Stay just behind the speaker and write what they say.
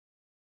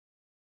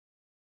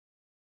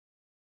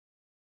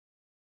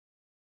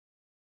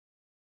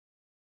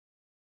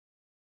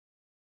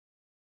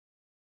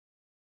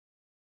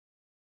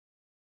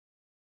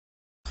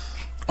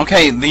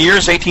Okay, the year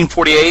is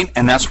 1848,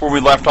 and that's where we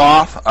left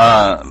off.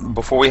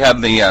 Before we had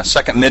the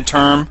second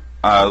midterm,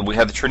 we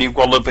had the Treaty of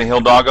Guadalupe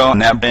Hidalgo,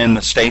 and that had been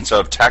the states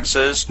of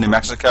Texas, New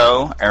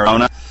Mexico,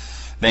 Arizona,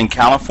 then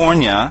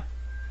California.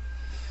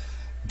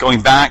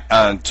 Going back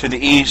to the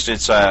east,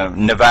 it's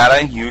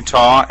Nevada,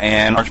 Utah,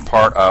 and a large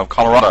part of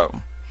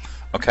Colorado.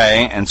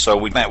 Okay, and so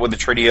we met with the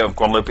Treaty of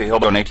Guadalupe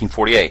Hidalgo in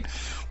 1848.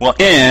 Well,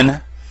 in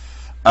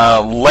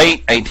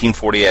late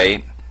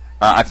 1848,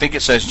 I think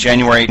it says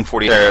January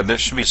 1848 there.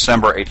 This should be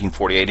December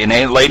 1848. In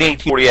late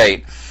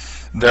 1848,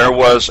 there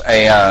was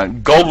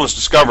gold was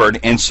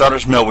discovered in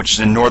Sutter's Mill, which is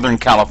in Northern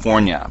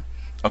California.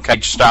 Okay,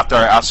 just stopped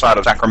there outside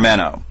of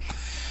Sacramento.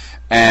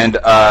 And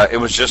it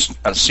was just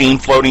a scene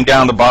floating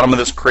down the bottom of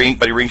this creek,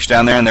 but he reached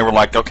down there and they were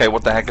like, okay,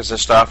 what the heck is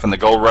this stuff? And the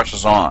gold rush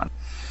is on.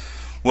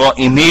 Well,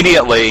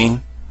 immediately,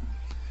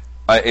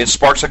 it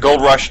sparks a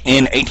gold rush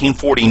in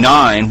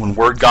 1849 when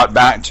word got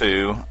back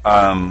to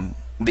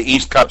the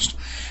East Coast.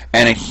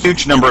 And a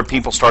huge number of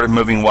people started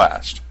moving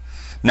west.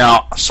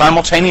 Now,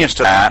 simultaneous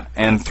to that,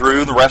 and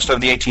through the rest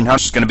of the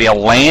 1800s, is going to be a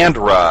land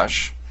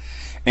rush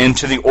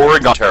into the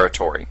Oregon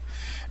Territory.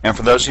 And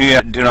for those of you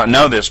who do not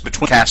know this,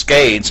 between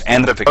Cascades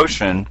and the Pacific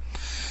Ocean,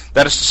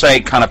 that is to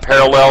say, kind of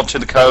parallel to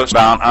the coast,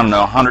 about, I don't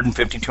know,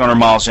 150, 200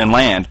 miles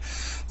inland,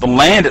 the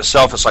land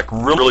itself is like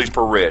really, really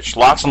super rich.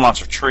 Lots and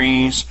lots of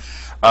trees.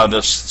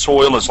 The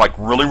soil is like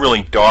really,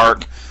 really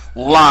dark.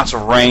 Lots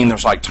of rain.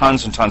 There's like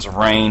tons and tons of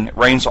rain. It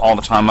rains all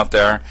the time up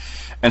there.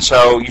 And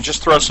so you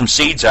just throw some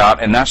seeds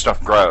out and that stuff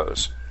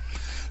grows.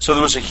 So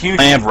there was a huge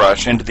land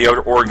rush into the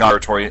Oregon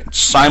Territory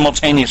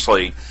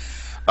simultaneously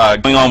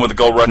going on with the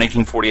gold rush in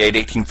 1848,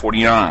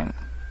 1849.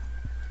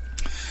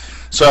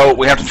 So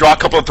we have to draw a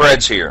couple of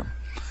threads here.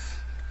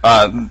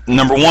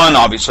 Number one,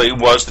 obviously,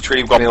 was the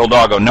Treaty of Guadalupe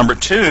Hidalgo. Number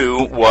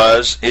two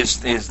is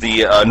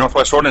the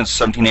Northwest Ordinance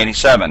of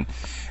 1787.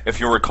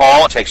 If you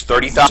recall, it takes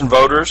 30,000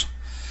 voters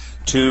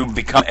to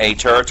become a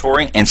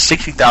territory and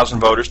 60,000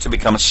 voters to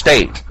become a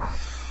state.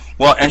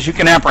 Well, as you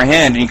can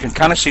apprehend, and you can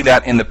kind of see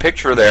that in the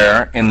picture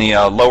there in the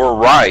lower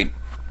right,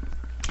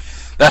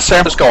 that's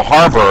San Francisco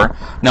Harbor.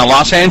 Now,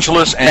 Los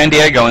Angeles and San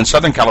Diego in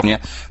Southern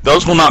California,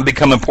 those will not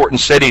become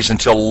important cities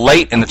until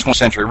late in the 20th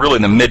century, really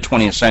in the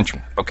mid-20th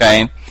century,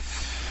 okay?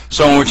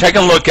 So when we're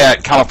taking a look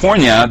at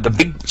California, the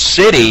big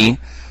city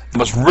that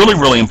was really,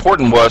 really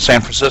important was San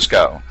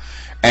Francisco.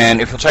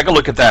 And if you'll take a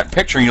look at that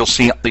picture, you'll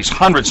see these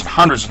hundreds and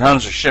hundreds and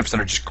hundreds of ships that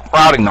are just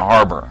crowding the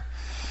harbor.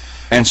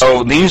 And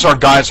so these are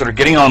guys that are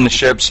getting on the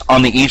ships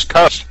on the East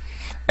Coast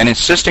and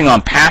insisting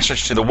on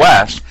passage to the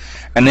West,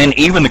 and then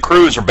even the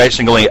crews are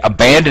basically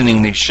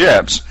abandoning these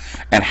ships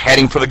and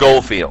heading for the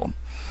gold field.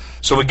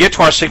 So we get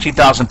to our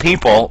 60,000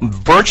 people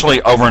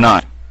virtually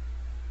overnight.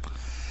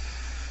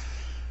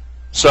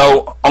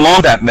 So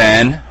along that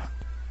then,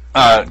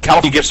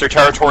 California gets their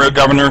territorial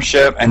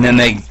governorship, and then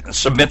they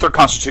submit their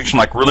constitution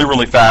like really,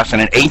 really fast,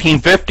 and in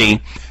 1850,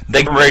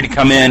 they get ready to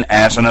come in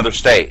as another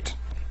state.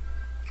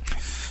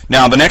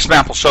 Now, the next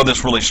map will show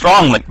this really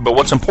strongly, but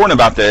what's important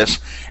about this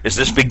is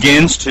this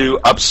begins to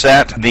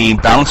upset the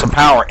balance of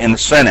power in the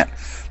Senate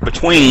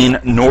between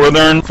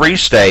northern free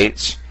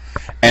states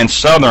and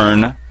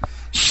southern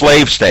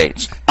slave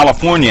states.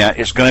 California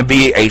is going to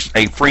be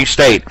a free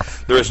state.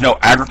 There is no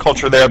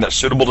agriculture there that's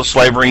suitable to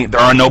slavery. There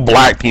are no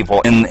black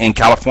people in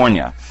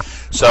California.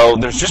 So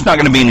there's just not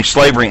going to be any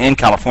slavery in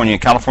California.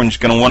 California is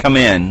going to want to come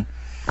in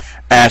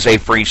as a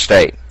free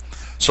state.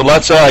 So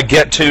let's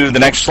get to the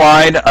next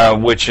slide,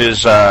 which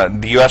is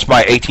the U.S.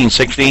 by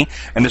 1860.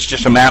 And this is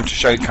just a map to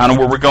show you kind of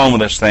where we're going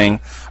with this thing,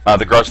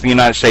 the growth of the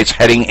United States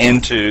heading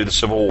into the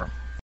Civil War.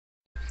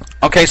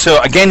 Okay,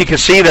 so again, you can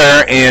see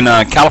there in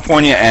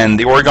California and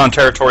the Oregon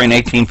Territory in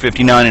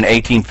 1859 and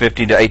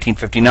 1850 to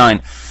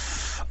 1859,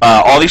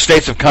 all these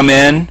states have come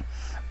in,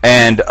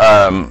 and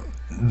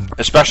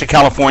especially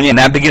California, and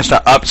that begins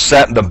to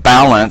upset the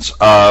balance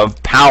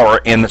of power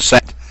in the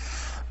Senate.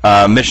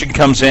 Michigan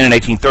comes in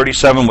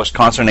 1837,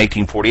 Wisconsin in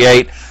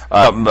 1848,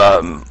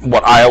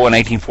 Iowa in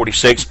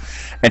 1846,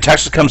 and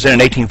Texas comes in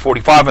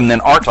 1845, and then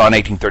Arkansas in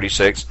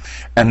 1836,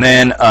 and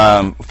then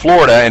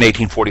Florida in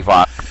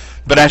 1845.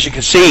 But as you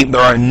can see, there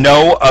are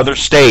no other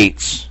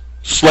states,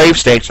 slave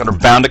states, that are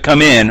bound to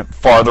come in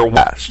farther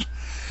west.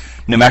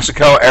 New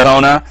Mexico,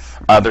 Arizona,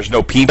 there's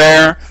no people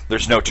there,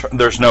 there's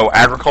no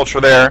agriculture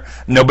there,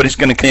 nobody's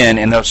going to come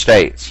in those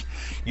states.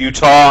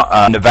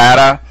 Utah,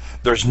 Nevada,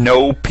 there's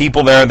no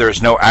people there,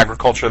 there's no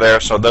agriculture there,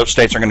 so those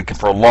states are going to come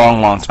for a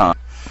long, long time.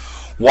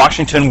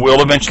 Washington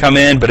will eventually come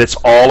in, but it's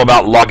all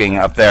about logging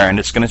up there, and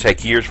it's going to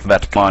take years for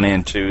that to come on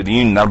into the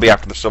Union. That'll be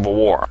after the Civil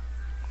War.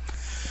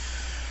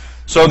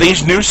 So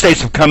these new states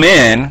have come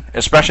in,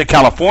 especially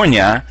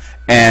California,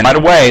 and right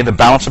away the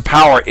balance of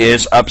power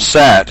is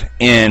upset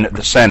in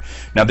the Senate.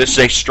 Now this is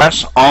a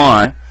stress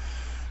on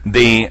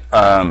the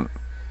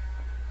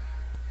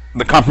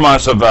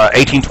Compromise of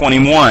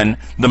 1821,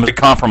 the Missouri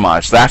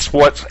Compromise. That's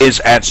what is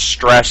at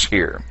stress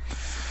here.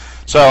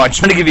 So I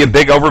just want to give you a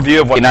big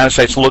overview of what the United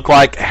States looked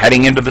like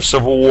heading into the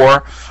Civil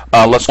War.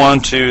 Let's go on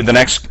to the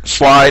next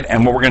slide,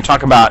 and what we're going to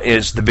talk about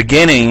is the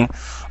beginning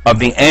of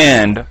the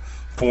end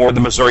for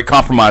the Missouri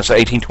Compromise of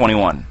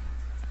 1821.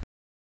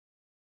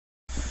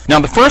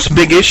 Now, the first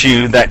big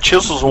issue that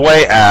chisels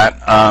away at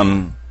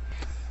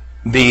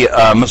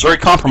the Missouri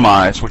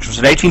Compromise, which was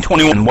in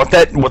 1821, what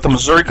the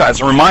Missouri,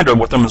 as a reminder,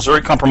 what the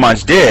Missouri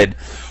Compromise did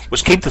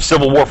was keep the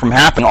Civil War from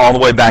happening all the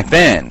way back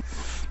then,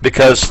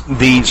 because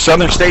the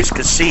southern states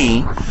could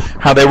see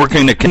how they were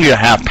going to continue to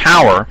have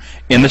power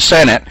in the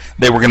Senate.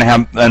 They were going to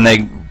have, and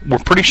they were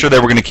pretty sure they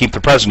were going to keep the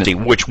presidency,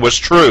 which was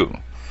true.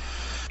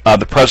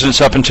 The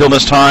presidents up until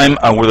this time,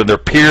 whether they're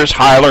Pierce,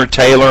 Hyler,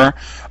 Taylor,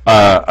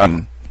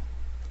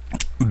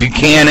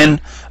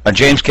 Buchanan,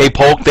 James K.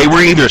 Polk, they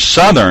were either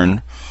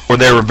Southern or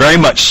they were very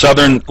much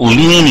Southern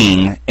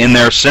leaning in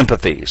their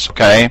sympathies,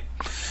 okay?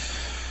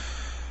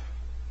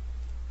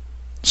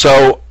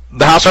 So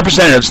the House of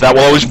Representatives, that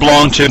will always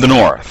belong to the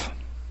North.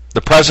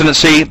 The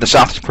presidency, the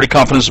South is pretty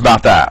confident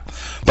about that.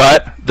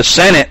 But the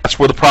Senate, that's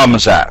where the problem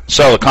is at.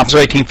 So the Conference of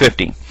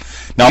 1850.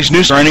 Now these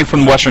news are running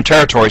from the Western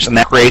Territories, and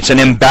that creates an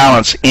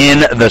imbalance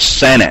in the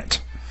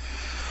Senate.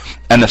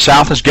 And the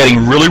South is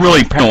getting really,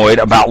 really paranoid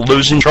about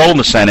losing control of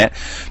the Senate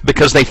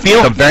because they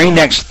feel the very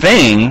next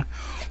thing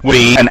would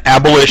be an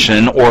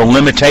abolition or a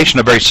limitation,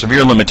 a very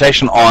severe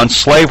limitation on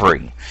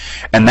slavery.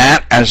 And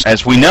that,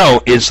 as we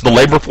know, is the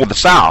labor for the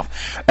South.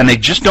 And they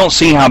just don't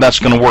see how that's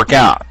going to work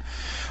out.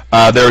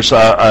 There's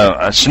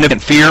a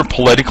significant fear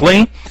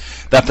politically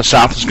that the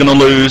South is going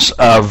to lose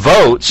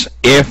votes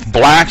if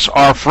blacks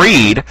are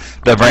freed.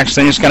 The next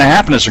thing that's going to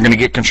happen is they're going to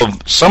get control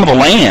of some of the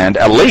land,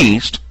 at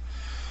least,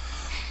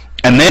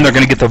 and then they're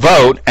going to get the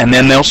vote, and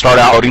then they'll start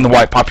outing the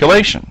white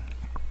population.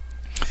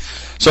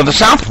 So the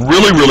South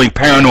really, really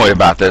paranoid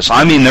about this.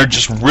 I mean, they're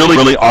just really,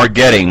 really are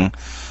getting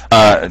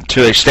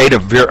to a state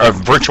of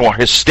virtual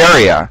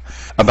hysteria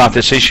about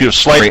this issue of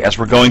slavery as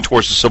we're going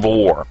towards the Civil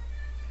War.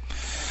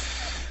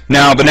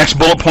 Now, the next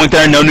bullet point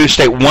there, no new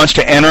state wants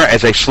to enter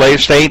as a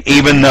slave state,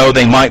 even though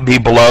they might be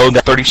below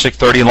the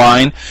 3630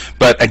 line.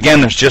 But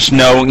again, there's just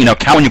no,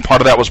 California,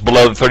 part of that was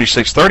below the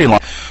 3630 line,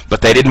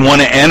 but they didn't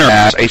want to enter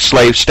as a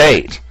slave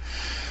state.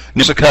 New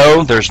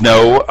Mexico, there's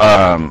no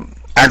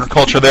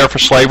agriculture there for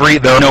slavery.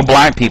 There are no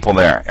black people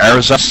there.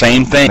 Arizona,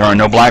 same thing. There are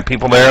no black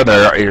people there.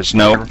 There is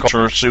no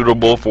agriculture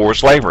suitable for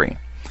slavery.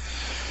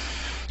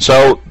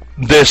 So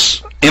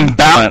this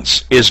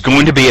imbalance is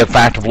going to be a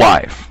fact of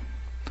life.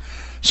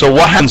 So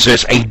what happens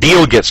is a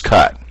deal gets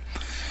cut.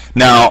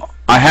 Now,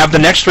 I have the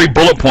next three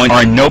bullet points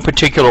are in no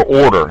particular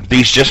order.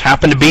 These just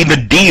happen to be the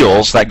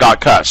deals that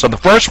got cut. So the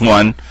first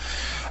one,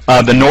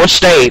 the North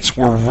states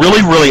were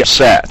really, really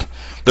upset.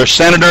 Their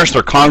senators,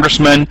 their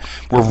congressmen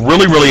were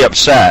really, really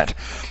upset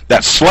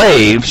that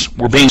slaves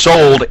were being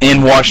sold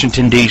in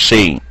Washington,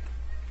 D.C.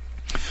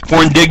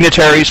 Foreign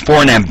dignitaries,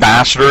 foreign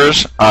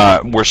ambassadors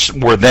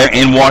were there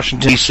in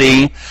Washington,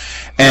 D.C.,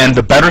 and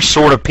the better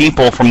sort of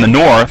people from the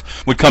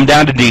North would come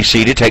down to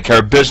D.C. to take care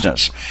of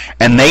business.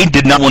 And they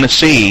did not want to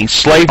see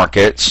slave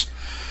markets,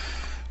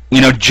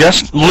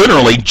 just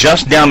literally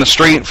just down the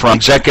street from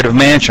Executive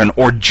Mansion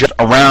or just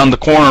around the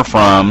corner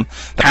from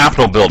the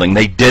Capitol building.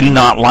 They did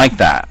not like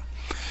that.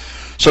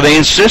 So they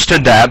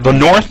insisted that, the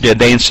North did,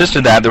 they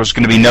insisted that there was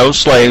going to be no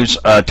slaves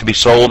to be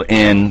sold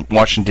in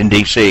Washington,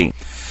 D.C.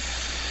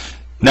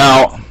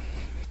 Now,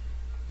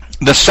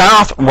 the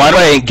South right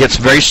away gets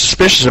very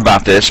suspicious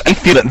about this. I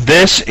feel that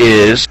this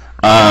is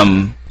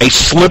a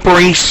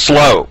slippery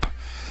slope,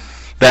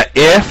 that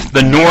if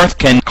the North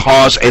can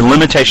cause a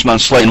limitation on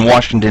slavery in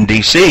Washington,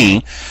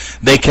 D.C.,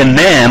 they can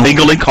then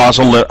legally cause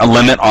a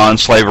limit on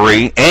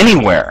slavery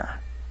anywhere.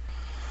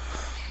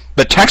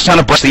 But Texas kind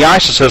of breaks the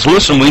ice and says,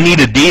 listen, we need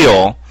a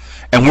deal,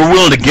 and we're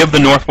willing to give the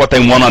North what they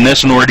want on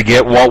this in order to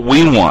get what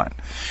we want.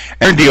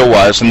 And their deal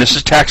was, and this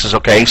is Texas,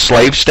 okay,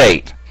 slave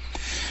state.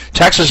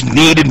 Texas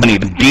needed money,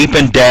 deep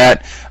in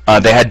debt.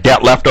 They had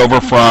debt left over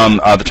from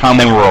the time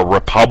they were a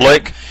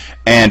republic,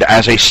 and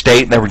as a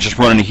state, they were just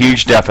running a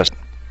huge deficit.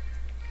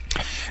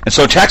 And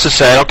so Texas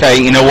said,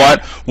 okay, you know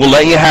what, we'll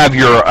let you have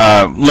your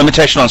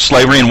limitation on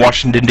slavery in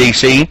Washington,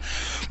 D.C.,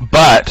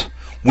 but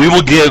we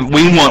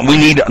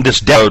need this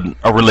debt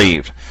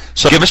relieved.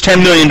 So give us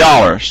 $10 million,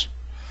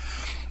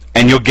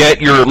 and you'll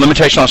get your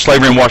limitation on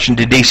slavery in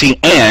Washington, D.C.,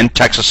 and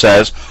Texas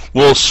says,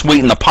 we'll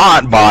sweeten the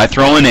pot by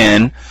throwing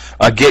in,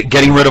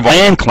 getting rid of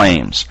land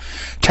claims.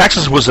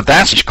 Texas was at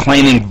that stage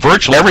claiming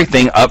virtually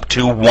everything up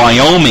to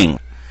Wyoming.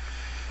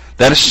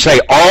 That is to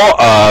say,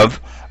 all of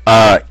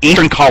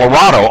eastern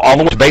Colorado, all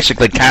the way to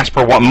basically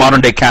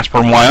modern-day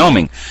Casper,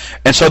 Wyoming.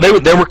 And so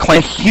they were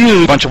claiming a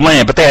huge bunch of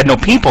land, but they had no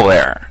people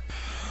there.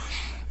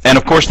 And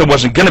of course, there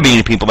wasn't going to be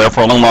any people there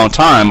for a long, long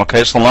time.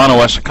 Okay, it's the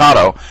Llano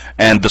Estacado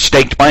and the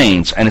Staked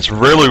Plains, and it's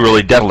really,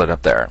 really desolate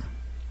up there.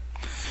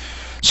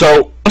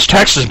 So once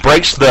Texas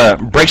breaks the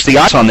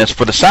ice on this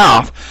for the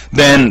South,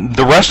 then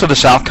the rest of the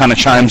South kind of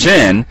chimes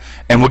in,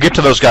 and we'll get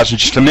to those guys in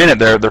just a minute.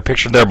 They're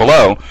pictured there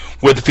below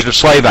with the Fugitive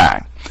Slave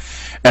Act,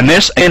 and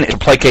this is to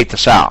placate the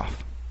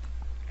South.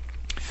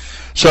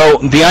 So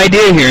the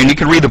idea here, and you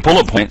can read the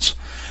bullet points.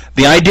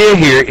 The idea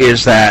here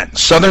is that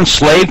Southern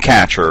slave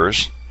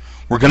catchers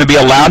were going to be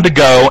allowed to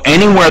go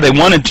anywhere they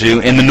wanted to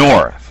in the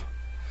North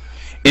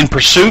in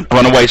pursuit of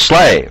runaway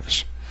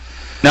slaves.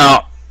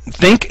 Now,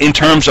 think in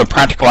terms of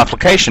practical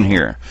application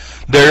here.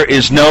 There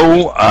is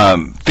no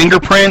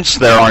fingerprints.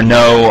 There are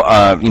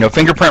no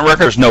fingerprint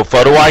records. No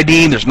photo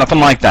ID. There's nothing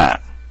like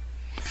that.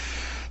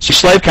 So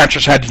slave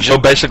catchers had to go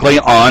basically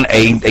on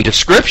a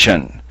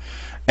description.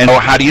 And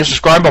how do you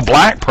describe a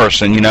black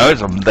person?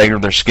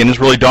 Their skin is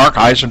really dark,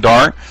 eyes are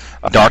dark,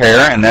 dark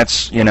hair, and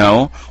that's,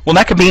 well,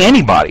 that could be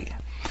anybody.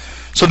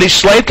 So these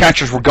slave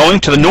catchers were going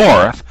to the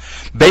north,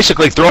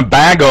 basically throwing a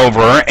bag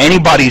over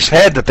anybody's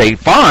head that they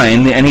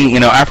find, any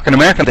African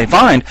American they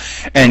find,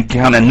 and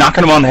kind of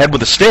knocking them on the head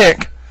with a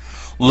stick,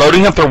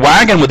 loading up their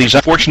wagon with these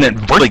unfortunate,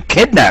 virtually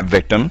kidnapped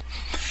victims,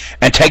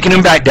 and taking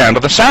them back down to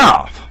the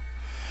south.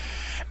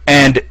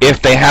 And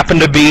if they happen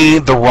to be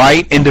the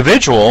right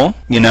individual,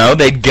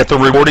 they'd get the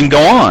reward and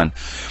go on.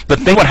 But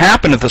think what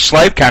happened if the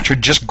slave catcher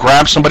just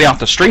grabbed somebody off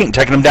the street and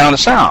taken them down to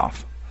the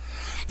south.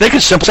 They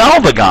could simply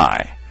sell the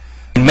guy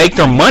and make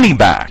their money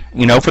back,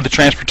 for the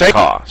transportation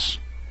costs.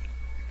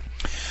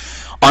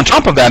 On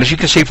top of that, as you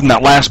can see from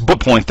that last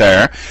bullet point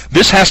there,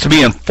 this has to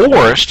be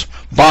enforced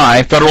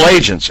by federal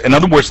agents. In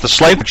other words, the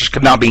slave catchers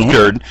could not be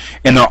hindered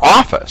in their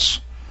office.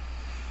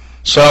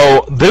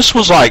 So this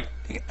was like,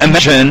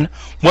 imagine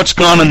what's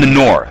gone on in the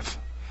north.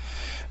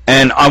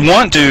 And I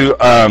want to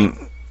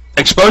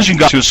expose you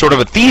guys to sort of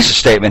a thesis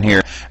statement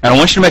here, and I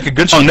want you to make a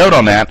good strong note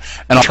on that,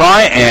 and I'll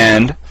try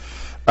and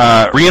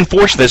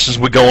reinforce this as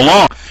we go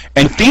along.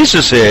 And the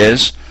thesis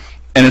is,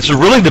 and it's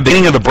really the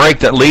beginning of the break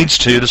that leads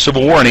to the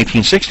Civil War in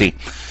 1860,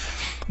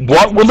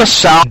 what will the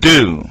South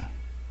do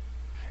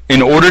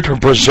in order to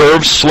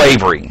preserve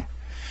slavery?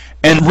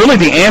 And really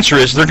the answer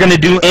is they're going to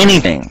do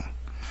anything.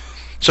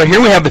 So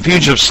here we have the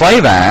Fugitive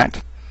Slave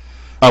Act,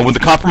 with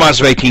the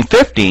Compromise of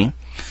 1850,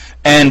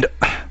 and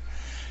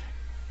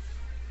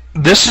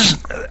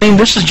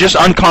this is just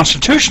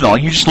unconstitutional.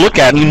 You just look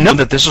at it and you know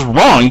that this is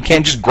wrong. You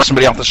can't just grab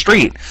somebody off the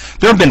street.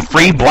 There have been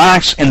free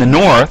blacks in the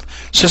North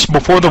since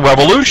before the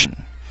Revolution.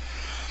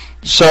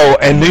 So,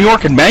 and New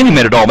York had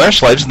manumitted all their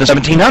slaves in the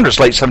 1700s,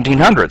 late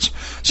 1700s.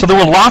 So there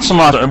were lots and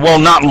lots, well,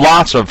 not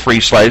lots of free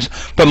slaves,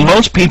 but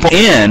most people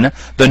in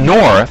the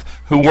North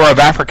who were of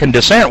African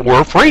descent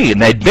were free,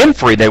 and they'd been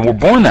free. They were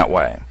born that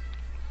way.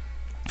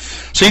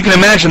 So you can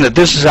imagine that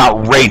this is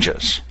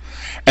outrageous.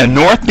 And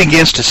the North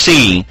begins to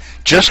see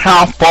just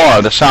how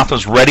far the South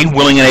was ready,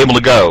 willing, and able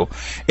to go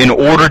in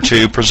order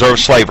to preserve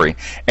slavery.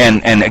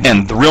 And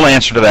again, the real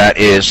answer to that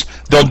is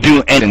they'll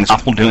do anything. The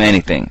South will do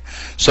anything.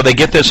 So they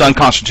get this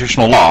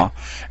unconstitutional law,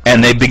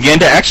 and they begin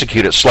to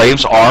execute it.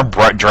 Slaves are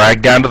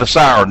dragged down to the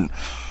South.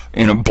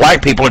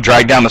 Black people are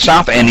dragged down the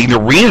South and either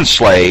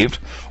re-enslaved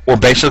or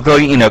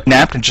basically,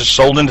 kidnapped and just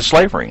sold into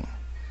slavery.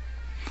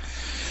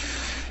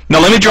 Now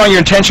let me draw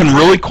your attention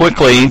really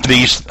quickly to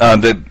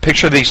the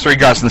picture of these three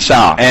guys in the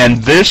South.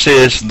 And this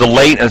is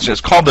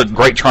it's called the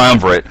Great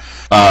Triumvirate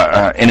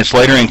in its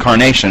later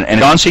incarnation. And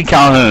John C.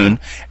 Calhoun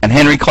and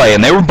Henry Clay,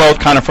 and they were both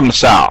kind of from the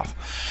South.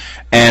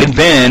 And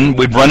then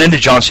we'd run into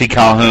John C.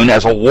 Calhoun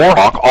as a war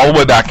hawk all the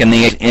way back in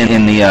the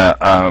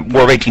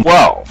War of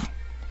 1812.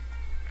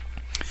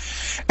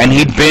 And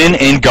he'd been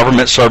in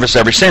government service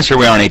ever since. Here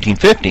we are in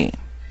 1850.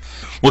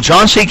 Well,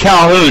 John C.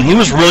 Calhoun, he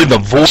was really the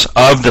voice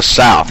of the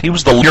South. He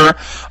was the leader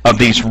of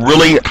these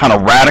really kind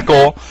of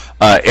radical,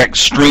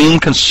 extreme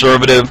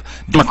conservative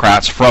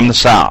Democrats from the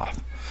South.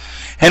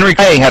 Henry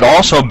Clay had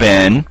also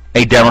been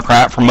a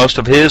Democrat for most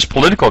of his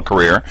political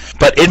career,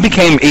 but it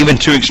became even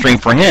too extreme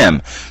for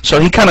him. So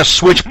he kind of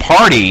switched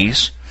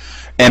parties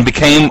and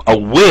became a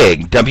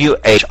Whig,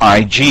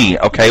 W-H-I-G.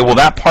 Okay, well,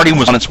 that party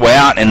was on its way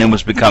out, and it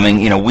was becoming,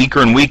 weaker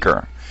and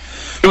weaker.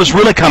 It was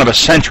really kind of a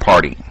center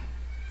party.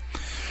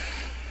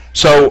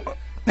 So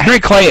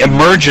Henry Clay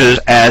emerges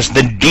as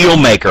the deal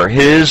maker.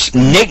 His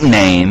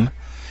nickname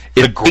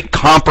is a great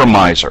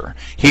compromiser.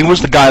 He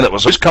was the guy that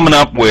was always coming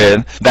up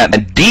with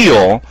that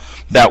deal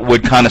that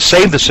would kind of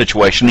save the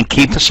situation and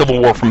keep the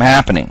Civil War from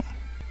happening.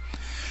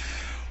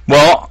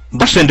 Well,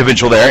 this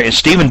individual there is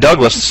Stephen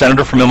Douglas, the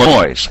senator from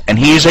Illinois, and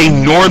he's a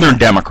Northern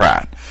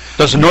Democrat.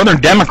 So as a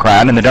Northern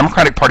Democrat, and the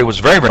Democratic Party was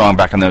very, very strong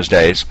back in those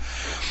days,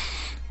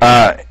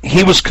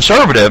 he was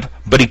conservative,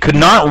 but he could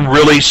not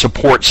really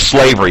support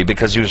slavery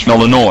because he was from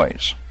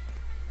Illinois.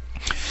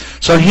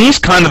 So he's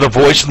kind of the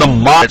voice of the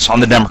moderates on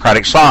the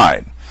Democratic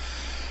side.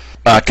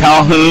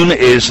 Calhoun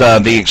is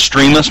the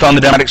extremist on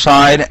the Democratic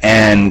side,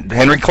 and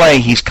Henry Clay,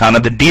 he's kind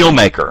of the deal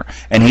maker,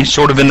 and he's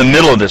sort of in the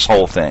middle of this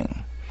whole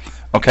thing.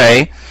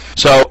 Okay?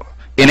 So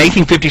in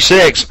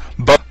 1856,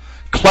 both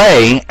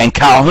Clay and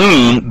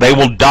Calhoun, they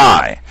will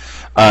die.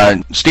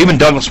 Stephen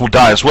Douglas will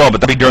die as well, but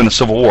that'll be during the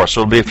Civil War,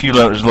 so it'll be a few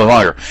years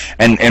longer.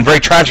 And very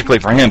tragically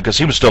for him, because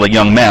he was still a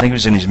young man. He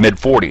was in his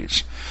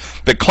mid-40s.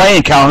 But Clay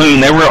and Calhoun,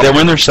 they were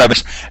in their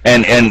 70s,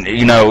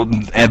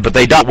 but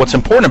they died. What's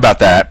important about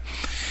that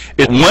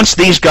is once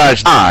these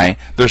guys die,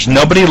 there's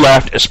nobody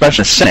left,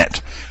 especially the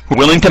Senate, who are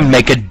willing to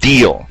make a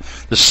deal.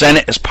 The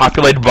Senate is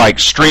populated by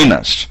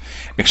extremists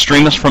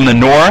from the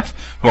North,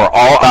 who are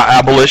all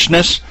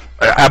abolitionism,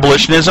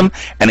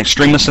 and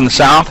extremists in the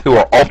South, who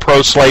are all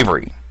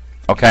pro-slavery.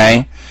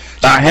 Okay?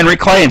 Henry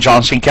Clay and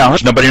John C. Calhoun,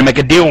 nobody to make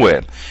a deal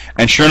with.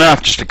 And sure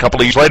enough, just a couple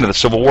of years later, the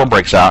Civil War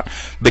breaks out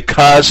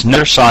because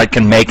neither side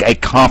can make a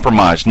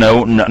compromise.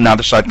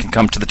 Neither side can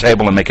come to the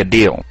table and make a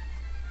deal.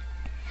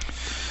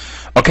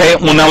 Okay,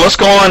 well now let's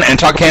go on and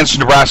talk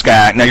Kansas-Nebraska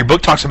Act. Now your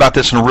book talks about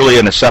this in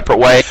a separate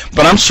way,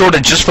 but I'm sort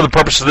of, just for the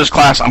purpose of this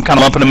class, I'm kind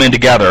of lumping them in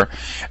together.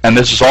 And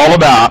this is all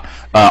about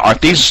our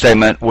thesis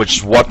statement, which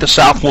is what the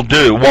South will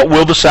do, what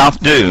will the South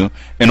do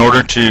in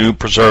order to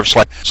preserve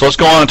slavery. So let's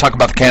go on and talk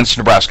about the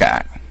Kansas-Nebraska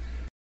Act.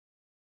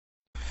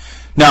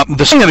 Now,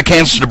 the thing of the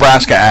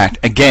Kansas-Nebraska Act,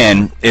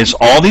 again, is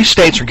all these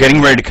states are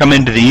getting ready to come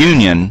into the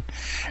Union,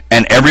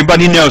 and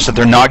everybody knows that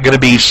they're not going to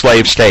be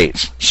slave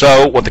states.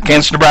 So what the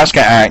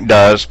Kansas-Nebraska Act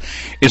does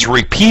is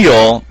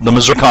repeal the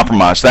Missouri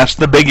Compromise. That's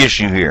the big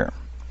issue here.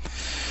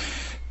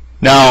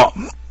 Now,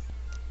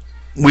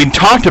 we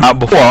talked about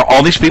before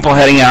all these people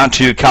heading out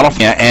to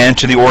California and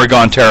to the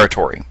Oregon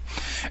Territory.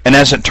 And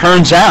as it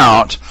turns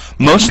out,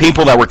 most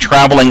people that were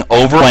traveling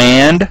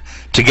overland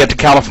to get to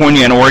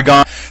California and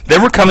Oregon, they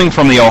were coming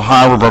from the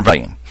Ohio River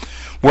Valley,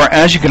 where,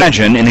 as you can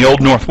imagine, in the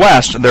old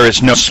Northwest, there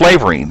is no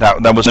slavery.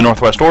 That was the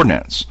Northwest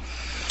Ordinance.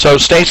 So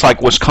states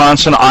like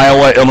Wisconsin,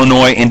 Iowa,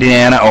 Illinois,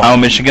 Indiana, Ohio,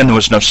 Michigan, there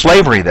was no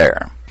slavery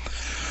there.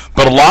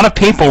 But a lot of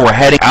people were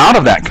heading out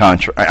of that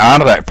country, out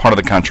of that part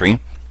of the country,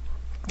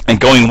 and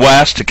going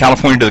west to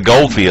California to the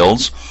gold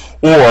fields,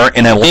 or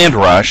in a land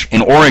rush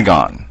in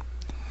Oregon.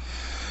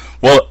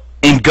 Well,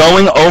 in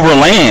going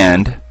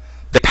overland,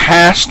 they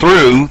passed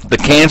through the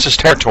Kansas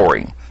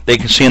Territory. They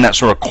can see in that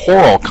sort of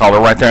coral color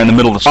right there in the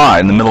middle of the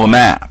slide, in the middle of the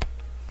map.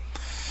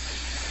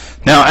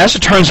 Now, as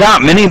it turns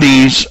out, many of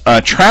these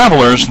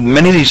travelers,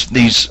 many of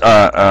these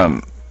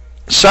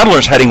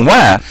settlers heading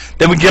west,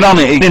 they would get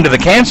into the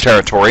Kansas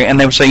Territory, and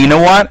they would say, you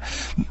know what,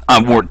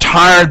 we're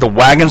tired, the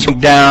wagons are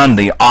down,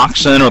 the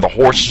oxen or the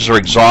horses are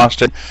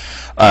exhausted.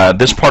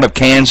 This part of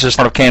Kansas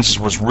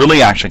was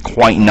really actually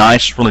quite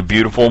nice, really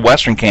beautiful.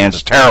 Western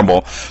Kansas,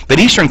 terrible, but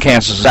eastern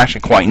Kansas is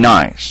actually quite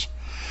nice.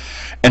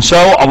 And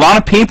so a lot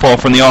of people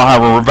from the Ohio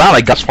River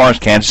Valley got as far as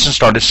Kansas and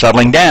started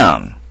settling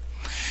down.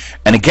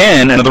 And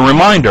again, another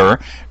reminder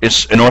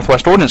is a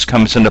Northwest Ordinance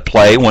comes into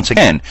play once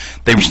again.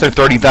 They reached their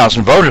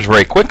 30,000 voters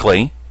very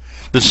quickly.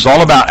 This is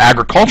all about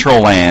agricultural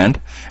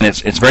land, and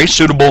it's very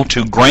suitable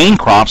to grain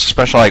crops,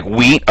 especially like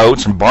wheat,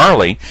 oats, and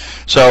barley.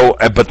 So,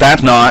 but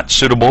that's not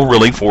suitable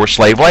really for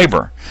slave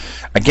labor.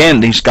 Again,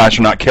 these guys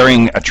are not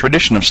carrying a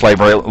tradition of slave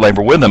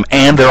labor with them,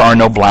 and there are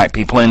no black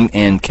people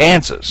in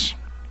Kansas.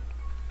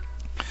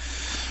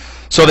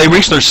 So they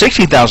reach their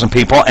 60,000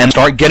 people and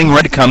start getting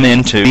ready to come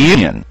into the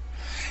Union.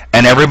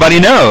 And everybody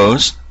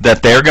knows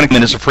that they're going to come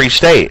in as a free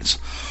states.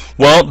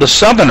 Well, the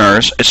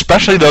Southerners,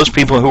 especially those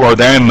people who are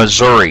there in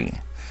Missouri,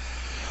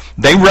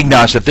 they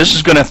recognize that this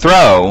is going to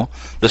throw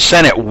the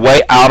Senate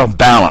way out of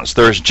balance.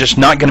 There's just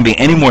not going to be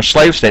any more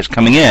slave states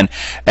coming in,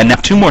 and now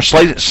two more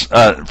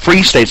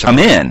free states come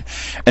in.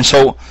 And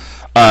so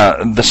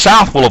the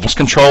South will lose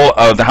control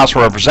of the House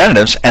of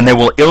Representatives, and they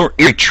will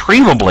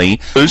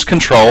irretrievably lose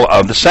control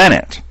of the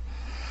Senate.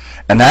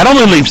 And that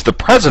only leaves the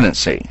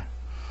presidency.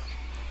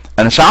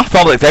 And the South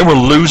felt like they were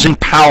losing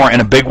power in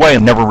a big way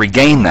and never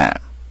regained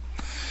that.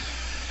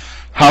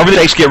 However, the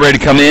states get ready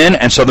to come in,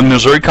 and so the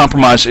Missouri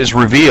Compromise is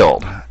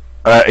repealed.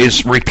 But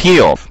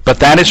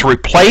that is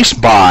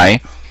replaced by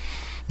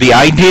the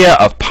idea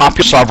of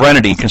popular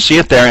sovereignty. You can see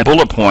it there in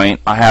bullet point.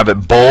 I have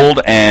it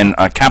bold and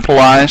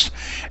capitalized.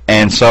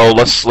 And so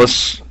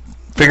let's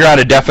figure out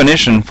a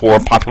definition for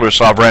popular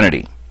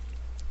sovereignty.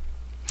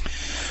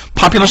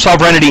 Popular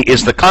sovereignty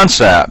is the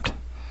concept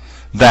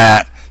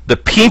that the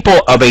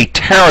people of a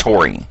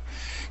territory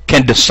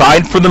can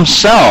decide for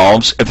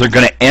themselves if they're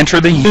going to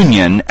enter the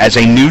Union as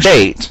a new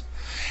state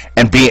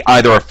and be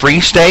either a free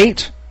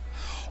state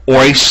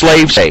or a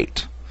slave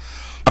state.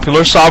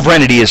 Popular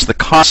sovereignty is the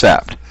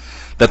concept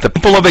that the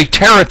people of a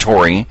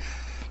territory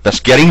that's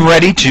getting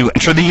ready to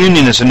enter the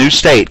Union as a new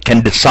state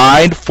can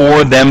decide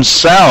for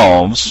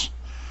themselves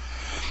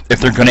if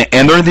they're going to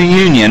enter the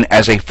Union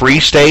as a free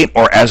state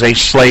or as a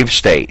slave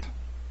state.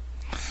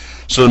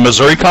 So the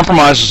Missouri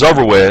Compromise is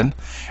over with,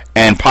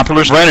 and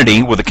popular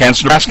sovereignty with the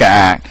Kansas-Nebraska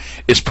Act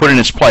is put in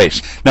its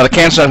place. Now, the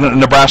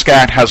Kansas-Nebraska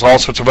Act has all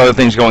sorts of other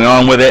things going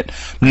on with it.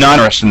 I'm not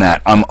interested in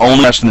that. I'm only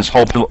interested in this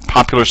whole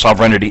popular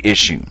sovereignty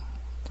issue.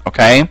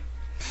 Okay?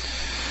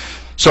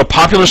 So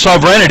popular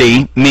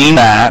sovereignty means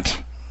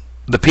that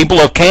the people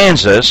of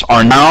Kansas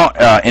are now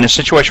in a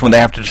situation where they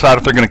have to decide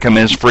if they're going to come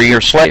in as free or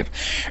slave.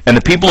 And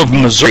the people of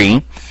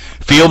Missouri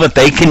feel that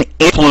they can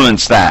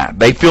influence that.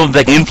 They feel that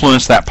they can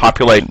influence that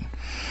population.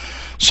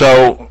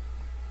 So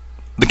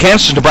the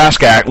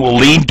Kansas-Nebraska Act will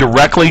lead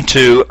directly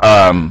to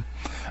an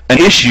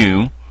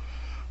issue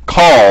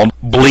called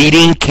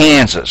Bleeding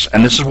Kansas.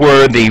 And this is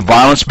where the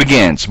violence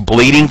begins.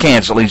 Bleeding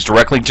Kansas leads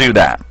directly to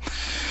that.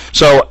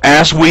 So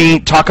as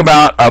we talk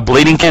about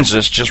Bleeding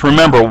Kansas, just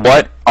remember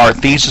what our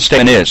thesis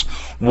statement is.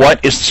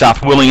 What is the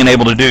South willing and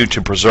able to do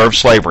to preserve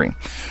slavery?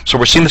 So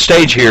we're seeing the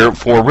stage here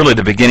for really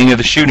the beginning of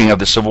the shooting of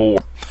the Civil War.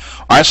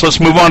 All right, so let's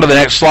move on to the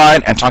next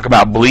slide and talk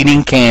about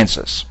Bleeding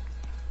Kansas.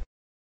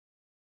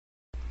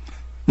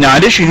 Now,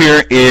 an issue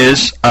here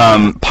is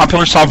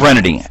popular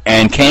sovereignty,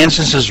 and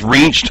Kansas has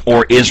reached,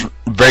 or is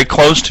very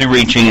close to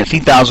reaching,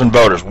 50,000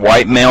 voters,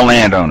 white male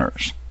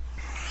landowners.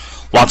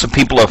 Lots of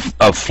people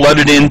have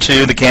flooded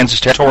into the Kansas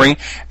territory,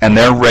 and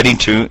they're ready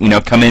to,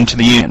 come into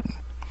the Union.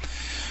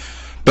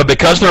 But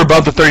because they're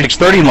above the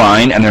 3630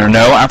 line, and there are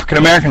no African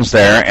Americans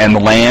there, and the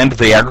land,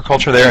 the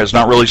agriculture there is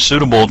not really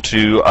suitable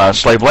to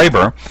slave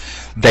labor,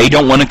 they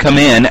don't want to come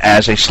in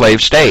as a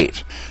slave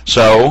state.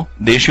 So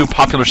the issue of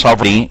popular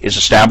sovereignty is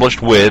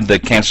established with the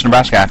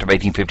Kansas-Nebraska Act of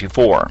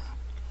 1854.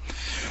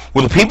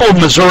 Well, the people of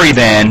Missouri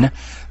then,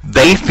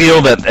 they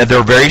feel that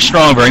they're very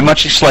strong, very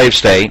much a slave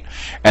state,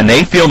 and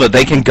they feel that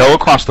they can go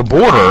across the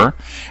border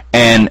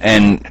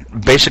and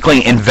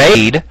basically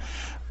invade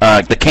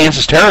the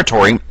Kansas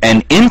territory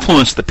and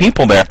influence the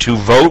people there to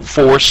vote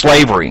for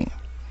slavery.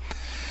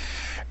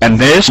 And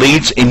this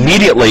leads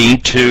immediately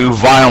to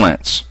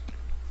violence.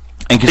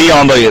 And you can see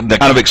on the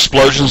kind of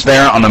explosions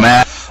there on the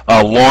map,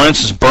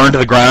 Lawrence is burned to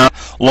the ground.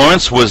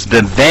 Lawrence was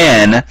the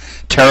then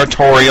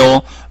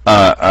territorial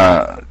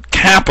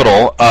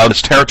capital of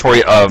this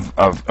territory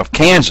of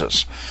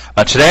Kansas.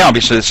 Today,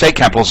 obviously, the state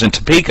capital is in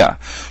Topeka,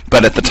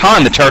 but at the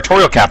time, the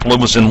territorial capital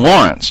was in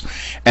Lawrence.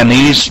 And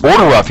these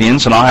border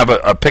ruffians, and I'll have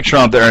a picture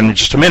out there in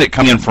just a minute,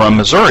 coming in from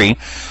Missouri,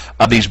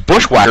 these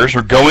bushwhackers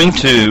are going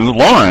to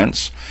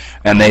Lawrence,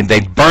 and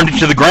they burned it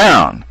to the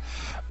ground.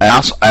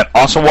 At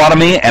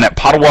Osawatomie and at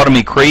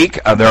Pottawatomie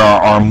Creek, there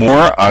are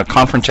more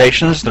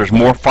confrontations. There's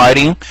more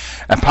fighting.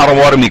 At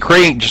Pottawatomie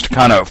Creek, just to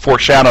kind of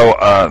foreshadow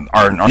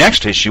our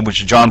next issue, which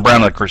is John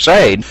Brown and the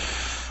Crusade,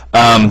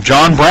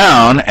 John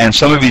Brown and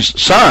some of his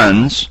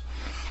sons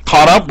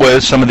caught up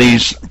with some of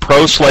these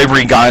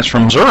pro-slavery guys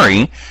from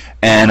Missouri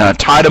and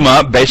tied them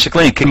up,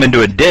 basically, and came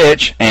into a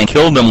ditch and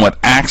killed them with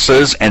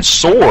axes and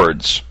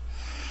swords.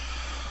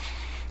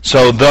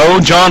 So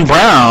though John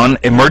Brown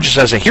emerges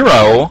as a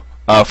hero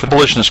for the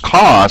abolitionist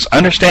cause,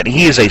 understand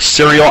he is a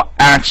serial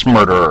axe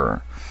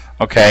murderer,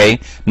 okay?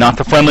 Not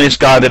the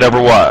friendliest guy that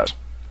ever was.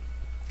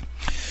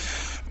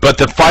 But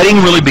the fighting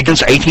really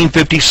begins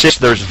 1856.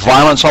 There's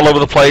violence all over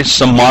the place.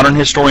 Some modern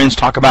historians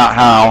talk about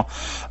how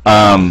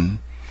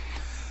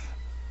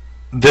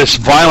this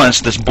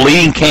violence, this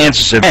Bleeding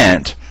Kansas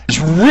event,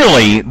 is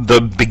really the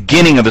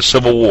beginning of the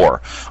Civil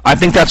War. I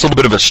think that's a little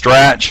bit of a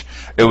stretch.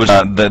 It was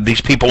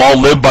these people all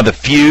live by the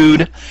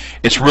feud.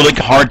 It's really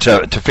hard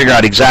to figure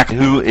out exactly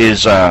who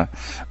is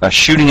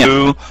shooting at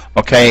who,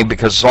 okay,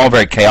 because it's all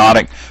very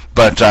chaotic.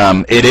 But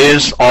it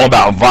is all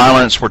about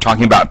violence. We're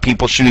talking about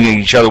people shooting at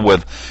each other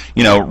with,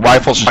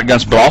 rifles,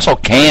 shotguns, but also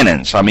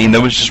cannons. I mean,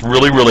 there was just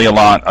really, really a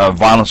lot of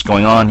violence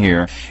going on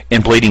here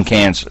in Bleeding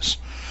Kansas.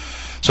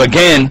 So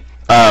again,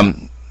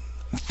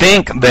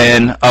 think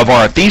then of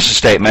our thesis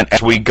statement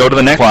as we go to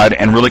the next slide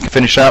and really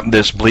finish up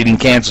this Bleeding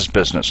Kansas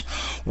business.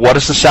 What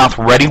is the South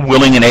ready,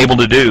 willing, and able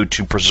to do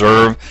to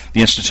preserve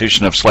the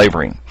institution of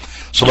slavery?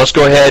 So let's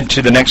go ahead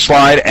to the next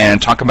slide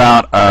and talk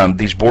about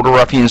these border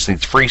ruffians,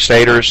 these free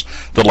staters,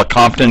 the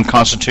Lecompton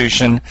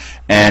Constitution,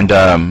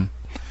 and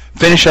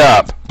finish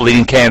up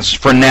Bleeding Kansas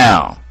for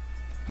now.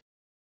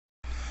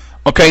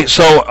 Okay,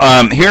 so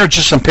here are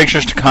just some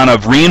pictures to kind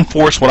of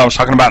reinforce what I was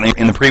talking about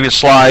in the previous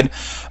slide.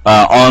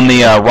 On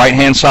the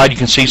right-hand side, you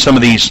can see some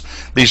of these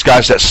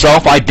guys that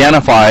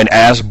self-identified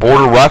as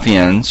border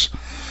ruffians.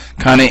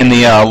 Kind of in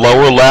the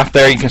lower left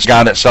there, you can see a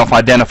guy that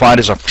self-identified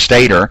as a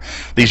stater.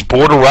 These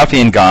border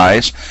ruffian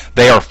guys,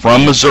 they are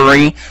from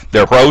Missouri.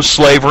 They're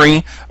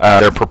pro-slavery.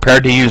 They're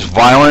prepared to use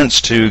violence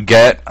to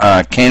get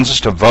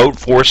Kansas to vote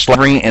for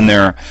slavery in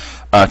their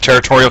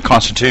territorial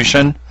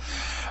constitution.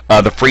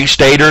 The Free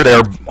Stater,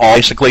 they're all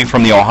basically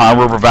from the Ohio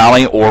River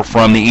Valley or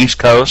from the East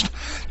Coast.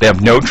 They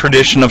have no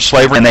tradition of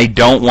slavery, and they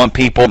don't want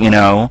people,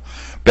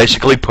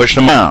 basically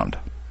pushing them around.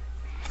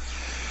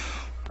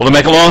 Well, to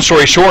make a long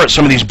story short,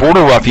 some of these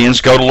border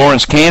ruffians go to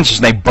Lawrence, Kansas,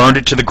 and they burned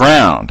it to the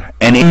ground.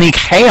 And in the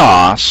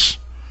chaos,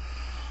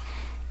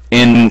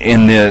 in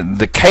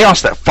the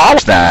chaos that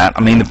follows that,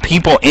 I mean, the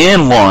people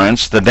in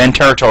Lawrence, the then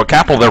territorial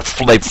capital,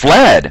 they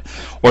fled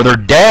or they're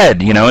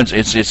dead.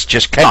 It's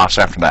just chaos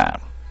after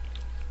that.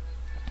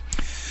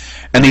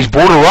 And these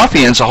border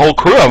ruffians, a whole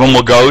crew of them,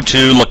 will go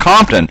to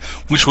Lecompton,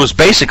 which was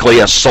basically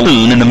a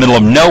saloon in the middle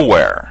of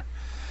nowhere.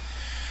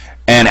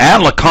 And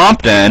at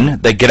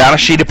Lecompton, they get out a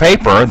sheet of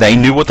paper. They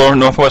knew what the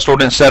Northwest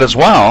Ordinance said as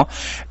well,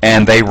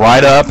 and they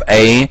write up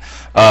a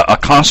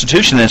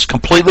constitution that's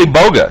completely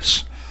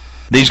bogus.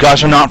 These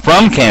guys are not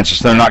from Kansas.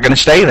 They're not going to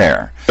stay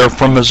there. They're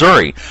from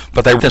Missouri.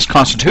 But they wrote this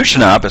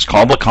constitution up. It's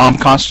called the Lecompton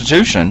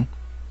Constitution.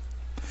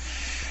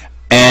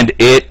 And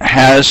it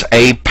has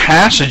a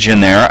passage in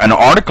there, an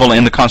article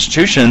in the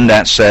Constitution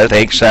that says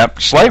they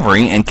accept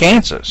slavery in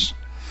Kansas.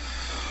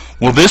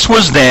 Well, this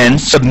was then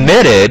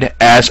submitted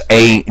as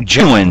a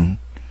genuine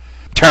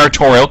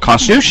territorial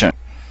constitution.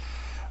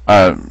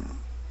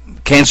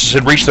 Kansas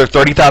had reached their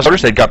 30,000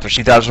 voters. They'd got their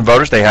 60,000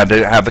 voters. They had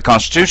to have the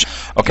Constitution.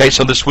 Okay,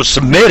 so this was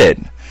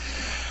submitted.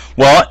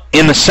 Well,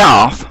 in the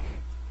South,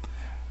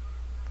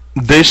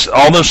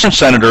 all those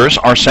senators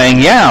are saying,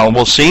 yeah,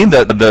 we'll see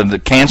that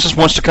the Kansas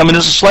wants to come in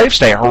as a slave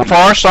state, or for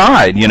our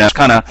side. It's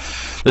kind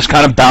of This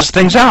kind of balances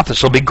things out.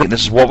 This will be great.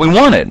 This is what we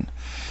wanted.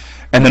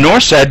 And the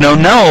North said,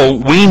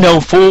 no, we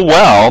know full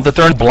well that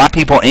there are black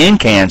people in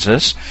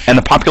Kansas, and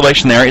the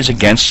population there is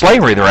against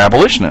slavery. They're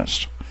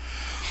abolitionists.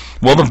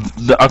 Well,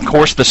 of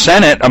course, the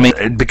Senate,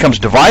 it becomes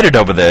divided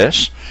over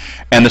this,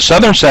 and the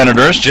Southern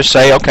senators just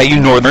say, okay, you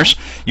Northerners,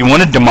 you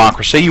wanted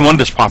democracy, you wanted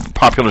this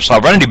popular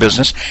sovereignty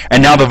business,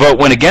 and now the vote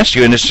went against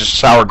you, and it's just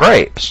sour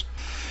grapes.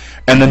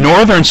 And the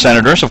Northern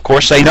senators, of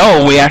course, say,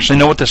 no, we actually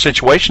know what the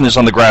situation is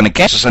on the ground in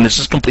Kansas, and this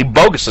is completely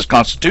bogus, this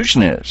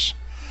Constitution is.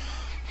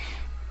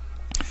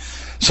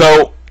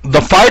 So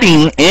the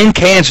fighting in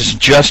Kansas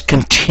just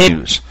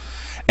continues.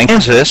 And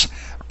Kansas,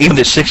 even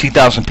the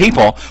 60,000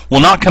 people, will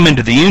not come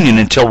into the Union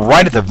until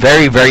right at the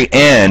very, very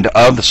end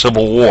of the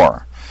Civil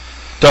War.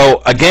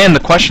 So again,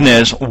 the question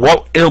is,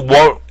 what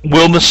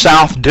will the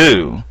South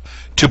do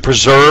to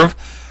preserve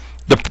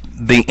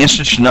the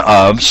institution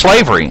of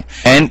slavery?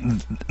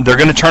 And they're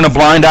going to turn a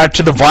blind eye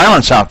to the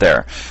violence out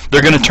there.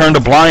 They're going to turn a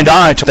blind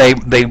eye to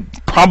they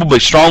probably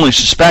strongly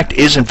suspect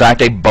is in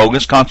fact a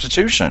bogus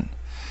constitution.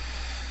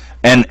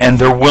 And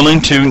they're willing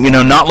to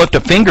not lift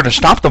a finger to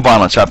stop the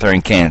violence out there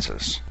in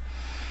Kansas.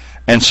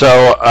 And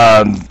so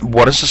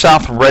what is the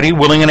South ready,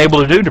 willing, and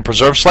able to do to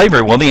preserve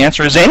slavery? Well, the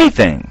answer is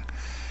anything.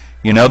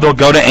 They'll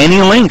go to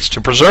any lengths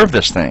to preserve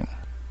this thing.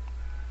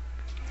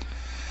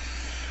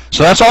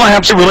 So that's all I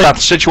have to say really about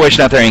the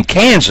situation out there in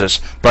Kansas,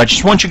 but I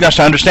just want you guys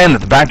to understand that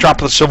the backdrop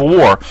of the Civil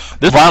War,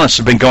 this violence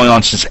has been going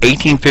on since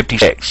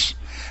 1856,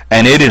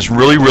 and it is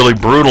really, really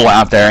brutal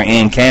out there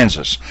in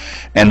Kansas.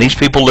 And these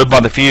people live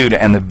by the feud,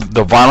 and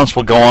the violence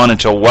will go on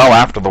until well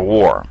after the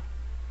war.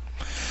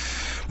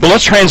 But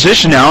let's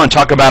transition now and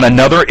talk about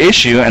another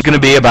issue, and it's going to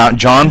be about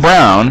John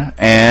Brown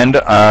and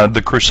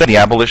the crusade, the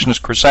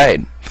abolitionist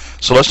crusade.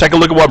 So let's take a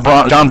look at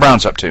what John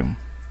Brown's up to.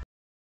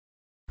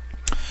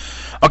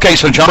 Okay,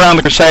 so John Brown,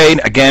 the crusade,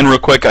 again, real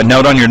quick, a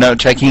note on your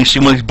note-taking. You see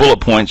one of these bullet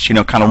points,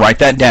 kind of write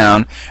that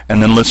down,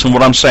 and then listen to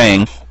what I'm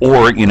saying,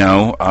 or,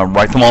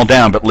 write them all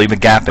down, but leave a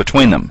gap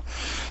between them.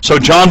 So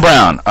John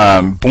Brown,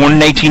 born in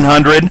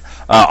 1800,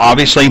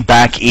 obviously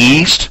back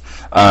east,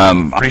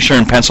 pretty sure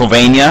in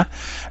Pennsylvania,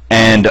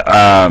 and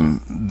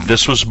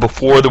this was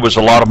before there was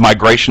a lot of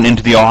migration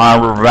into the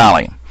Ohio River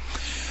Valley.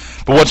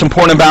 But what's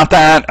important about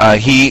that,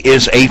 he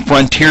is a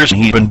frontiersman.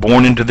 He's been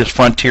born into this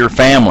frontier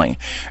family,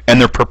 and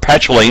they're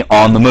perpetually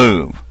on the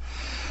move.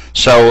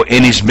 So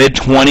in his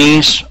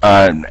mid-20s,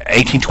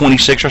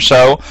 1826 or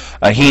so,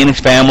 he and his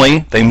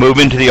family, they move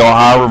into the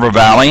Ohio River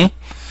Valley,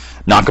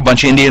 knock a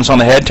bunch of Indians on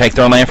the head, take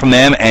their land from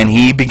them, and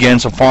he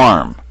begins a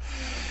farm.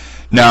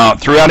 Now,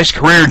 throughout his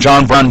career,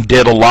 John Brown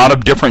did a lot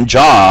of different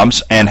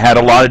jobs and had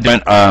a lot of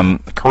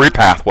different career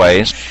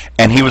pathways,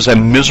 and he was a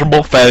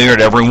miserable failure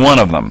at every one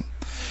of them.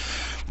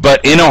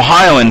 But in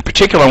Ohio, in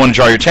particular, I want to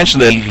draw your attention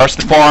to that he starts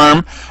the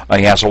farm.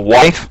 He has a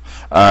wife.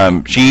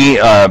 She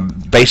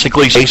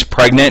basically stays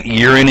pregnant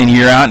year in and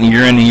year out and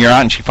year in and year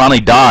out, and she finally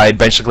died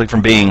basically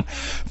from being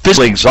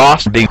physically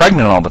exhausted and being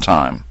pregnant all the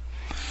time.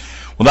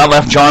 Well, that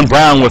left John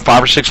Brown with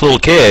 5 or 6 little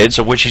kids,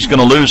 of which he's going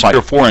to lose like 3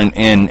 or 4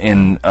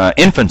 in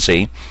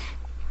infancy.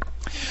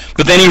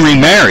 But then he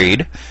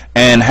remarried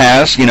and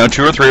has, 2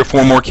 or 3 or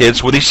 4 more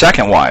kids with his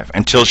second wife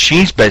until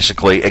she's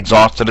basically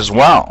exhausted as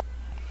well.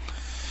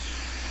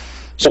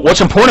 So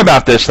what's important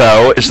about this,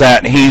 though, is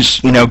that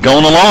he's, going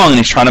along and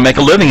he's trying to make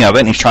a living of it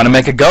and he's trying to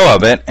make a go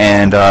of it,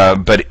 and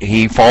but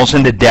he falls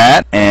into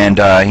debt and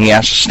he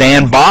has to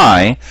stand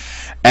by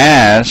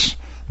as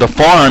the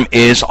farm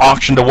is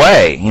auctioned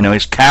away.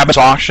 His cabin's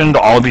auctioned,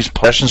 all of his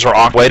possessions are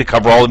auctioned away to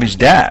cover all of his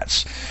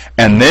debts.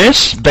 And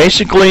this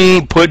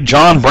basically put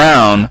John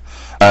Brown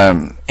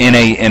in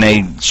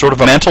a sort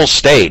of a mental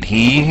state.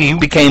 He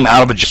became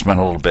out of adjustment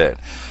a little bit.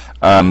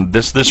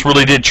 This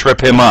really did trip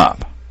him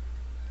up.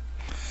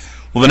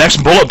 Well, the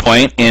next bullet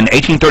point, in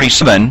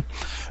 1837,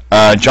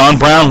 John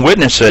Brown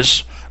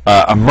witnesses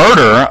a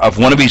murder of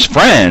one of his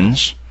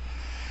friends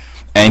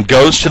and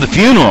goes to the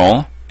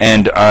funeral,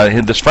 and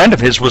this friend of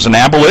his was an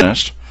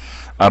abolitionist.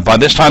 By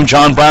this time,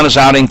 John Brown is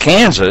out in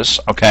Kansas,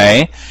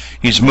 okay?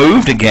 He's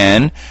moved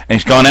again, and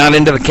he's gone out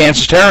into the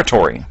Kansas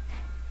Territory.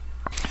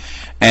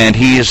 And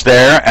he is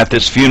there at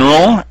this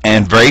funeral,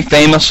 and very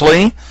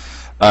famously,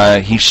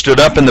 he stood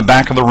up in the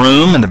back of the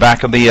room, in the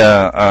back of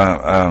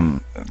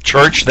the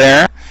church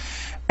there,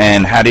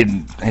 and had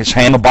his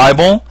hand on the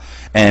Bible,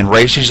 and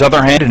raised his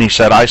other hand, and he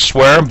said, "I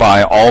swear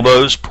by all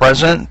those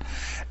present,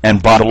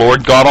 and by the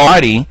Lord God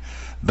Almighty,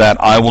 that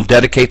I will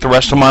dedicate the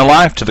rest of my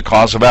life to the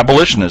cause of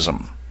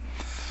abolitionism."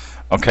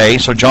 Okay,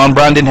 so John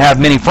Brown didn't have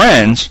many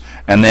friends,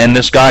 and then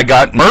this guy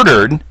got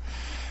murdered,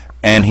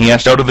 and he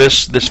has to go to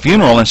this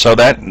funeral, and so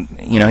that,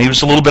 he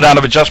was a little bit out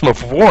of adjustment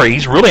before.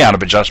 He's really out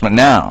of adjustment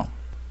now.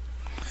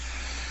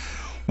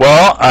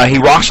 Well, he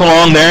rocks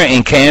along there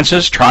in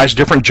Kansas, tries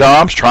different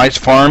jobs, tries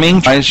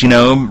farming, tries,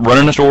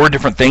 running a store,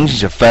 different things.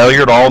 He's a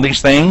failure at all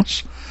these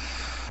things.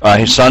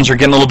 His sons are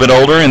getting a little bit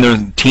older, in their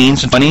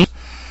teens and 20s.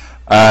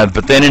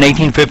 But then in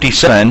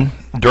 1857,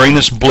 during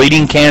this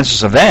Bleeding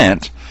Kansas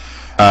event,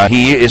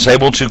 he is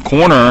able to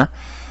corner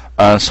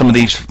some of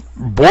these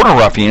border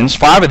ruffians,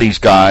 5 of these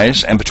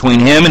guys, and between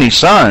him and his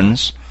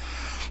sons,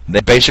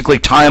 they basically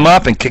tie him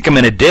up and kick him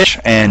in a ditch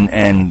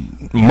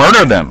and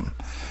murder them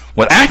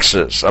with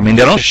axes. I mean,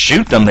 they don't just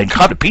shoot them, they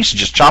cut to pieces,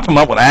 just chop them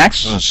up with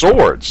axes and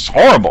swords. It's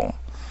horrible.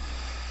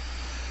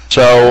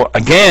 So,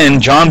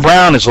 again, John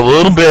Brown is a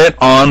little bit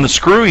on the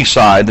screwy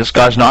side. This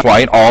guy's not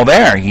quite all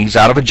there. He's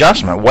out of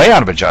adjustment, way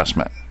out of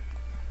adjustment.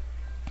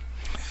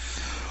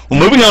 Well,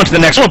 moving on to the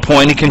next little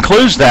point, he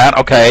concludes that,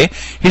 okay,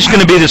 he's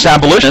going to be this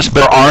abolitionist, but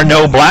there are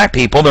no black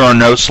people, there are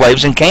no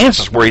slaves in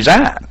Kansas where he's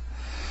at.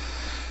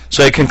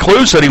 So he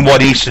concludes that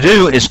what he needs to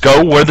do is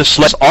go where the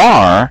slaves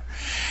are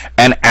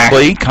and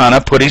actually kind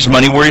of put his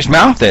money where his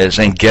mouth is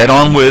and get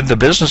on with the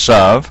business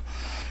of,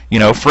 you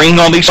know, freeing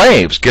all these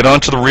slaves, get on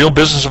to the real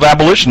business of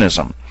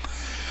abolitionism.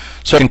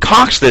 So he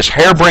concocts this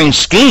harebrained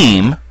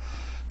scheme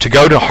to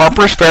go to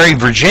Harper's Ferry,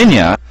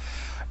 Virginia,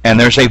 and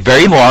there's a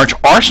very large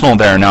arsenal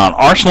there. Now, an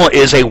arsenal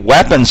is a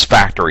weapons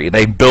factory.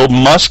 They build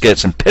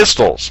muskets and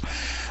pistols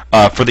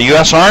for the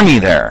U.S. Army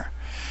there.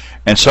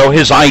 And so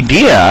his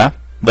idea,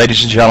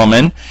 ladies and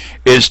gentlemen,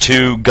 is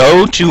to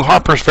go to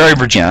Harper's Ferry,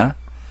 Virginia,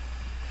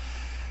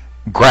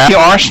 grab the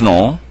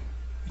arsenal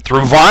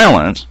through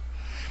violence,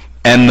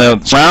 and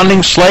the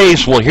surrounding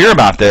slaves will hear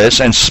about this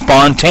and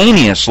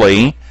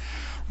spontaneously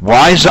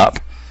rise up,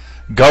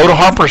 go to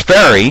Harper's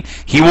Ferry.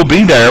 He will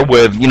be there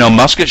with, you know,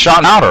 musket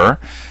shot powder,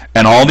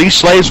 and all these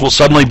slaves will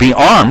suddenly be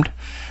armed,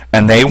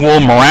 and they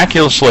will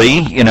miraculously,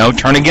 you know,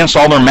 turn against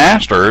all their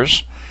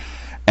masters,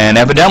 and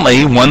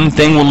evidently one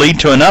thing will lead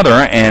to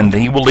another, and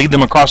he will lead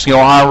them across the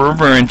Ohio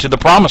River into the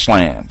Promised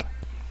Land.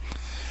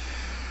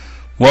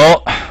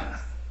 Well,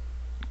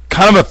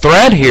 kind of a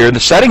thread here, the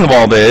setting of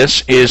all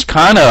this is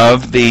kind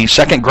of the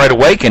Second Great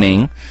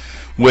Awakening,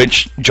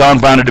 which John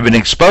Brown had been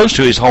exposed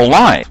to his whole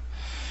life.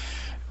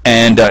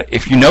 And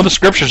if you know the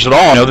Scriptures at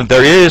all, you know that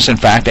there is, in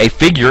fact, a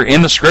figure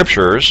in the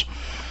Scriptures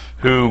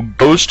who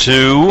goes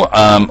to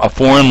a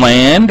foreign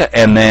land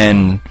and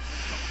then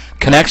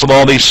connects with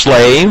all these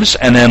slaves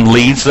and then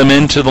leads them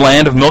into the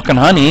land of milk and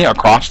honey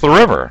across the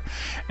river.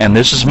 And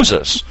this is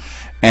Moses.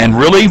 And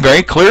really,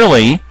 very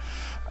clearly,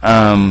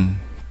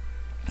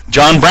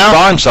 John Brown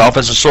saw himself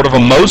as a sort of a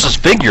Moses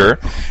figure,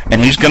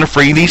 and he's going to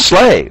free these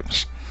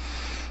slaves.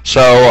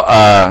 So,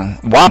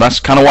 wow, that's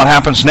kind of what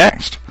happens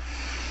next.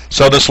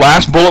 So this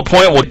last bullet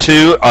point will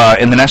do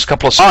in the next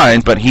couple of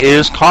slides, but he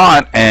is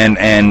caught,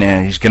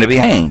 and he's going to be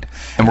hanged.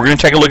 And we're going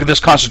to take a look at this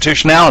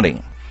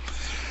constitutionality.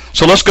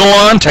 So let's go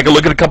on, take a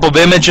look at a couple of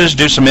images,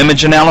 do some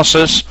image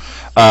analysis.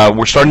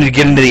 We're starting to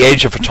get into the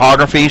age of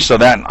photography, so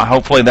that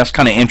hopefully that's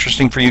kind of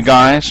interesting for you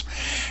guys.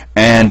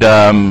 And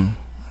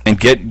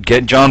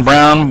get John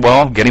Brown,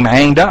 well, get him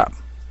hanged up.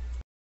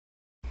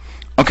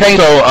 Okay,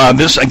 so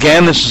this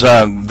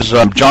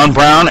is John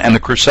Brown and the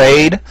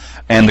Crusade,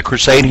 and the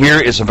Crusade here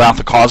is about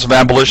the cause of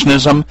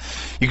abolitionism.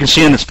 You can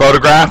see in this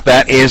photograph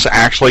that is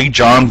actually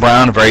John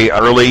Brown, a very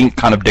early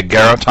kind of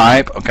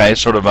daguerreotype, okay,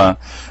 sort of an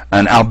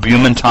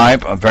albumin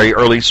type, a very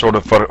early sort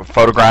of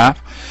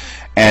photograph,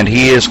 and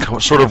he is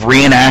sort of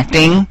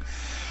reenacting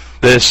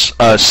this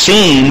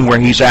scene where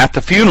he's at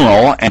the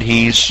funeral and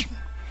he's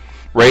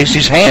raised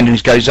his hand, and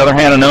he's got his other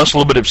hand, I know it's a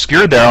little bit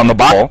obscured there on the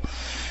Bible,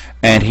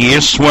 and he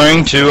is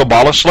swearing to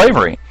abolish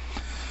slavery.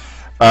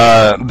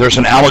 There's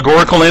an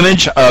allegorical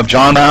image of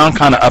John Brown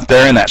kind of up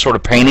there in that sort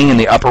of painting in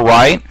the upper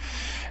right.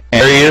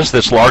 And there he is,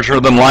 this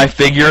larger-than-life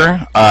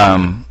figure. I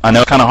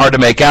know it's kind of hard to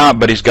make out,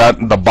 but he's got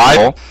the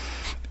Bible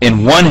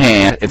in one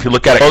hand. If you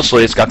look at it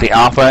closely, it's got the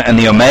Alpha and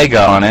the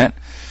Omega on it.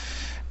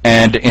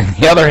 And in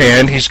the other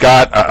hand, he's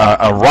got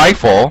a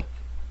rifle,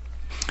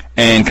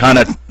 and kind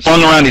of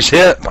slung around his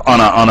hip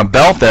on a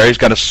belt there, he's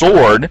got a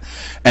sword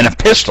and a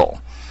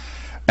pistol.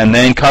 And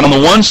then kind of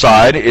on the one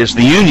side is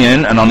the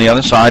Union, and on the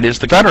other side is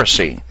the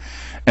Confederacy.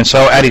 And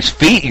so at his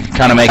feet, you can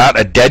kind of make out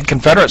a dead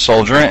Confederate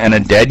soldier and a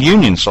dead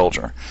Union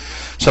soldier.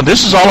 So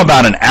this is all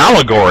about an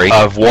allegory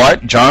of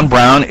what John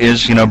Brown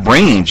is, you know,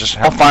 bringing, just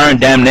hellfire and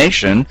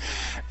damnation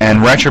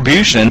and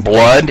retribution,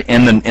 blood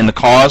in the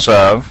cause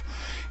of,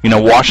 you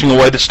know, washing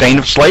away the stain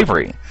of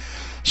slavery.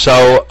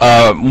 So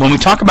when we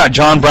talk about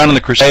John Brown and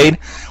the Crusade,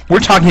 we're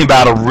talking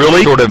about a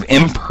really sort of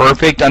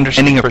imperfect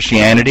understanding of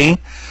Christianity.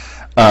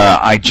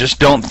 I just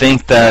don't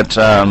think that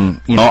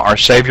you know, our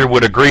Savior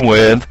would agree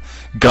with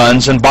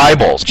guns and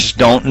Bibles. Just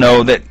don't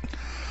know that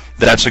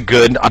that's a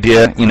good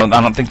idea. You know,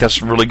 I don't think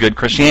that's really good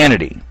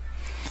Christianity.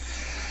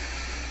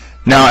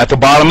 Now, at the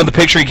bottom of the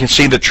picture, you can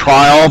see the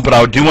trial, but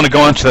I do want to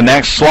go on to the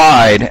next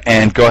slide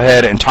and go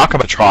ahead and talk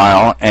about the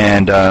trial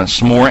and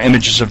some more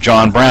images of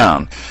John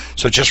Brown.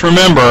 So just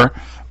remember,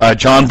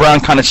 John Brown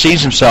kind of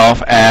sees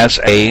himself as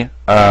a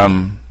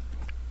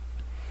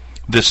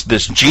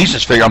this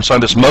Jesus figure. I'm sorry,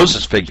 this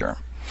Moses figure.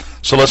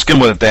 So let's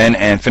get with it then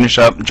and finish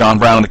up John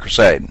Brown and the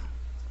Crusade.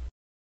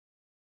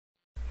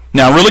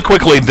 Now, really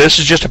quickly, this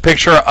is just a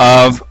picture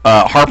of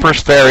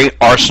Harper's Ferry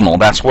Arsenal.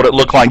 That's what it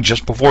looked like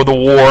just before the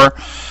war.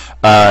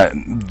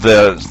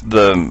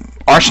 The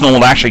arsenal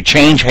will actually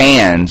change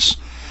hands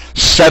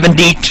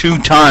 72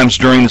 times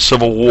during the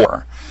Civil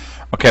War.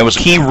 Okay, it was a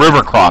key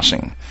river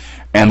crossing.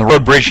 And the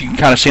road bridge you can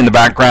kind of see in the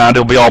background,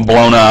 it'll be all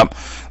blown up.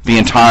 The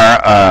entire,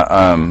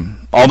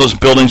 all those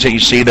buildings that you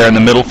see there in the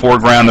middle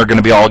foreground, they're going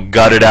to be all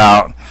gutted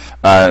out.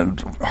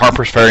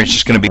 Harper's Ferry is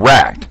just going to be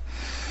wrecked.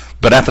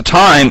 But at the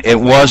time, it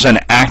was an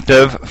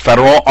active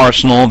federal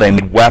arsenal. They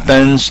made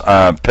weapons,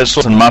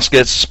 pistols and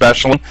muskets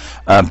especially,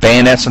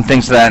 bayonets and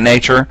things of that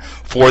nature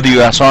for the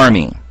U.S.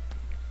 Army.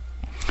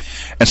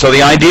 And so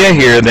the idea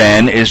here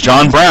then is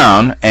John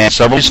Brown and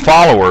several of his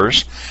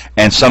followers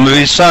and some of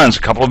his sons, a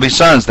couple of his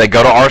sons, they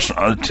go to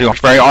Harper's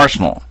Ferry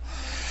Arsenal.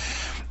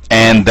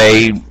 And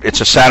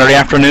it's a Saturday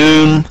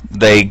afternoon.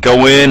 They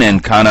go in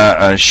and kind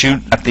of shoot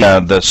at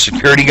the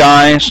security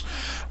guys.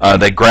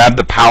 They grab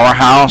the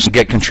powerhouse and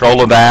get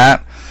control of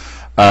that.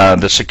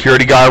 The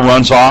security guy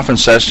runs off and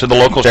says to the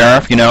local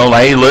sheriff, you know,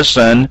 hey,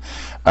 listen,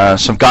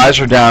 some guys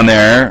are down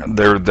there.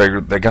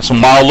 They got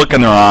some wild look in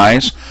their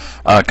eyes.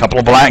 A couple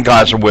of black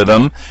guys are with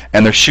them,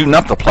 and they're shooting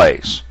up the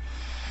place.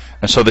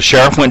 And so the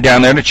sheriff went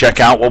down there to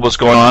check out what was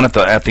going on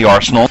at the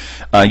arsenal.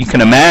 You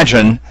can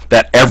imagine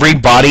that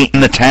everybody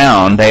in the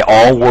town, they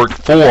all worked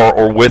for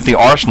or with the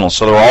arsenal,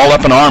 so they're all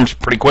up in arms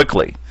pretty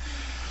quickly.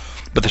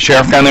 But the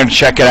sheriff down there to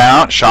check it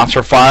out, shots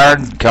are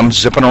fired, comes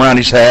zipping around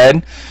his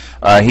head.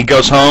 He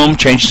goes home,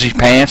 changes his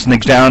pants, and then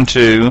goes down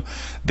to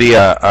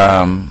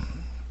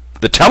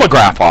the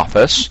telegraph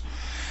office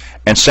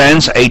and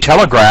sends a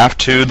telegraph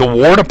to the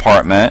War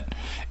Department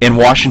in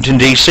Washington,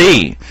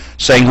 D.C.,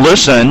 saying,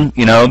 listen,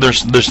 you know,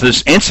 there's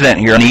this incident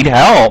here. I need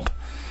help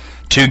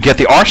to get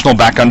the arsenal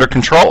back under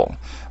control.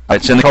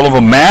 It's in the control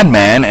of a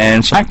madman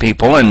and some black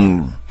people,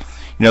 and, you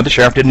know, the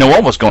sheriff didn't know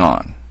what was going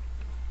on.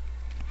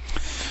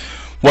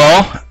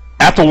 Well,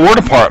 at the War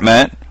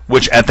Department,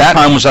 which at that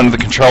time was under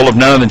the control of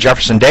none other than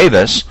Jefferson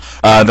Davis,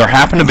 there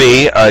happened to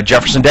be,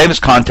 Jefferson Davis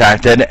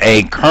contacted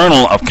a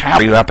colonel of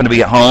cavalry who happened to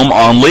be at home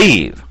on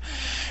leave.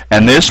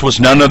 And this was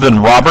none other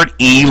than Robert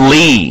E.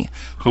 Lee,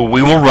 who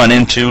we will run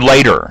into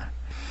later.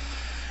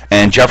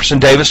 And Jefferson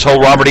Davis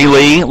told Robert E.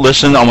 Lee,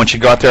 listen, I want you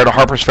to go out there to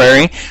Harper's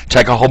Ferry,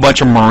 take a whole bunch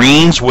of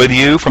Marines with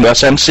you from the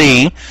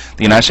SMC,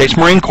 the United States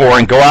Marine Corps,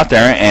 and go out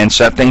there and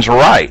set things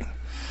right.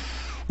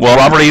 Well,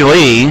 Robert E.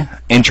 Lee,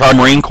 in charge of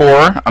the Marine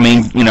Corps, I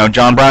mean, you know,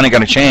 John Brown ain't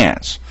got a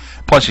chance.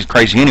 Plus, he's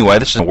crazy anyway.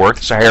 This isn't work.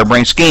 It's a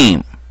harebrained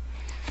scheme.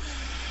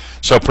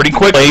 So pretty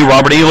quickly,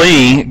 Robert E.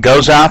 Lee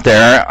goes out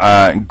there,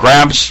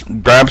 grabs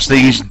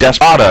these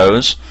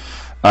desperados.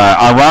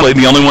 Ironically,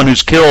 the only one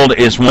who's killed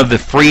is one of the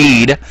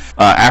freed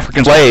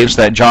African slaves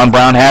that John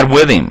Brown had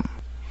with him.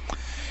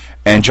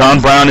 And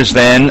John Brown is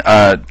then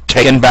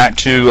taken back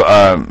to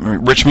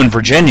Richmond,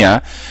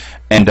 Virginia,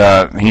 and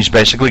he's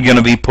basically going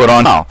to be put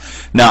on trial.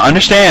 Now,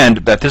 understand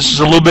that this is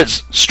a little bit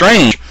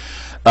strange.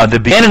 The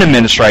Buchanan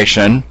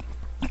administration,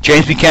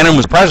 James Buchanan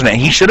was president.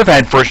 He should have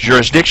had first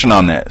jurisdiction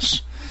on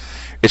this.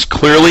 It's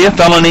clearly a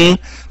felony.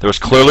 There was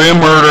clearly a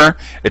murder.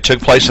 It took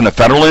place in a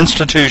federal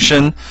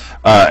institution,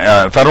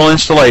 federal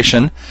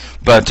installation.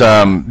 But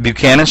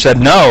Buchanan said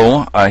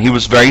no. He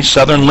was very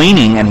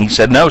Southern-leaning, and he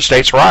said no,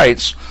 states'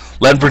 rights.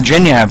 Let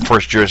Virginia have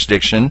first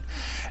jurisdiction,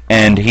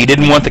 and he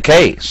didn't want the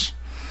case.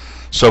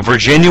 So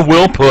Virginia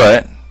will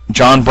put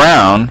John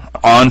Brown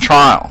on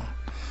trial.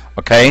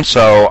 Okay,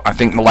 so I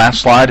think the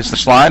last slide is the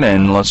slide,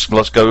 and let's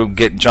go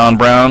get John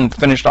Brown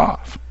finished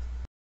off.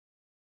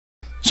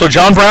 So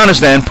John Brown is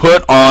then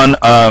put on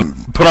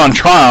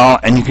trial,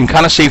 and you can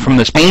kind of see from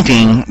this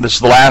painting. This is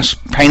the last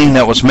painting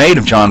that was made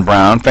of John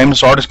Brown.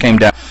 Famous artist came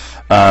down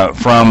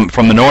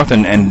from the north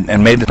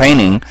and made the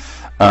painting,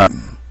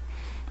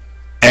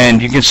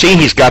 and you can see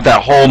he's got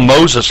that whole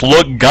Moses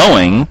look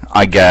going,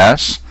 I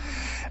guess.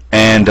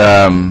 And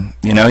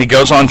you know, he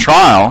goes on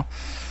trial.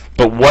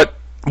 But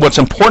what's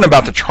important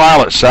about the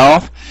trial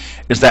itself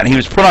is that he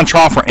was put on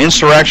trial for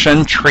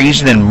insurrection,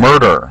 treason, and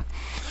murder.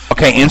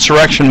 Okay,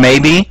 insurrection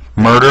maybe,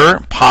 murder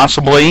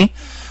possibly.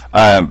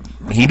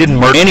 He didn't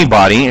murder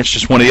anybody. It's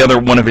just one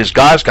of his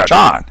guys got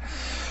shot.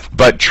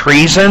 But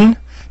treason.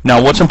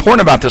 Now, what's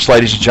important about this,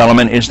 ladies and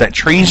gentlemen, is that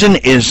treason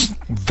is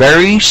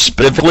very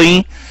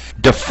specifically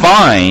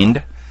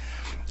defined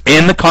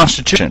in the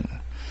Constitution,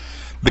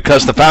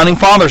 because the founding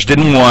fathers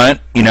didn't want,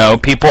 you know,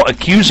 people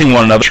accusing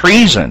one another of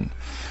treason.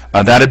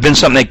 That had been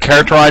something that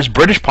characterized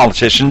British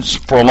politicians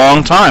for a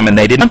long time, and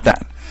they didn't want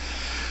that.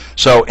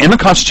 So in the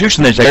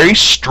Constitution, there's a very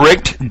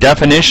strict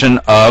definition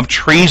of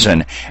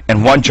treason,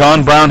 and what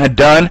John Brown had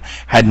done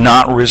had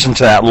not risen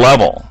to that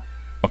level.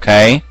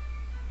 Okay?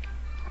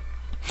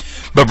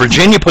 But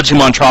Virginia puts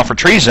him on trial for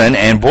treason,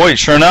 and boy,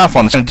 sure enough,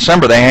 on the 2nd of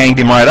December, they hanged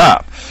him right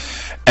up.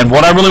 And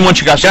what I really want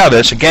you guys to get out of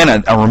this,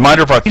 again, a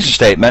reminder of our thesis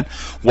statement,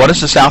 what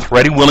is the South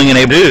ready, willing, and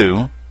able to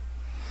do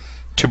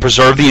to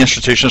preserve the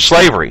institution of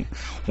slavery?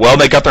 Well,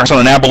 they got their hands on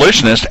an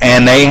abolitionist,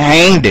 and they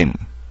hanged him.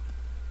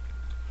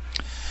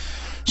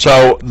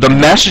 So the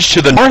message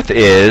to the North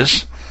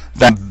is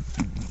that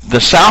the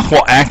South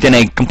will act in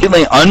a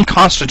completely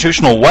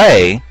unconstitutional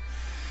way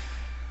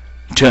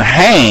to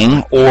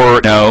hang or,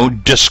 you know,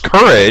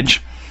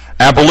 discourage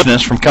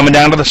abolitionists from coming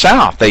down to the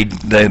South.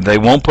 They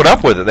won't put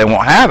up with it. They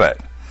won't have it.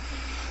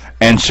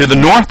 And to the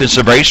North, it's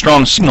a very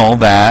strong signal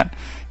that,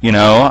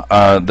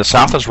 The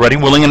South is ready,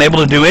 willing, and able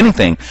to do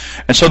anything.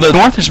 And so the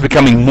North is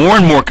becoming more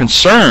and more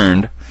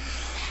concerned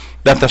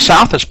that the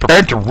South is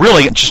prepared to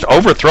really just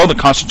overthrow the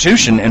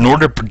Constitution in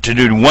order to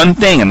do one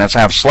thing, and that's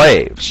have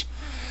slaves.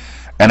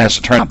 And as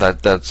it turns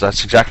out,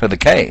 that's exactly the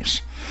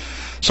case.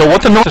 So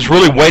what the North is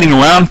really waiting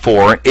around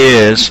for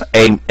is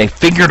a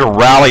figure to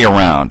rally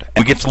around.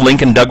 And we get to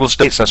Lincoln Douglas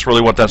states, that's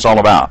really what that's all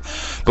about.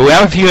 But we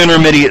have a few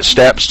intermediate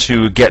steps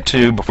to get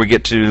to before we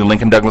get to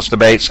Lincoln Douglas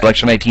debates,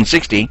 election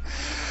 1860.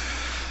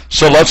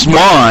 So let's move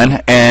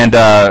on, and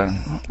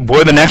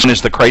boy, the next one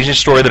is the craziest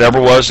story that ever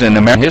was in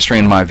American history,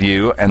 in my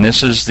view, and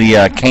this is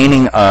the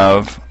caning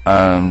of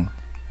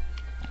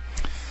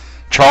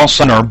Charles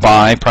Sumner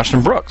by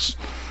Preston Brooks.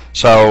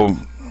 So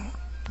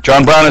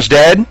John Brown is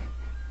dead,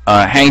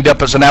 hanged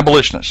up as an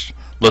abolitionist.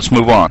 Let's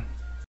move on.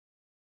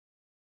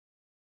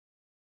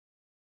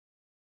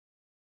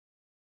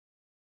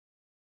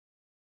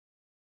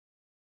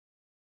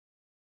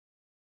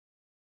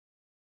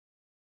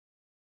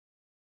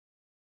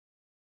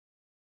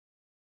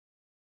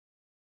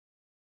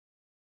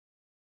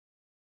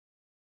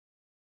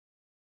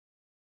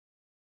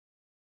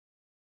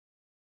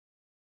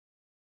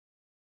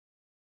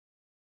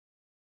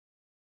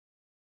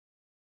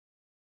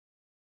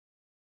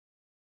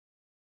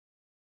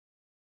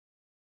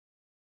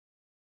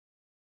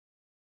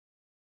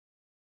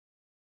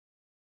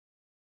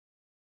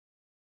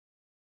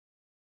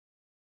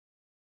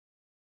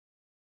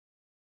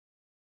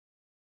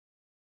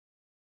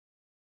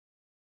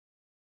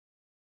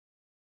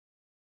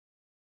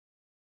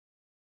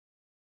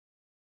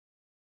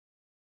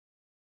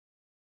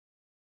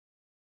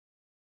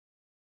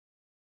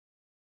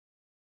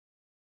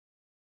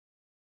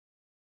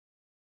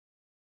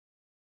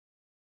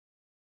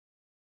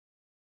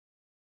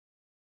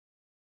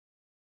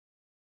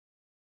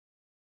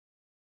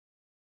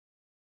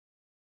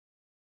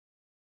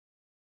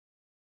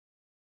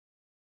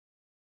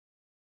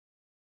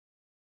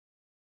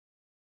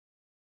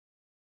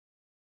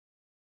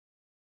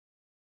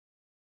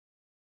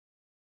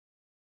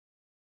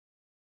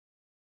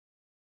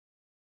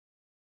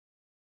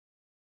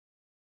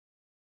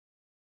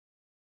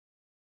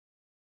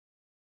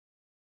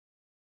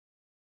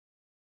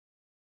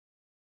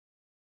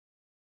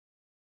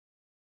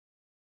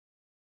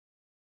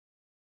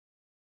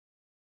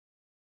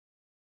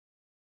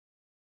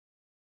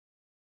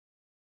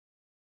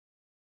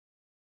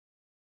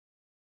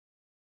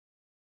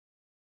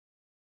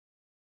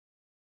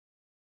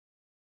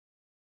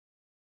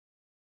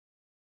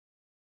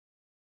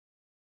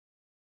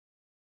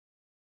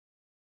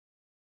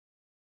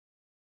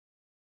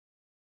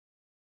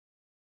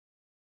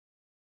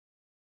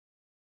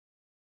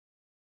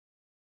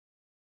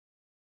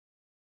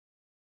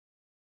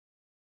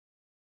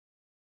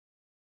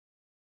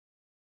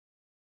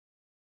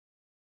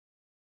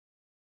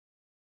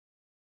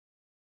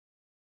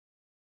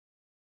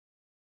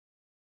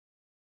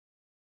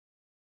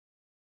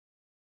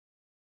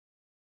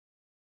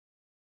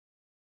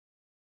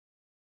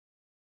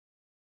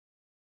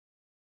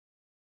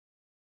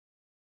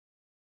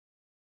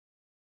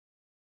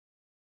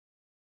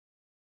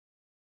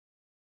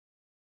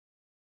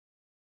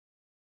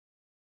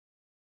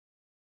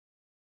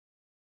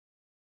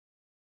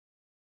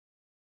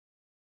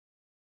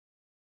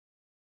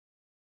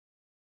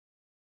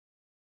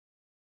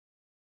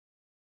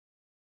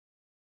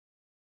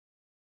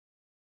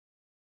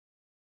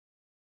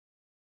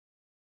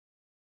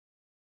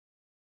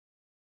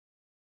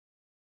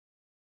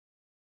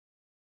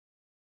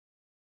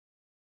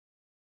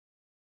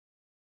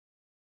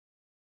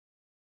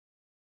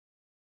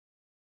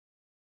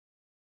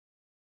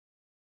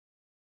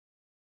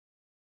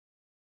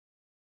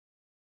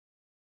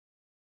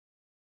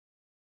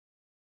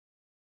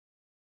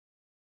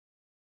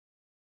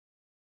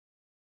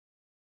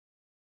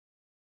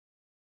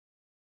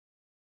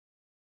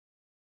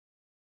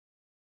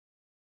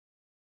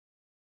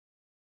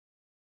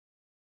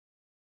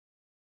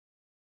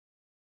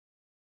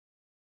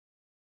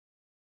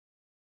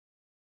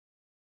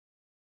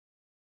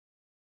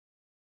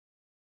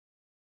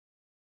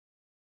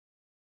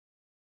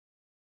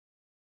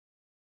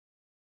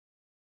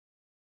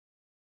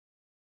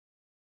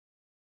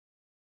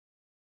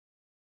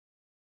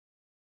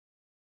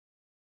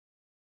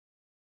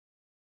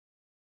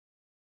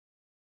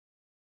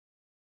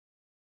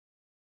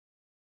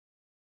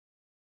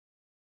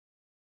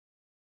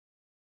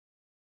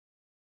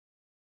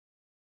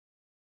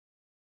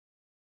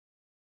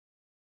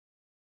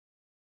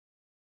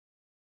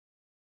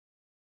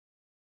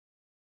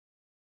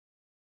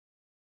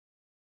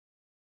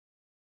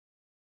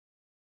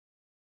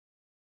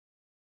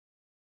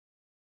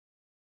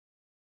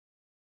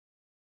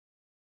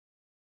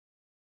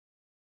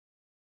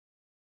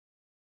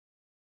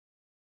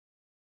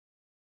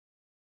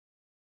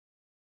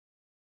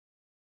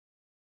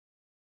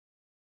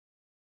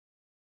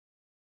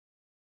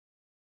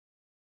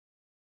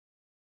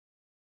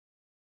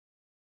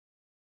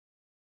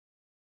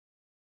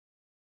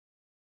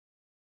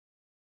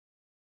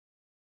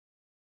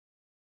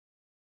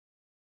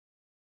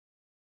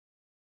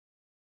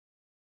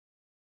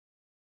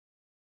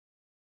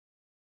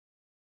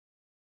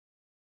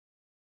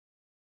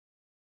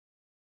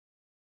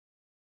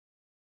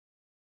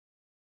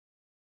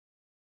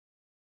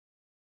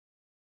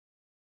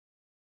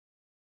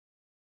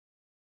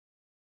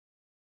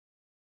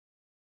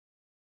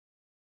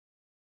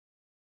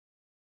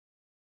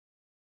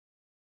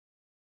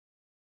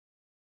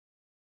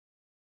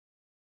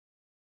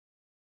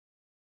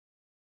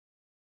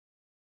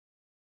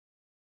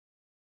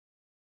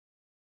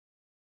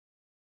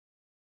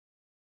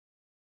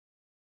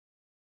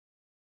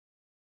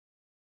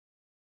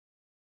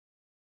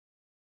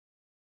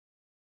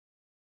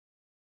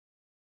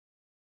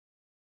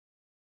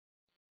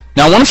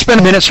 Now, I want to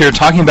spend minutes here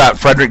talking about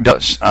Frederick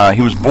Douglass.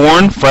 He was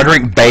born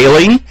Frederick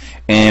Bailey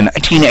in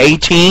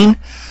 1818.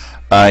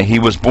 He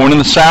was born in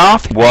the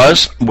South. He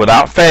was,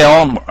 without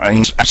fail,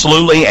 he's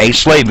absolutely a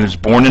slave. He was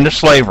born into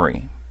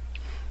slavery.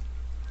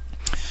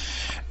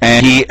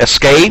 And he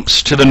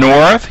escapes to the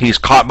North. He's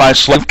caught by a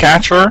slave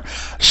catcher,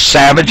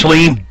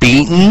 savagely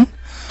beaten,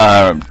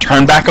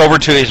 turned back over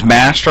to his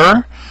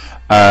master,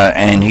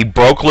 and he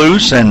broke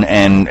loose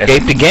and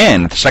escaped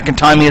again. The second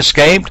time he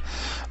escaped,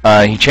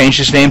 he changed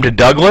his name to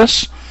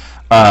Douglass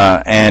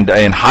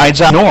and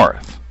hides out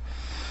north.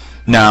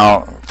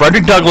 Now,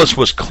 Frederick Douglass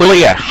was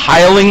clearly a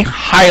highly,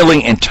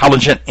 highly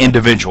intelligent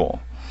individual.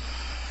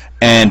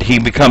 And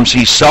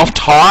he's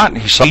self-taught.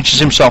 He teaches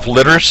himself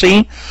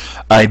literacy.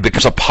 He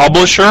becomes a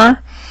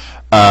publisher.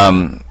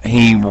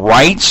 He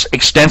writes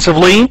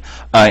extensively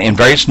in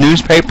various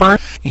newspapers.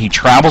 He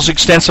travels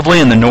extensively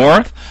in the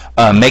North,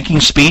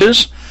 making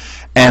speeches.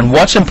 And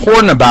what's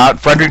important about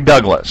Frederick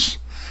Douglass,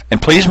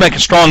 and please make a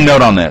strong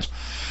note on this,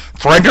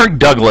 Frederick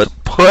Douglass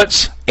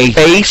puts a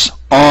face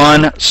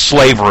on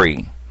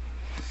slavery.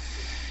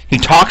 He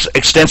talks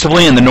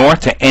extensively in the North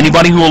to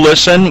anybody who will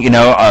listen,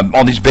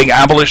 all these big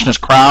abolitionist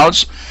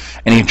crowds,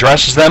 and he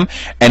addresses them,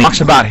 and he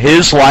talks about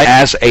his life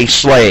as a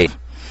slave.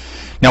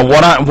 Now,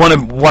 what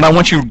I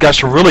want you guys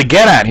to really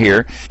get at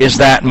here is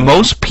that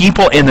most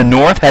people in the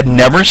North had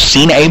never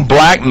seen a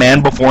black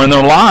man before in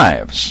their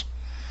lives.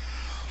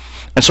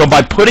 And so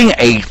by putting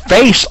a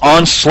face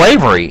on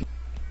slavery,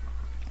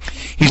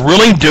 he's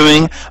really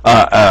doing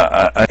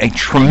a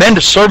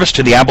tremendous service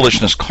to the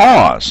abolitionist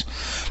cause,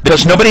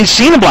 because nobody's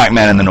seen a black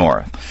man in the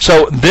North.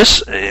 So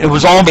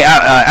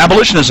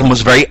abolitionism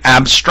was very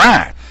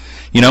abstract.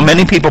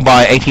 Many people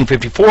by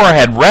 1854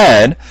 had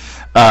read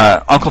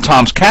Uncle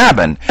Tom's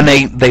Cabin, and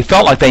they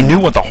felt like they knew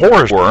what the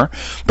horrors were,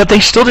 but they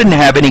still didn't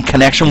have any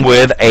connection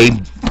with a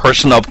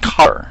person of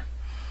color.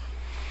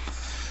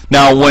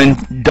 Now, when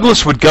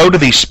Douglass would go to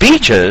these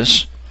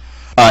speeches,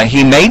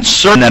 he made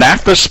certain that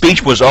after the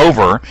speech was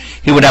over,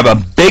 he would have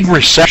a big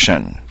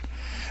reception,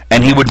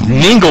 and he would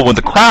mingle with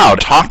the crowd,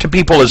 talk to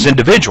people as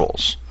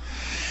individuals.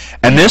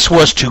 And this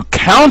was to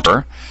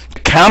counteract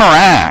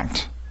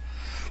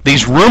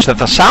these rumors that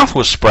the South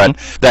was spreading,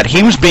 that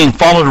he was being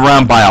followed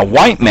around by a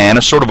white man,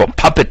 a sort of a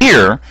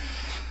puppeteer,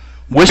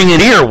 whispering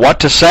in ear what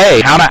to say,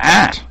 how to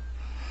act.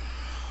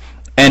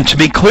 And to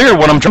be clear,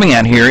 what I'm driving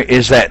at here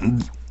is that,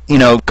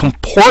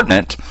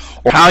 comportment,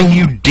 or how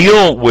you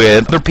deal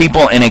with other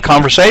people in a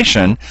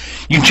conversation,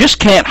 you just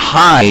can't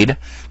hide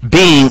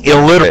being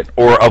illiterate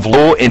or of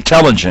low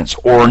intelligence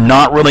or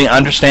not really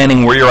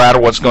understanding where you're at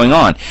or what's going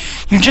on.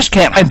 You just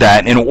can't hide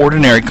that in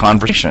ordinary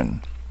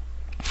conversation.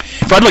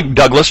 Frederick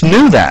Douglass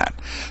knew that.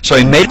 So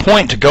he made a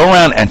point to go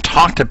around and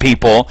talk to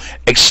people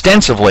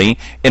extensively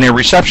in a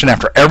reception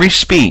after every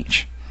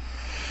speech.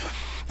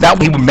 That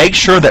way he would make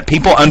sure that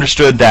people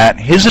understood that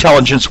his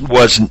intelligence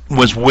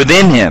was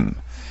within him.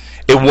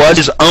 It was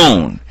his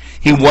own.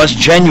 He was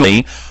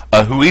genuinely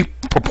who he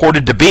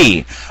purported to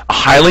be, a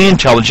highly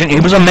intelligent.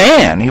 He was a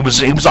man. He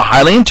was a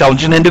highly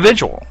intelligent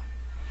individual.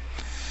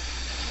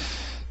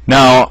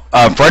 Now,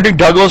 Frederick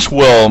Douglass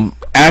will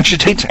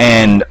agitate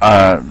and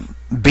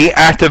be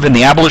active in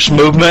the abolition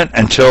movement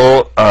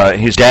until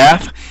his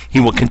death. He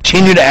will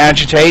continue to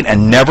agitate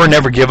and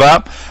never give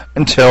up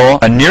until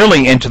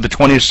nearly into the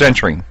 20th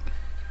century.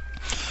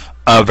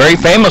 Very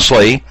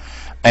famously,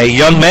 a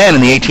young man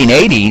in the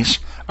 1880s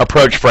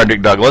approached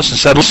Frederick Douglass and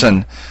said,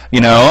 listen,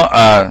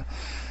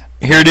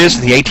 here it is,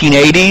 the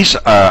 1880s,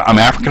 I'm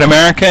African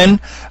American,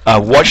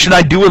 what should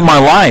I do with my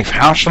life?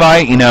 How should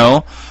I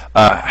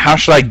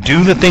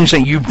do the things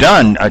that you've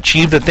done,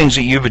 achieve the things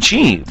that you've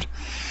achieved?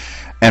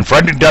 And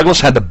Frederick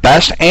Douglass had the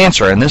best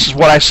answer, and this is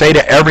what I say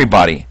to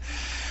everybody.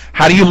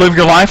 How do you live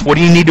your life? What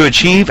do you need to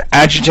achieve?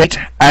 Agitate,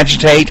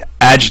 agitate,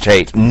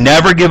 agitate.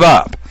 Never give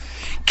up.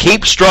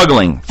 Keep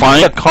struggling.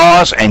 Find a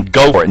cause and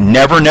go for it.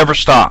 Never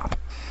stop.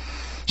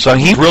 So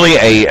he's really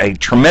a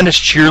tremendous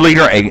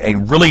cheerleader,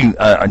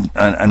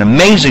 an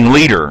amazing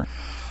leader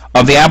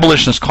of the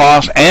abolitionist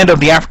cause and of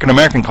the African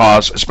American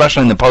cause,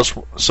 especially in the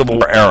post-Civil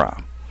War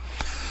era.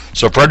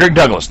 So Frederick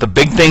Douglass, the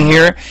big thing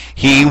here,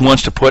 he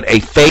wants to put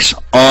a face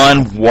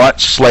on what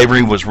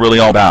slavery was really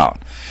all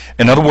about.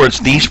 In other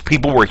words, these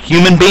people were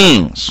human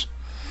beings.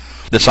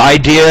 This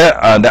idea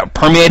that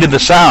permeated the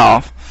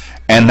South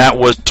and that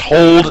was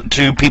told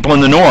to people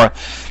in the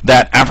North,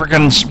 that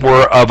Africans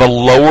were of a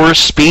lower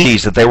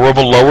species, that they were of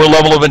a lower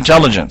level of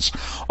intelligence.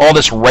 All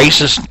this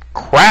racist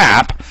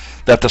crap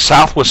that the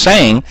South was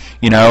saying,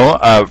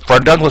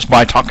 Fred Douglass,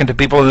 by talking to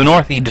people in the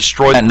North, he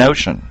destroyed that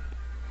notion.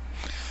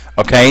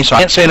 Okay, so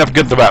I can't say enough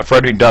good about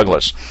Frederick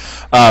Douglass.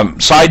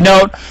 Side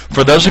note,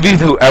 for those of you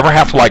who ever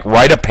have to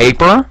write a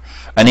paper,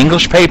 an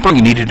English paper,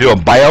 you need to do a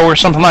bio or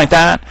something like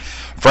that,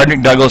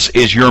 Frederick Douglass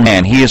is your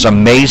man. He is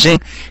amazing.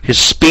 His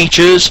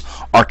speeches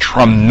are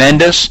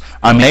tremendous.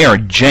 I mean, they are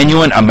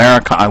genuine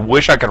America. I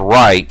wish I could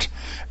write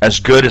as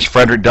good as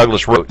Frederick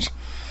Douglass wrote,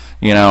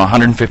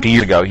 150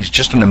 years ago. He's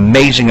just an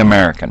amazing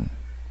American.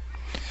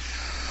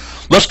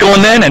 Let's go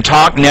in then and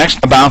talk next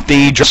about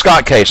the Dred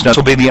Scott case. Now, this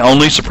will be the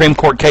only Supreme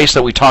Court case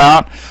that we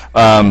talk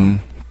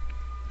about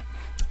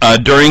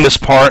during this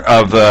part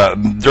of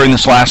during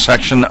this last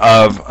section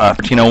of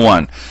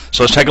 1301.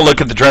 So let's take a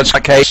look at the Dred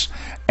Scott case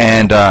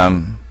and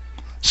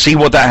see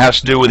what that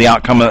has to do with the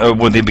outcome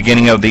with the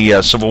beginning of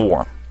the Civil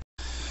War.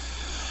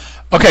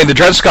 Okay, the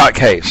Dred Scott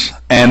case,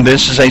 and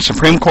this is a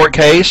Supreme Court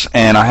case,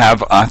 and I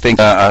have, I think,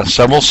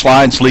 several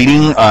slides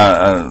leading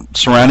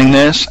surrounding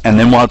this, and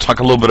then we'll talk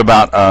a little bit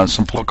about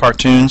some political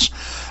cartoons,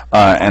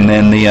 and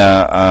then the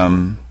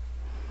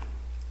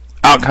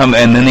outcome,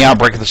 and then the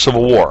outbreak of the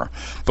Civil War.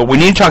 But we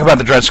need to talk about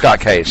the Dred Scott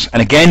case,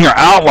 and again, your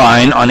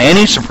outline on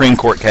any Supreme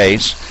Court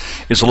case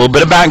is a little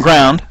bit of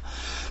background.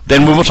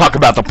 Then we will talk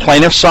about the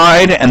plaintiff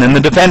side and then the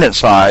defendant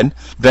side.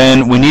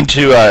 Then we need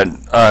to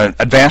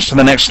advance to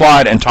the next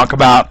slide and talk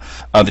about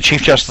the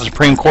Chief Justice of the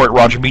Supreme Court,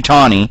 Roger B.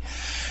 Taney.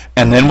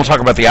 And then we'll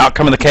talk about the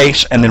outcome of the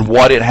case and then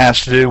what it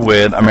has to do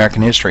with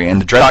American history. And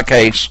the Dred Scott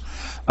case,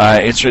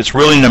 it's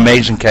really an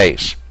amazing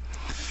case.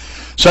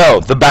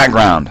 So, the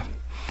background.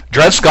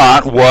 Dred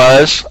Scott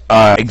was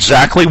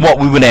exactly what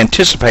we would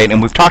anticipate,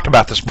 and we've talked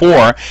about this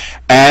before,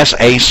 as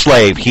a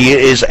slave. He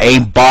is a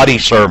body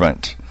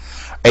servant.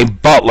 A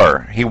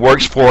butler. He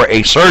works for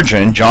a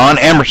surgeon, John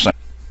Emerson.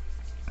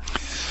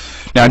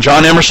 Now,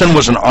 John Emerson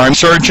was an army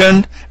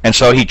surgeon, and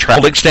so he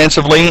traveled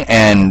extensively,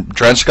 and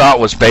Dred Scott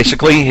was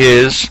basically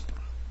his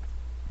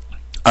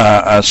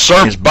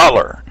his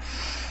butler.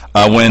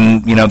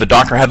 When the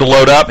doctor had to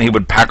load up, he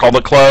would pack all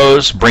the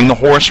clothes, bring the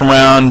horse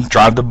around,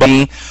 drive the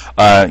buggy,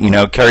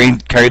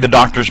 carry the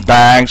doctor's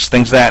bags,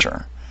 things of that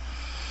nature.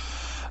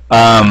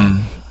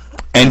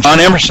 And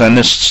John Emerson,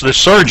 this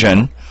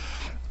surgeon,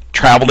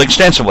 traveled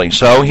extensively,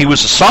 so he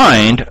was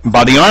assigned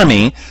by the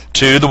Army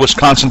to the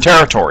Wisconsin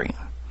Territory,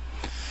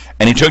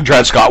 and he took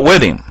Dred Scott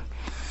with him.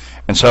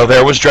 And so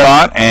there was Dred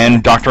Scott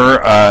and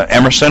Dr.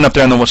 Emerson up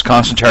there in the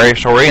Wisconsin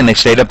Territory, and they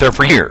stayed up there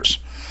for years.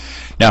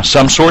 Now,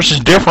 some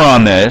sources differ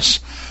on this,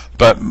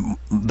 but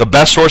the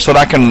best source that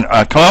I can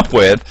come up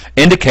with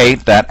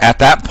indicate that at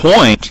that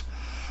point,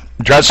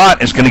 Dred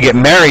Scott is going to get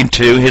married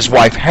to his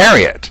wife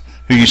Harriet,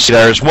 who you see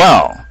there as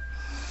well.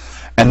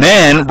 And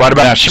then, right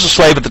about now, she's a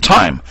slave at the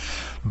time.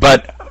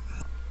 But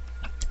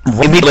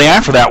immediately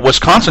after that,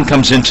 Wisconsin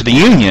comes into the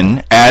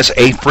Union as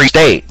a free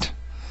state.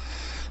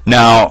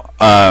 Now,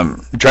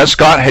 Dred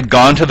Scott had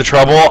gone to the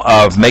trouble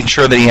of making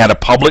sure that he had a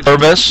public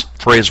service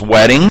for his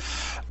wedding,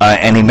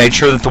 and he made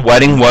sure that the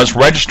wedding was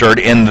registered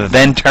in the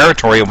then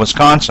territory of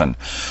Wisconsin.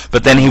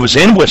 But then he was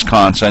in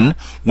Wisconsin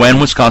when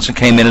Wisconsin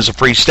came in as a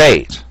free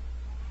state.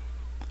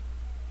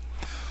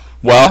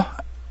 Well,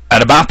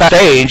 at about that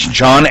age,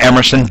 John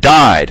Emerson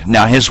died.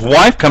 Now, his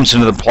wife comes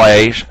into the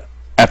play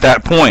at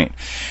that point,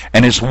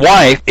 and his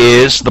wife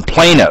is the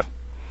plaintiff.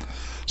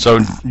 So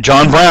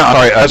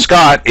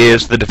Scott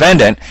is the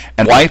defendant,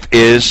 and wife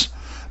is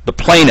the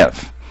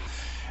plaintiff,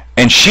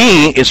 and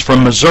she is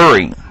from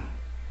Missouri.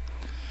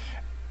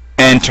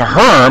 And to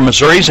her,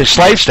 Missouri is a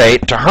slave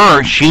state. To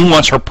her, she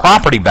wants her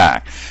property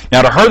back.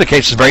 Now, to her, the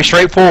case is very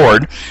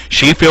straightforward.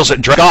 She feels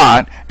that Dred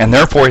Scott, and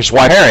therefore his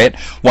wife Harriet,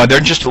 while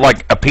they're just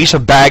like a piece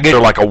of baggage,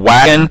 or like a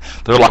wagon,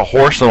 they're like a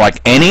horse, they're like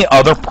any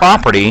other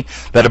property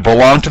that had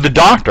belonged to the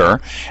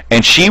doctor,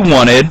 and she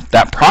wanted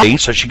that property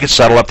so she could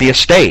settle up the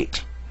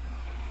estate.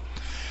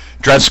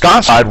 Dred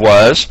Scott's side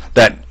was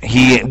that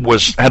he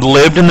had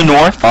lived in the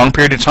North for a long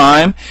period of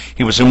time.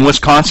 He was in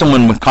Wisconsin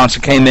when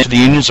Wisconsin came into the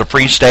Union as a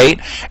free state,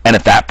 and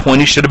at that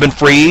point he should have been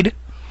freed.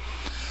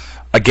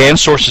 Again,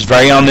 sources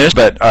vary on this,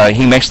 but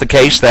he makes the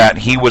case that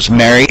he was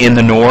married in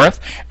the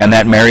North, and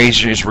that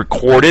marriage is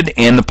recorded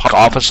in the public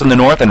office in the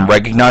North and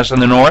recognized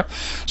in the North,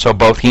 so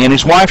both he and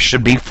his wife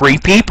should be free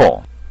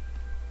people.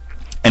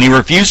 And he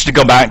refused to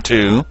go back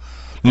to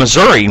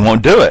Missouri. He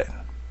won't do it.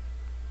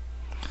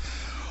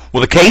 Well,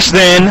 the case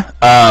then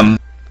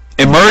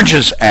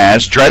emerges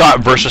as Dred Scott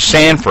versus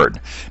Sanford.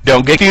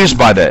 Don't get confused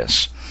by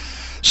this.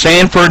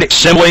 Sanford is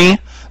simply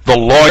the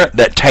lawyer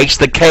that takes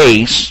the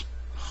case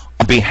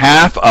on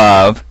behalf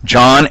of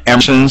John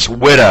Emerson's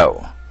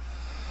widow.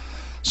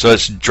 So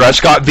it's Dred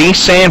Scott v.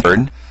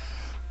 Sanford,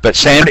 but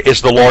Sanford is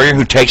the lawyer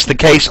who takes the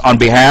case on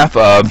behalf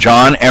of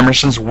John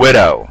Emerson's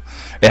widow.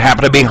 It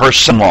happened to be her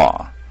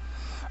son-in-law.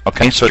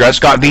 Okay, so Dred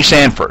Scott v.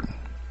 Sanford.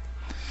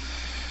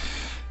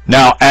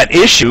 Now, at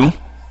issue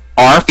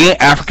are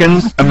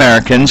African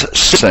Americans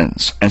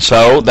citizens, and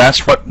so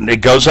that's what it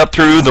goes up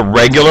through the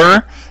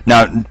regular.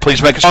 Now,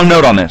 please make a strong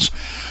note on this.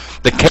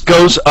 The case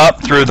goes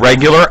up through the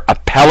regular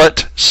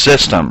appellate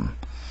system.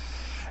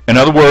 In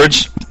other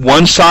words,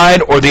 one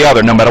side or the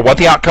other, no matter what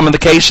the outcome of the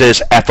case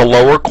is at the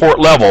lower court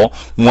level,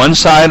 one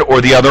side or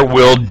the other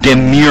will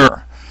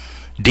demur.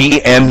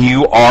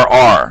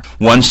 D-M-U-R-R.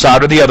 One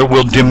side or the other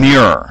will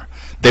demur.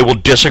 They will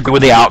disagree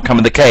with the outcome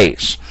of the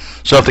case.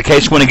 So if the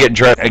case went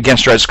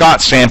against Dred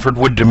Scott, Sanford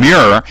would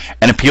demur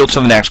and appeal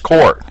to the next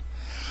court.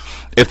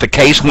 If the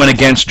case went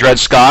against Dred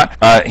Scott,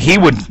 he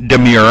would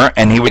demur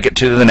and he would get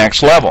to the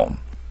next level,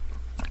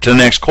 to the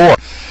next court.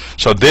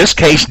 So this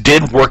case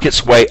did work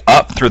its way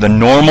up through the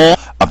normal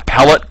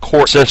appellate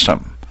court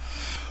system.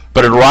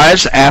 But it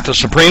arrives at the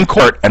Supreme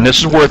Court, and this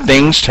is where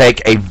things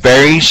take a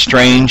very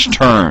strange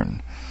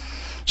turn.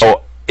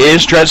 So,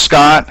 is Dred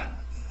Scott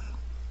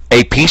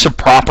a piece of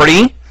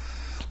property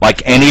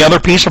like any other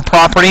piece of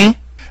property?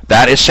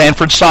 That is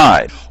Sanford's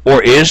side.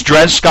 Or is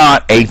Dred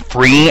Scott a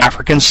free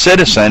African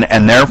citizen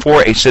and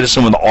therefore a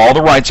citizen with all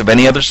the rights of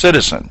any other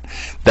citizen?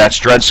 That's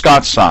Dred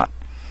Scott's side.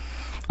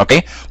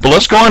 Okay, but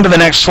let's go on to the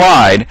next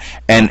slide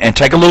and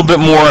take a little bit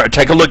more,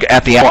 take a look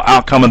at the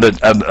outcome of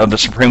the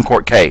Supreme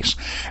Court case.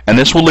 And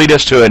this will lead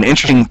us to an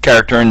interesting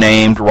character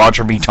named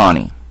Roger B.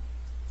 Taney.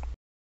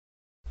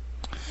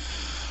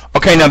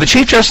 Okay, now the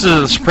Chief Justice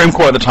of the Supreme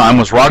Court at the time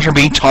was Roger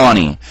B.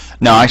 Taney.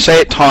 Now I say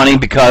it Taney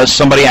because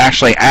somebody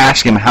actually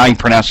asked him how he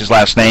pronounced his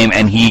last name,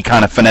 and he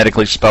kind of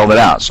phonetically spelled it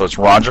out. So it's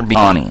Roger B.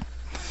 Taney.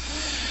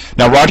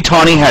 Now Roger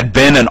Taney had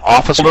been an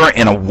office holder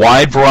in a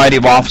wide variety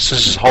of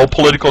offices his whole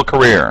political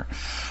career.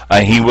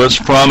 He was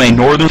from a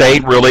northern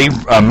state, really,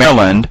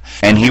 Maryland,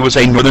 and he was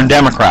a northern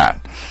Democrat.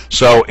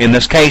 So in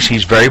this case,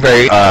 he's very,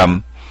 very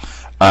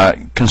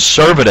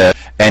conservative,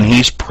 and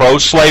he's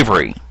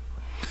pro-slavery.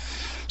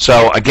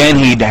 So again,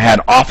 he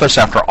had office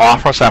after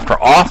office after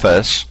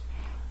office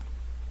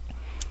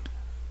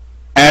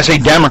as a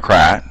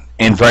Democrat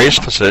in various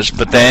offices,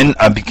 but then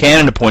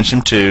Buchanan appoints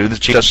him to the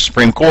Chief Justice of the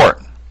Supreme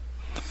Court.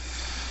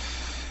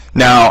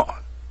 Now,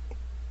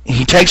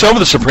 he takes over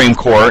the Supreme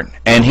Court,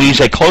 and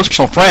he's a close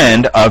personal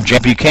friend of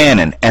James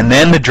Buchanan. And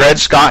then the Dred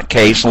Scott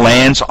case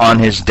lands on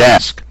his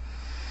desk.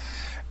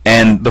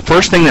 And the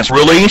first thing that's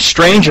really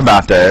strange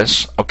about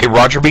this, okay,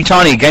 Roger B.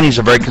 Taney, again, he's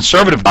a very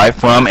conservative guy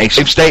from a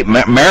slave state,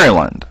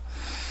 Maryland.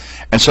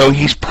 And so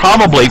he's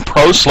probably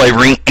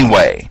pro-slavery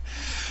anyway.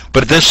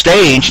 But at this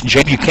stage,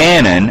 James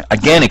Buchanan,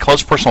 again, a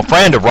close personal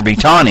friend of Roger B.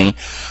 Taney,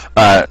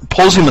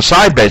 pulls him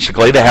aside,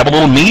 basically. They have a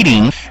little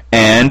meeting,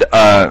 and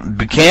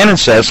Buchanan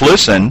says,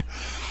 listen,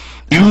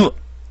 you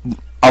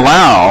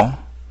allow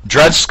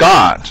Dred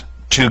Scott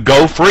to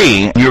go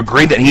free, and you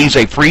agree that he's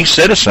a free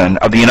citizen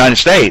of the United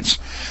States,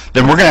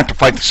 then we're going to have to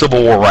fight the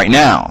Civil War right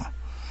now.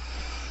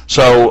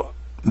 So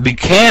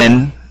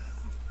Buchanan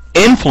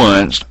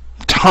influenced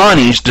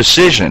Taney's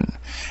decision.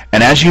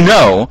 And as you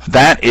know,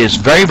 that is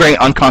very, very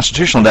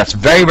unconstitutional. That's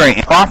very, very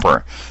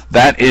improper.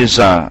 That is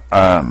a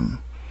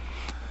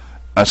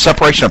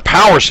separation of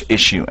powers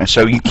issue, and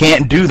so you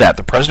can't do that.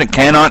 The president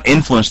cannot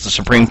influence the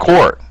Supreme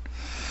Court.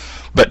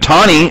 But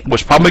Taney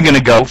was probably going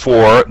to go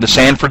for the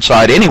Sanford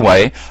side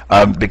anyway,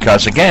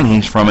 because, again,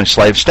 he's from a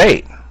slave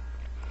state.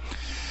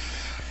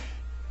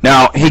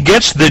 Now, he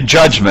gets the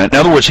judgment. In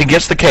other words, he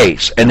gets the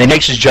case, and then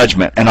makes his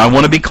judgment. And I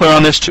want to be clear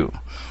on this, too.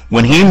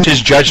 When he makes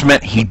his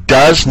judgment, he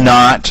does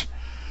not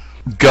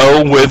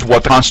go with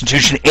what the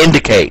Constitution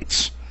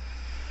indicates.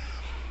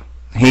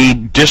 He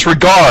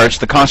disregards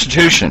the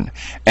Constitution.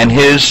 And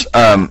his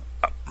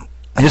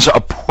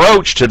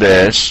approach to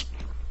this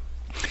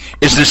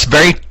is this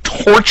very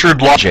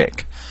tortured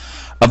logic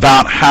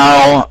about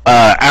how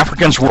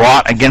Africans were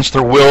brought against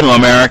their will to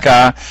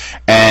America,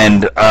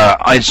 and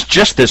it's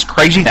just this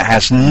crazy that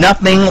has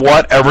nothing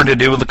whatever to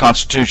do with the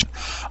Constitution.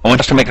 I want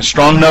us to make a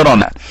strong note on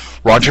that.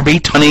 Roger B.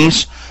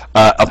 Taney's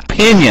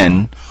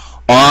opinion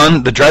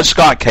on the Dred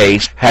Scott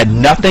case had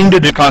nothing to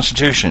do with the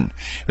Constitution.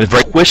 It was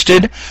very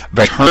twisted,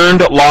 very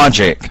turned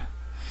logic.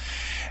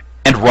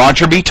 And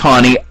Roger B.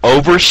 Taney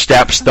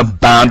oversteps the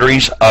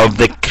boundaries of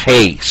the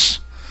case.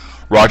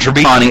 Roger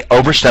B. Taney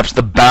oversteps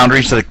the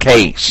boundaries of the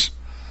case.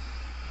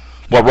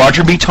 What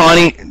Roger B.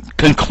 Taney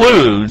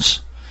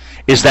concludes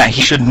is that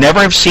he should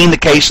never have seen the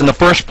case in the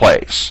first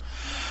place.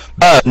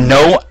 But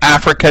no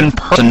African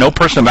person, no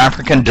person of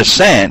African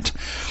descent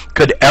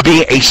could ever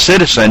be a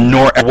citizen,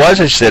 nor was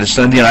a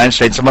citizen of the United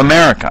States of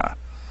America.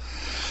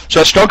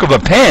 So, a stroke of a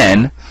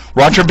pen,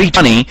 Roger B.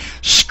 Taney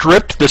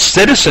stripped the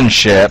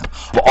citizenship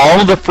of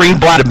all of the free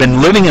black that have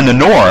been living in the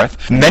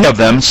North, many of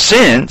them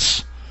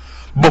since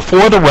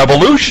before the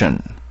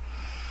Revolution.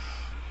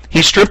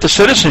 He stripped the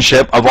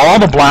citizenship of all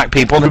the black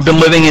people who had been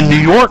living in New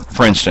York,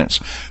 for instance,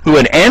 who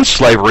had ended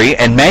slavery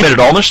and manumitted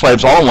all their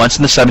slaves all at once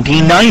in the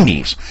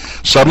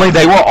 1790s. Suddenly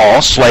they were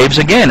all slaves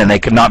again, and they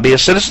could not be a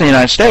citizen of the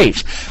United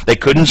States. They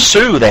couldn't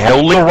sue. They had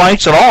no legal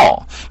rights at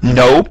all.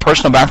 No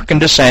person of African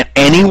descent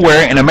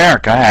anywhere in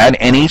America had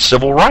any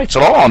civil rights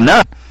at all.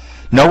 None.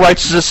 No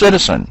rights as a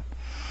citizen.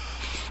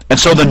 And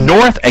so the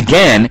North,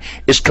 again,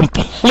 is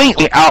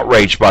completely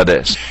outraged by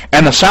this.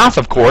 And the South,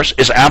 of course,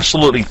 is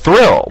absolutely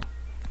thrilled.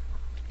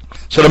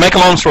 So to make a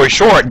long story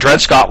short,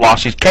 Dred Scott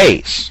lost his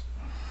case.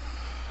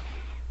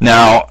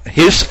 Now,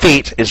 his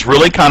fate is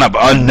really kind of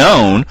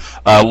unknown.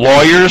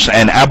 Lawyers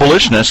and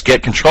abolitionists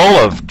get control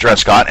of Dred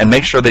Scott and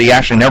make sure that he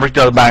actually never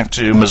goes back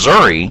to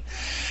Missouri.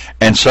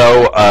 And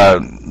so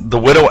the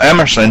widow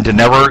Emerson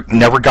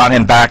never got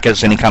him back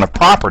as any kind of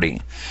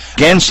property.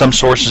 Again, some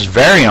sources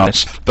vary on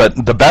this,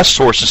 but the best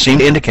sources seem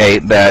to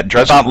indicate that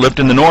Dred Scott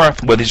lived in the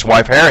North with his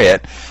wife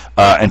Harriet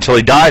until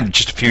he died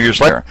just a few years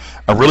later,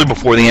 really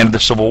before the end of the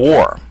Civil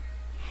War.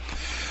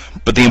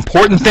 But the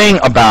important thing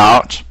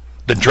about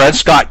the Dred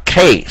Scott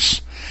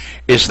case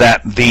is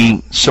that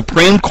the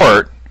Supreme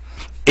Court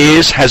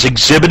has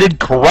exhibited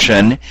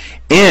corruption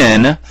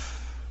in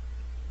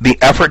the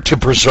effort to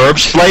preserve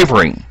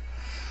slavery.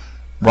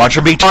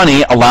 Roger B.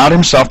 Taney allowed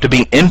himself to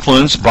be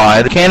influenced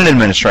by the Cannon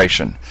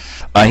administration.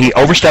 He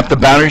overstepped the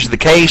boundaries of the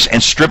case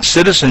and stripped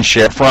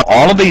citizenship from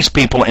all of these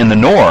people in the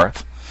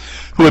North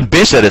who had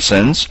been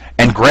citizens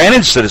and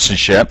granted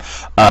citizenship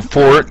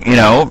for,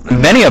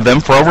 many of them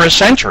for over a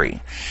century.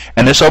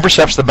 And this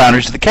oversteps the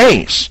boundaries of the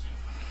case.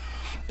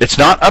 It's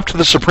not up to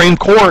the Supreme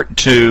Court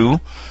to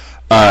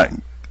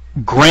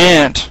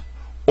grant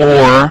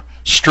or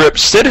strip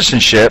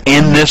citizenship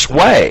in this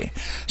way.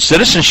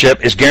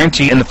 Citizenship is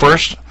guaranteed in the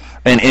first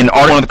in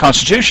Article 1 of the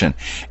Constitution.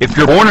 If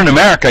you're born in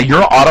America,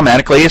 you're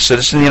automatically a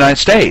citizen of the United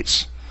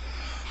States.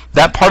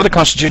 That part of the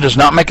Constitution does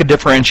not make a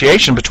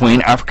differentiation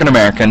between African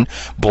American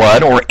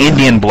blood or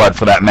Indian blood,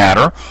 for that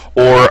matter,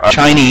 or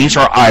Chinese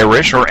or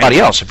Irish or anybody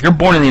else. If you're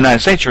born in the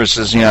United States, you're a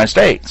citizen of the United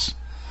States.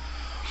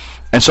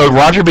 And so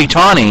Roger B.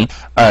 Taney,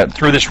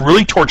 through this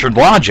really tortured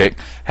logic,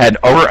 had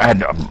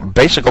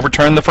basically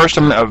overturned the first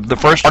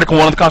Article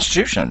 1 of the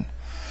Constitution.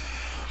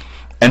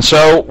 And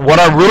so what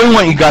I really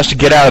want you guys to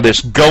get out of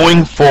this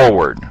going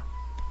forward,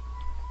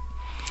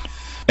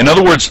 in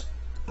other words,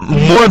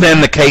 more than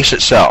the case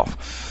itself,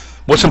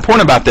 what's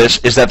important about this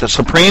is that the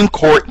Supreme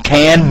Court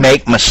can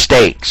make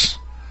mistakes.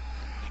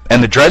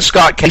 And the Dred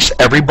Scott case,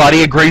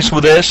 everybody agrees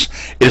with this,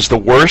 is the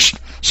worst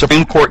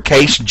Supreme Court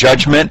case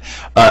judgment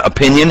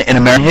opinion in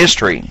American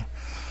history.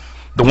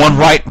 The one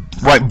right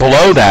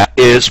below that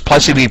is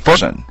Plessy v.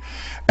 Ferguson.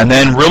 And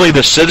then really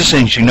the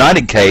Citizens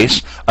United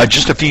case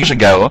just a few years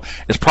ago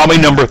is probably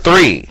number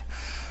 3.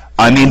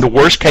 I mean, the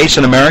worst case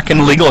in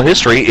American legal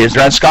history is the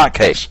Dred Scott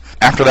case.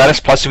 After that is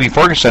Plessy v.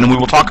 Ferguson, and we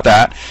will talk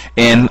about that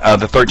in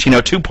the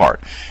 1302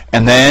 part.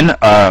 And then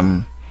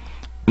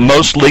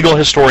most legal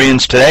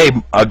historians today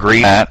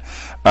agree that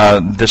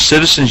the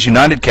Citizens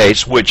United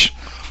case, which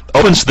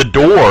opens the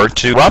door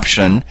to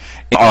corruption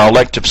in our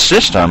elective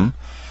system,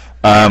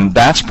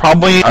 that's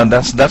probably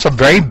that's a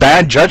very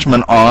bad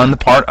judgment on the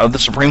part of the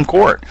Supreme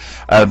Court.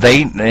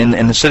 They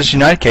in the Citizens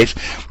United case,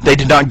 they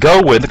did not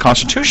go with the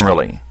Constitution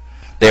really.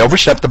 They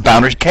overstepped the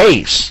boundaries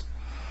case,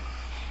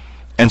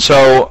 and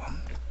so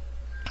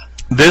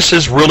this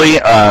is really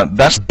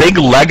that's a big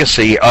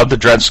legacy of the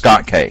Dred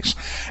Scott case,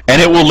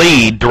 and it will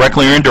lead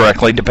directly or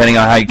indirectly, depending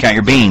on how you count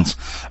your beans,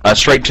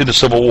 straight to the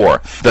Civil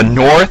War. The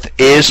North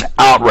is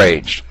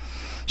outraged.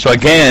 So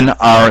again,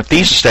 our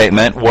thesis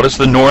statement: what is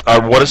the North,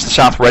 what is the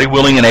South ready,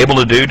 willing, and able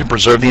to do to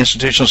preserve the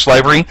institution of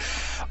slavery?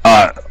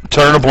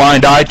 Turn a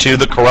blind eye to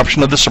the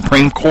corruption of the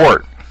Supreme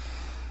Court.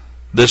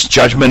 This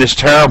judgment is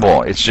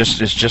terrible. It's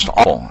just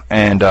awful,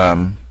 and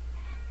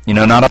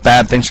not a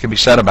bad things can be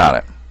said about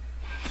it.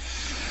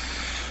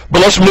 But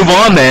let's move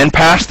on then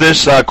past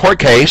this court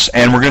case,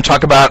 and we're going to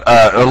talk about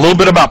a little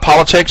bit about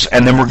politics,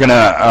 and then we're going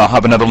to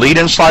have another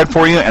lead-in slide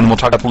for you, and we'll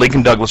talk about the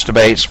Lincoln-Douglas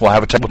debates.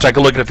 We'll take a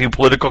look at a few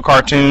political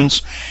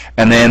cartoons,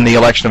 and then the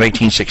election of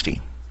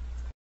 1860.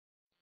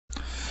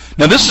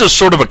 Now this is a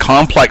sort of a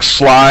complex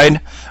slide,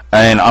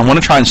 and I want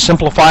to try and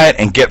simplify it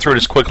and get through it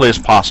as quickly as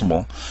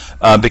possible,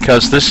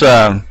 because this,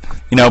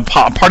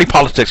 party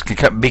politics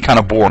can be kind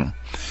of boring.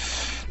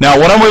 Now,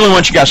 what I really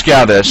want you guys to get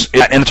out of this,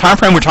 in the time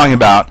frame we're talking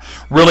about,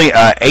 really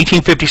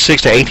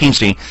 1856 to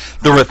 1860,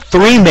 there were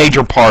 3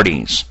 major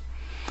parties.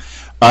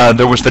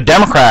 There was the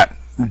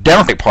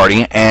Democratic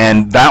Party,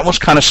 and that was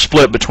kind of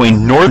split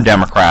between Northern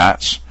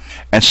Democrats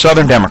and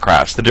Southern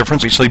Democrats, the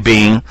difference basically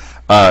being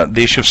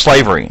the issue of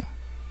slavery.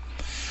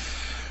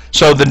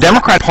 So the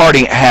Democratic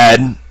Party had,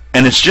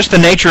 and it's just the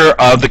nature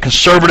of the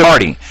conservative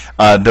party,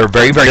 they're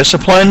very, very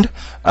disciplined.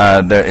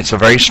 It's a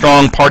very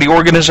strong party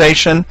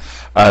organization.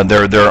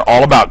 They're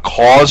all about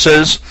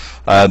causes.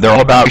 They're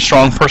all about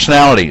strong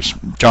personalities.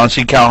 John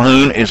C.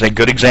 Calhoun is a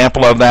good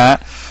example of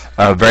that.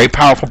 Very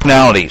powerful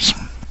personalities.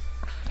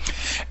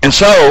 And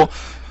so,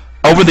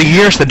 over the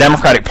years, the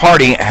Democratic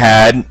Party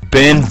had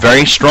been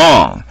very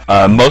strong.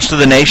 Most of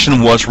the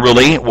nation was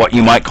really what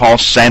you might call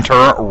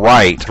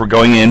center-right. We're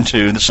going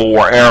into the Civil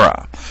War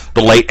era,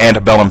 the late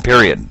antebellum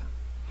period.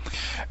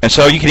 And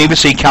so you can even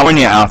see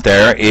California out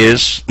there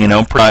is, pretty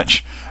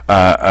much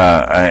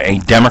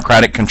a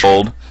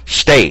Democratic-controlled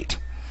state.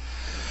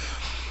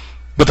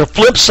 But the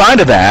flip side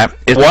of that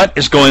is what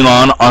is going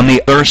on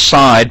the other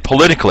side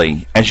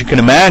politically. As you can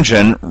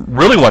imagine,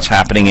 really what's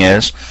happening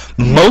is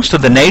most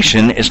of the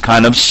nation is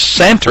kind of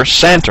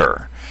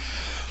center-center.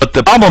 But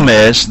the problem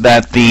is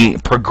that the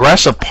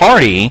Progressive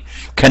Party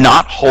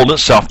cannot hold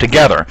itself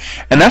together.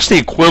 And that's the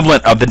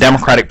equivalent of the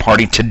Democratic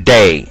Party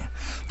today,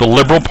 the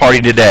Liberal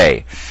Party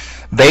today.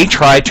 They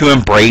try to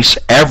embrace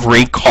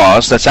every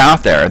cause that's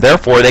out there.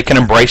 Therefore, they can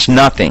embrace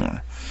nothing.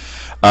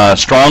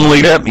 Strong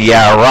leadership,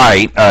 yeah,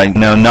 right.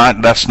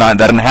 That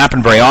doesn't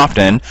happen very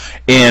often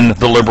in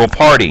the Liberal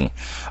Party.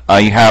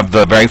 You have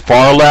the very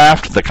far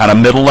left, the kind of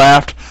middle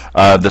left,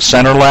 the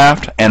center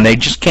left, and they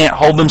just can't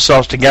hold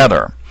themselves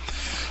together.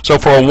 So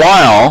for a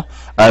while,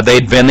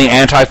 they'd been the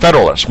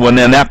anti-federalists. When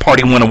then that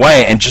party went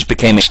away and just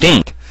became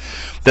extinct,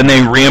 then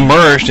they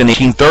reemerged in the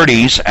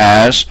 1830s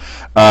as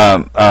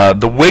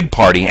the Whig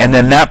Party, and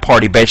then that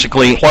party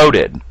basically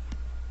imploded.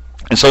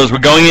 And so as we're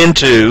going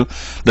into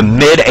the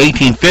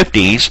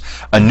mid-1850s,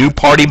 a new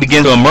party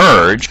begins to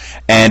emerge,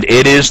 and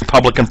it is the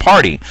Republican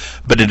Party.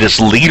 But it is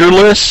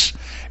leaderless.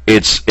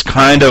 It's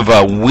kind of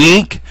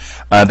weak.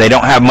 They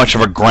don't have much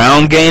of a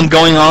ground game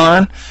going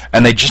on,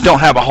 and they just don't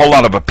have a whole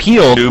lot of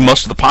appeal to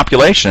most of the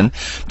population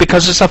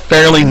because it's a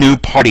fairly new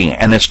party,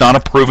 and it's not a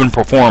proven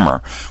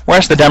performer.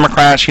 Whereas the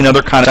Democrats, they're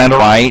kind of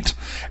center-right,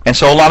 and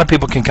so a lot of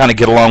people can kind of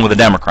get along with the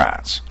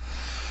Democrats.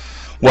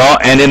 Well,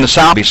 and in the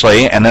South,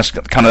 obviously, and that's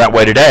kind of that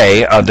way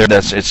today,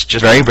 it's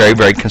just very, very,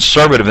 very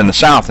conservative in the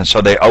South, and so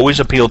they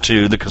always appeal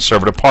to the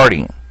conservative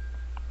party.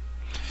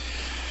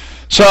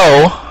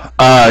 So,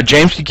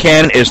 James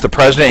Buchanan is the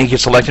president. He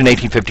gets elected in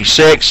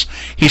 1856.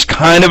 He's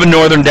kind of a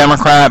Northern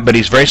Democrat, but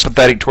he's very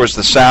sympathetic towards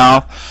the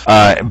South,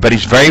 but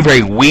he's very,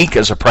 very weak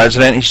as a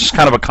president. He's just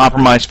kind of a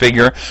compromise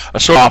figure, a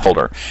sort of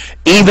holder.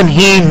 Even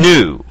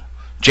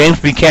James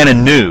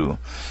Buchanan knew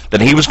that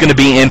he was going to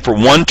be in for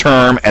one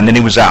term and then he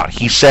was out.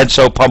 He said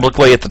so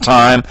publicly at the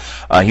time.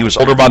 He was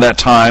older by that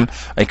time.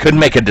 He couldn't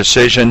make a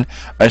decision.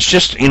 It's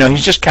just,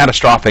 he's just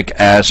catastrophic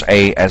as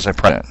a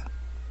president.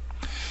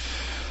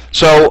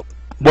 So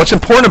what's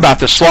important about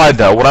this slide,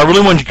 though, what I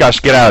really want you guys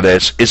to get out of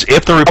this is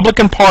if the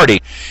Republican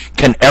Party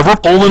can ever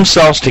pull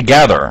themselves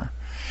together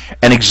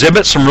and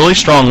exhibit some really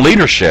strong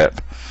leadership,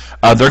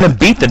 they're going to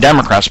beat the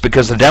Democrats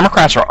because the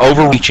Democrats are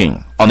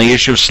overreaching on the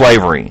issue of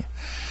slavery.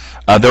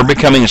 They're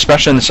becoming,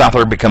 especially in the South,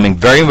 they're becoming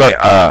very, very,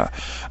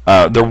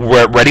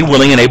 they're ready,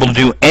 willing, and able to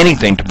do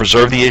anything to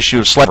preserve the issue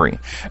of slavery.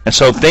 And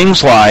so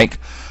things like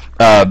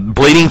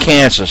Bleeding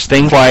Kansas,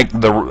 things like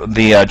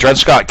the Dred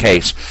Scott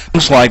case,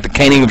 things like the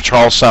caning of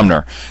Charles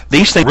Sumner,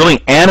 these things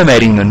really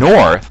animating the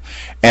North,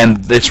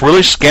 and it's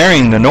really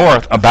scaring the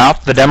North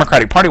about the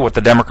Democratic Party, what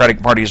the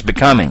Democratic Party is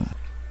becoming.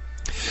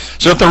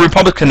 So if the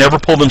Republicans can never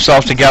pull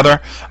themselves together,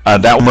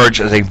 that will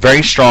emerge as a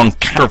very strong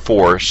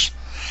counterforce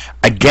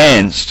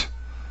against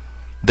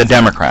the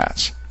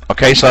Democrats.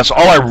 Okay, so that's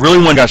all I really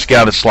want you guys to get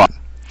out of this slide.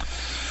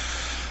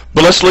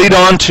 But let's lead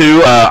on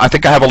to, I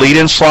think I have a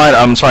lead-in slide,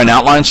 an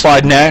outline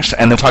slide next,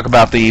 and then talk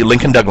about the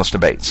Lincoln-Douglas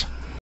debates.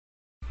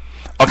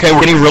 Okay,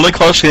 we're getting really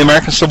close to the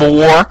American Civil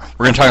War.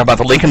 We're going to talk about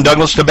the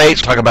Lincoln-Douglas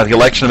debates, talk about the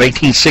election of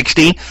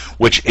 1860,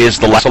 which is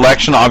the last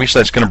election. Obviously,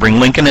 that's going to bring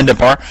Lincoln into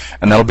power,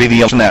 and that'll be the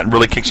election that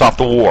really kicks off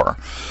the war.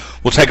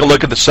 We'll take a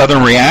look at the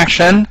Southern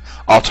reaction.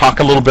 I'll talk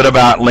a little bit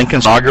about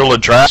Lincoln's inaugural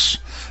address.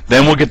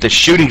 Then we'll get the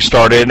shooting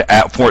started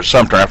at Fort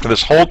Sumter. After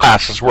this whole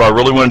class is where I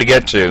really wanted to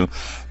get to,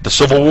 the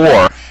Civil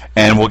War,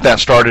 and we'll get that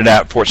started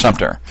at Fort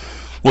Sumter.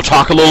 We'll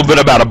talk a little bit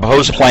about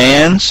opposed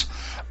plans.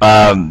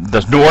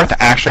 The North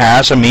actually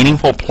has a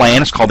meaningful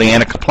plan. It's called the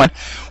Anaconda Plan.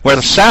 Where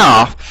the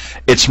South,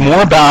 it's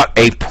more about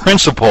a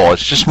principle.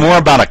 It's just more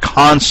about a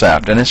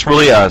concept, and it's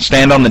really a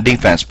stand on the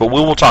defense. But we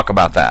will talk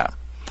about that.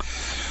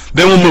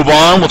 Then we'll move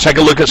on. We'll take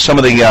a look at some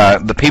of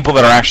the people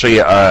that are actually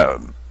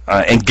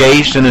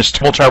engaged in this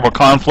terrible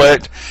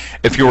conflict.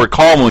 If you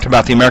recall, when we talked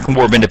about the American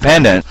War of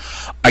Independence,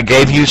 I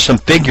gave you some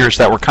figures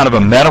that were kind of a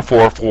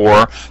metaphor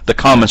for the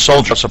common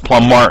soldier, so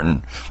Plum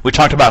Martin. We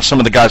talked about some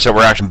of the guys that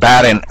were actually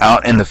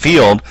out in the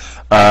field,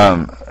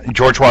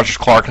 George Rogers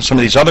Clark and some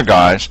of these other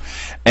guys,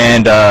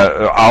 and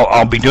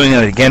I'll be doing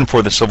it again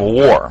for the Civil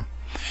War.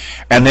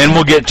 And then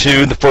we'll get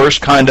to the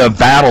first kind of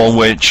battle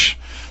which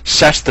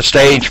sets the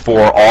stage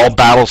for all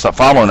battles that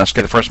follow, and that's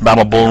the first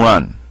Battle of Bull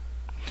Run.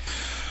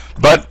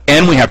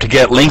 And we have to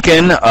get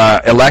Lincoln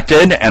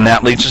elected, and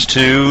that leads us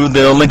to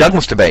the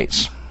Lincoln-Douglas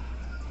debates.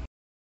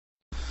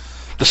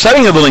 The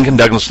setting of the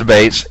Lincoln-Douglas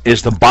debates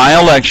is the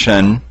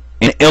by-election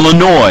in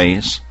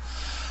Illinois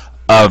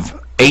of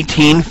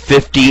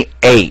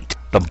 1858.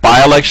 The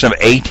by-election of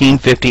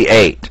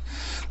 1858.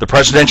 The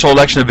presidential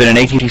election had been in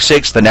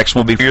 1856. The next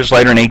one will be 4 years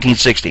later in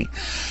 1860.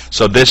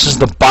 So this is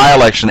the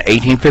by-election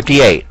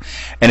 1858,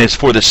 and it's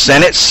for the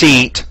Senate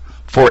seat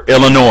for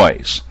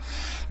Illinois.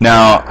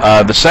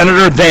 Now, the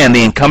senator then,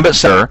 the incumbent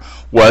senator,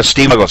 was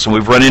Steve Douglas, and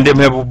we've run into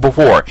him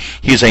before.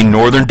 He's a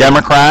Northern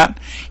Democrat.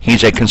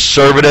 He's a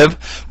conservative,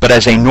 but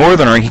as a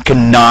Northerner, he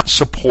cannot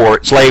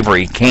support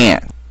slavery. He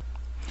can't.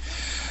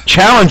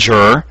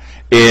 Challenger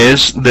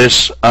is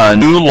this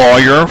new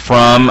lawyer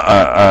from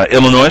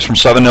Illinois, from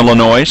Southern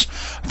Illinois,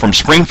 from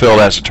Springfield,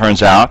 as it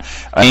turns out,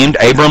 named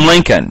Abraham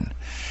Lincoln.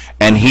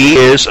 And he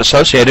is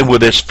associated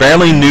with this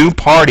fairly new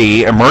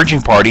party,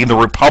 emerging party, the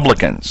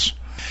Republicans.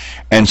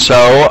 And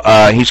so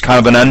he's kind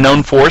of an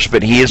unknown force,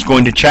 but he is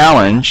going to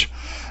challenge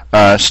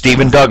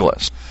Stephen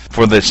Douglas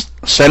for the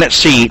Senate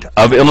seat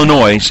of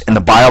Illinois in the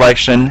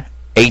by-election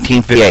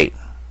 1858.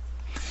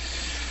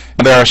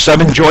 There are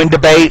 7 joint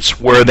debates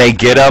where they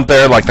get up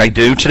there like they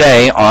do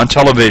today on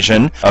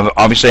television.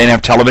 Obviously, they didn't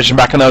have television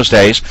back in those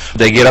days.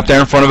 They get up there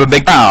in front of a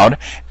big crowd,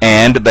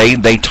 and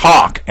they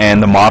talk,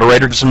 and the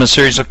moderator gives them a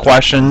series of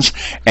questions,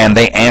 and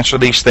they answer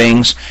these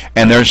things,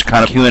 and there's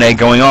kind of Q&A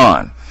going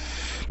on.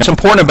 What's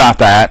important about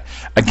that,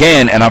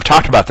 again, and I've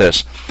talked about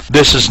this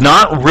is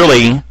not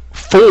really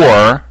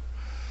for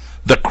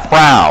the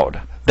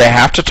crowd. They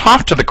have to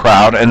talk to the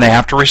crowd, and they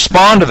have to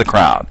respond to the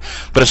crowd.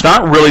 But it's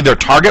not really, their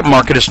target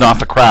market is not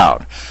the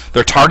crowd.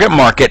 Their target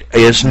market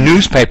is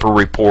newspaper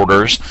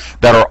reporters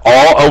that are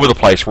all over the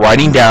place,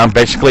 writing down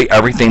basically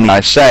everything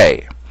I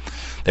say.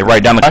 They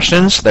write down the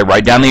questions, they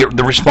write down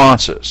the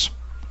responses.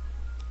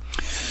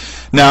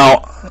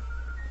 Now,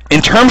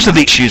 in terms of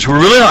the issues, we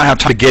really don't have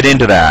time to get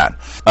into that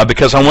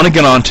because I want to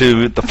get on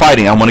to the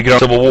fighting. I want to get on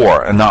to Civil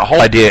War. And the whole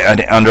idea,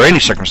 under any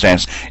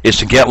circumstance, is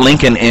to get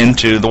Lincoln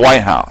into the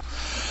White House.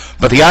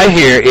 But the idea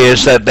here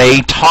is that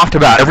they talked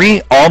about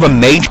all the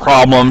major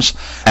problems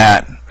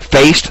that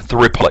faced the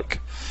Republic.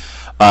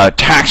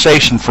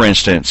 Taxation, for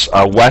instance,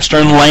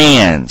 Western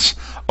lands,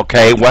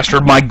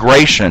 Western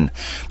migration,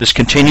 this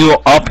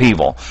continual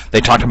upheaval.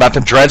 They talked about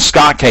the Dred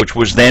Scott case, which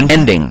was then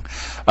ending.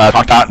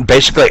 Talked about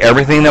basically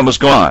everything that was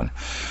going on.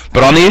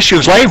 But on the issue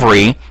of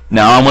slavery,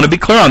 now I want to be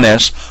clear on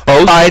this,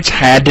 both sides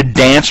had to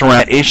dance around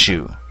that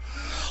issue.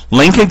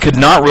 Lincoln could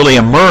not really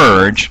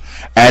emerge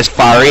as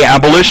fiery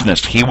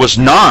abolitionist. He was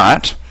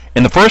not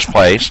in the first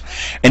place,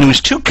 and he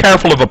was too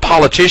careful of a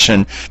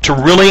politician to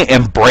really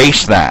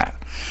embrace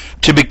that.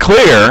 To be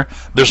clear,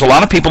 there's a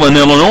lot of people in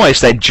Illinois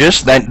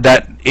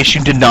that issue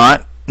did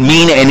not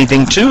mean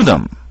anything to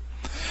them.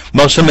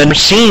 Most of them had never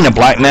seen a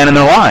black man in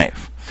their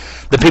life.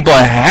 The people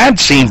that had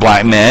seen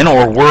black men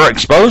or were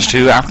exposed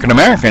to African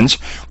Americans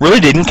really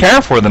didn't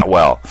care for them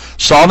well.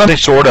 Saw them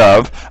as sort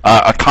of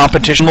a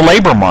competition in the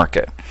labor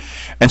market.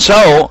 And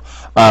so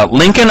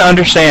Lincoln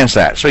understands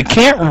that. So he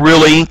can't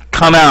really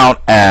come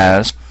out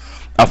as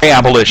an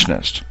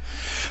abolitionist.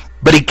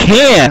 But he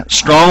can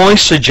strongly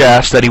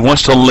suggest that he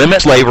wants to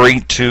limit slavery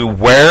to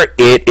where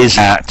it is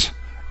at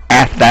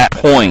that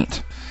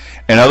point.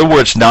 In other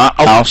words, not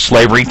allow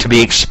slavery to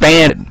be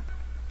expanded.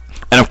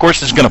 And of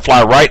course, it's going to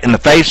fly right in the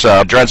face of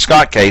the Dred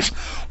Scott case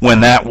when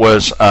that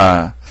was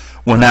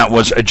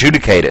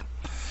adjudicated.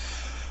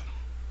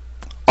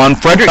 On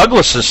Stephen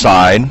Douglas's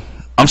side,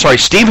 on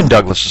Stephen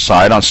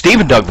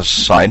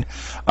Douglas's side,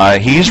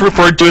 he's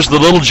referred to as the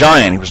Little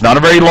Giant. He was not a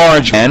very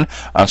large man,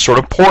 sort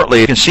of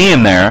portly. You can see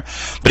him there,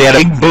 but he had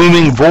a big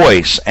booming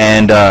voice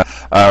and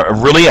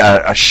really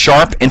a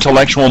sharp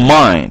intellectual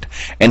mind.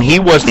 And he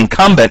was the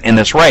incumbent in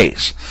this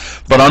race.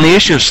 But on the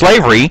issue of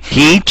slavery,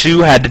 he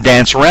too had to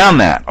dance around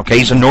that.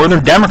 He's a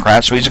Northern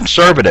Democrat, so he's a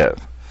conservative.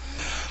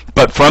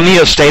 But from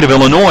the state of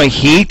Illinois,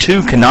 he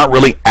too cannot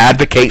really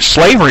advocate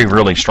slavery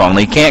really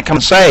strongly. He can't come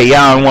and say,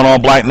 yeah, I want all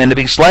black men to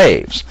be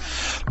slaves,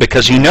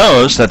 because he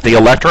knows that the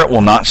electorate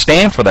will not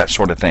stand for that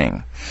sort of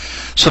thing.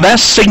 So that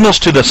signals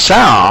to the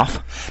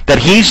South that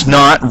he's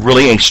not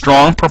really a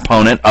strong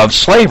proponent of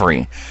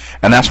slavery,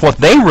 and that's what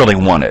they really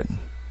wanted.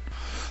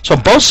 So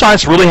both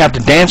sides really have to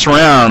dance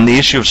around the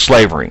issue of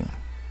slavery.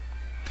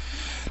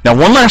 Now,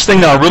 one last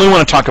thing that I really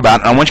want to talk about,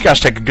 and I want you guys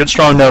to take a good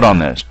strong note on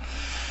this,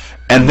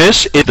 and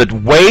this is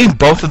the way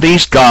both of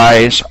these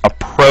guys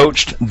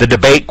approached the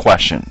debate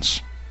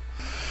questions.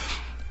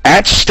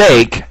 At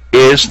stake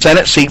is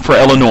Senate seat for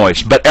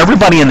Illinois, but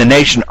everybody in the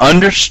nation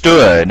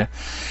understood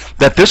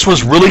that this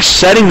was really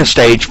setting the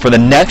stage for the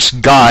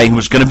next guy who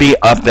was going to be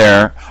up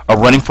there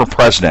running for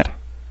president.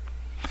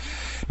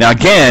 Now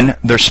again,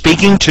 they're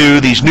speaking to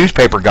these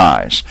newspaper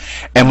guys,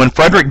 and when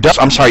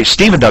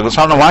Stephen Douglas,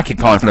 I don't know why I keep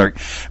calling him Frederick,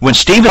 when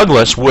Stephen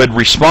Douglas would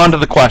respond to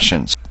the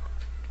questions,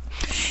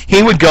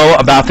 he would go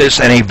about this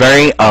in a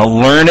very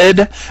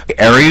learned,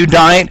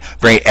 erudite,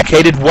 very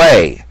educated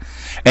way.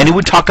 And he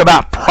would talk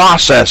about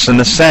process in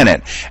the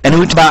Senate, and he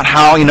would talk about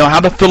how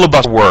the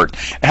filibuster worked,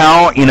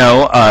 how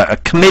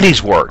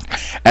committees worked,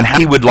 and how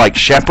he would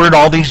shepherd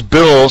all these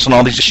bills and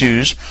all these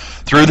issues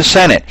through the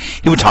Senate.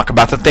 He would talk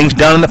about the things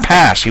done in the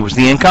past. He was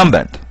the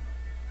incumbent.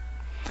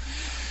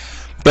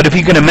 But if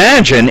you can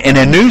imagine, in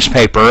a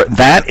newspaper,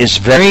 that is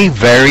very,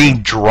 very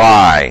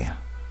dry.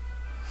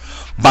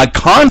 By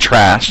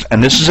contrast,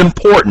 and this is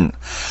important,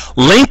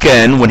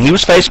 Lincoln, when he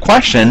was faced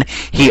question,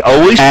 he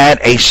always had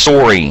a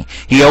story.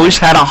 He always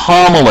had a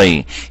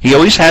homily. He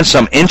always had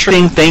some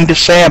interesting thing to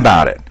say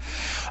about it.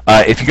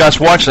 If you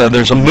guys watch that,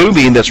 there's a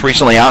movie that's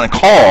recently out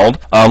called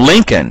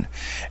Lincoln,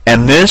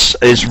 and this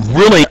is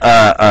really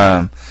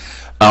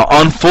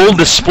on full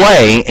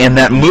display in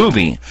that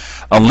movie.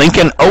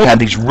 Lincoln had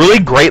these really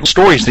great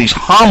stories, these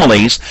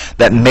homilies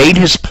that made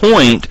his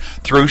point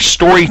through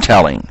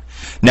storytelling.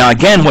 Now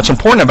again, what's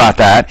important about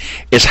that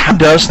is how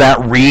does that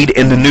read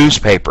in the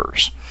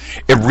newspapers?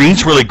 It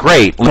reads really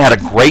great. He had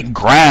a great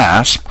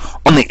grasp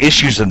on the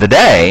issues of the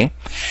day,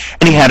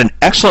 and he had an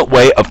excellent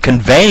way of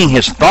conveying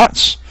his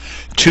thoughts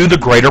to the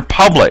greater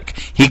public.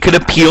 He could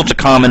appeal to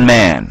common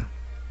man.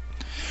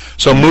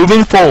 So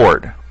moving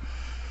forward,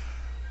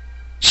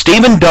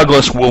 Stephen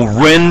Douglas will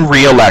win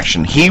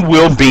re-election. He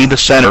will be the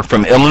senator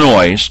from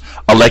Illinois,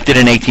 elected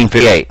in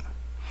 1858.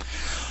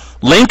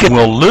 Lincoln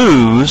will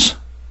lose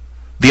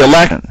the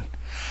election.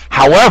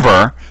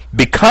 However,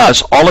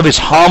 because all of his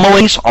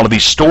homilies, all of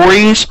his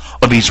stories,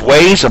 all of his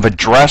ways of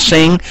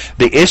addressing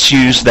the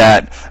issues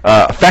that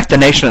affect the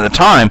nation at the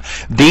time,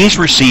 these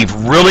receive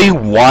really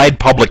wide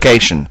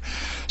publication.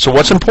 So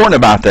what's important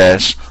about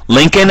this,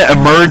 Lincoln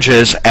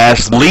emerges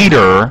as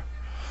leader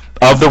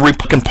of the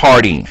Republican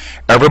Party.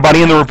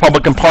 Everybody in the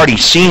Republican Party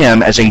see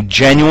him as a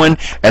genuine,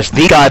 as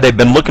the guy they've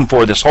been looking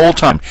for this whole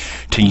time,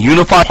 to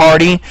unify the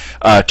party,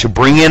 to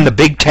bring in the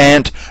big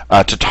tent,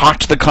 to talk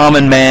to the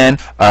common man,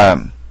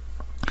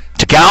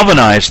 to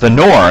galvanize the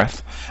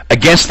North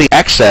against the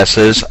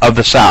excesses of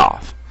the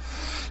South.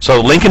 So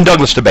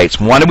Lincoln-Douglas debates.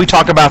 Why did we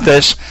talk about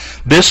this?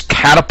 This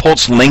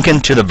catapults Lincoln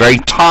to the very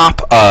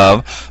top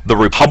of the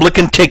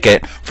Republican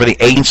ticket for the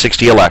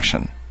 1860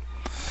 election.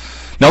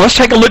 Now let's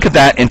take a look at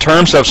that in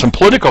terms of some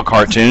political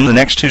cartoons, the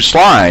next two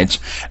slides.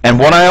 And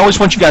what I always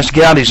want you guys to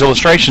get out of these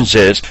illustrations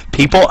is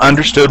people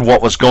understood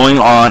what was going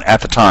on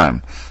at the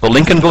time. The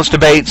Lincoln-Douglas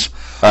debates,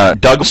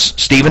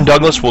 Stephen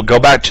Douglas will go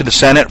back to the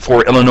Senate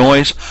for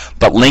Illinois,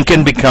 but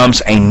Lincoln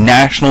becomes a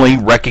nationally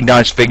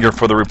recognized figure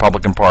for the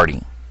Republican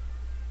Party.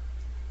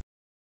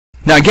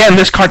 Now again,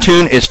 this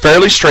cartoon is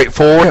fairly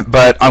straightforward,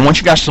 but I want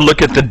you guys to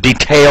look at the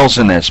details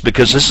in this,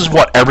 because this is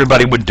what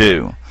everybody would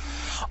do.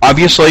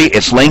 Obviously,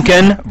 it's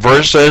Lincoln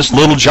versus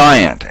Little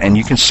Giant, and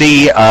you can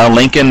see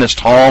Lincoln, this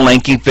tall,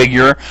 lanky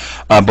figure,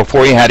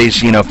 before he had his,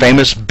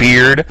 famous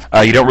beard.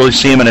 You don't really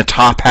see him in a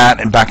top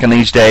hat back in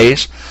these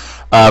days,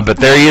 but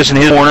there he is in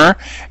his corner,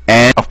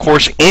 and of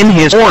course, in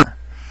his corner,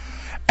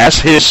 as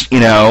his,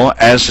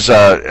 as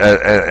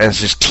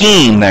his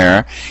team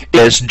there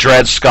is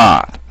Dred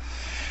Scott,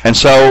 and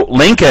so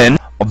Lincoln,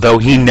 although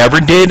he never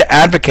did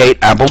advocate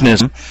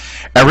abolitionism,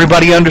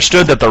 everybody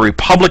understood that the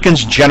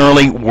Republicans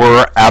generally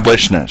were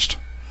abolitionists.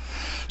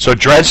 So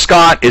Dred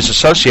Scott is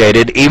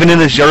associated, even in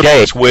his early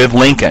days, with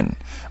Lincoln.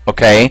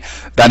 Okay?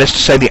 That is to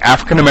say, the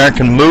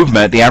African-American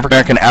movement, the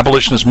African-American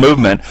abolitionist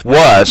movement,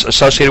 was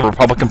associated with the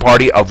Republican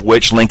Party, of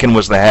which Lincoln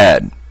was the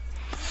head.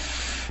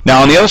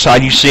 Now, on the other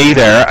side, you see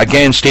there,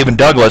 again, Stephen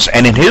Douglas,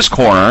 and in his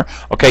corner,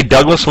 okay,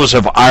 Douglas was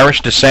of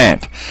Irish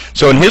descent.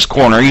 So in his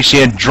corner, you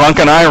see a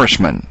drunken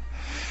Irishman.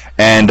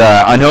 And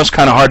I know it's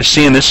kind of hard to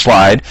see in this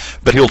slide,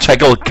 but you'll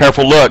take a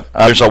careful look.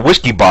 There's a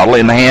whiskey bottle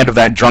in the hand of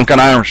that drunken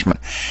Irishman.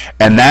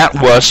 And that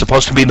was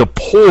supposed to be the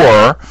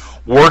poor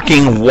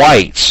working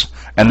whites.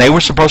 And they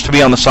were supposed to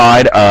be on the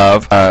side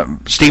of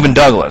Stephen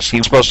Douglas. He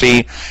was supposed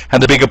to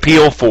have the big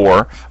appeal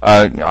for,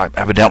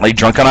 evidently,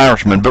 drunken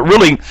Irishmen. But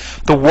really,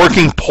 the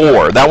working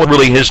poor, that was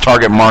really his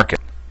target market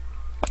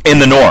in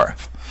the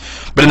North.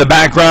 But in the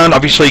background,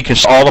 obviously, you can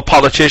see all the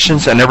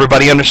politicians, and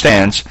everybody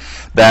understands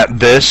that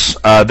this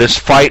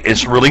fight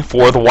is really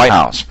for the White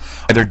House.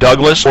 Either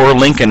Douglas or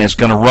Lincoln is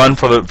going to run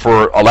for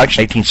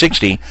election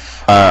 1860,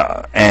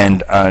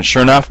 and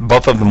sure enough,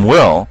 both of them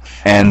will.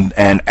 And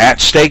at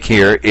stake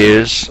here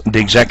is the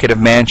executive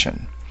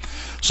mansion.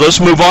 So let's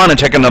move on and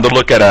take another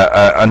look at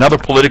another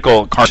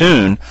political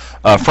cartoon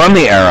from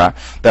the era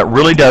that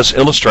really does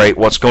illustrate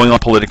what's going on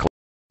politically.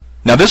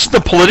 Now this is the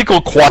political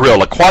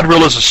quadrille. A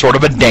quadrille is a sort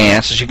of a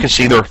dance. As you can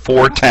see, there are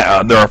four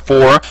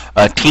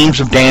teams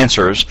of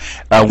dancers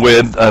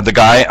with the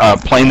guy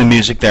playing the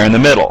music there in the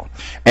middle,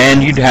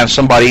 and you'd have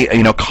somebody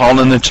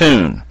calling the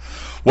tune.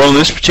 Well, in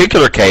this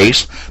particular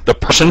case, the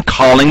person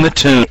calling the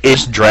tune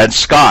is Dred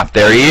Scott.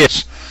 There he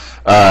is,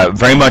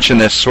 very much in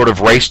this sort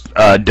of race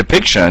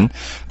depiction.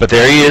 But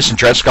there he is, and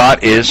Dred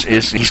Scott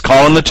he's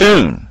calling the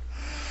tune.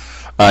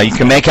 You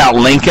can make out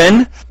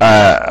Lincoln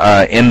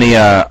in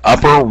the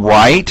upper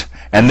right.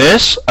 And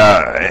this,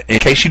 in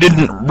case you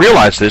didn't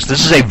realize this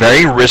is a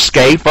very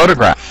risque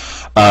photograph.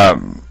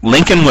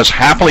 Lincoln was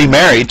happily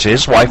married to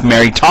his wife,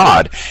 Mary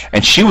Todd,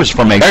 and she was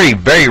from a very,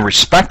 very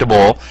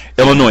respectable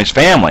Illinois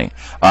family.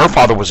 Her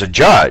father was a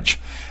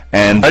judge,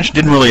 and the judge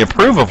didn't really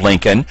approve of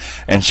Lincoln,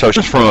 and so she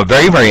was from a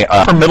very, very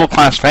upper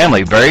middle-class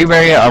family, very,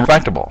 very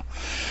respectable.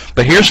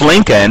 But here's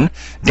Lincoln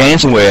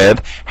dancing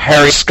with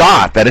Harry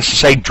Scott, that is to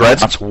say, Dred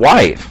Scott's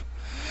wife.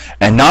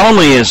 And not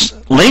only is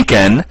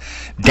Lincoln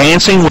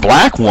dancing with a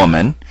black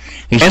woman,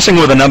 he's dancing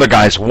with another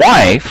guy's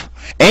wife,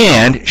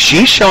 and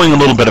she's showing a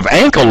little bit of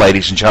ankle,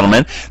 ladies and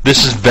gentlemen.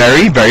 This is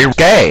very, very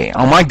gay.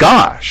 Oh my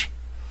gosh.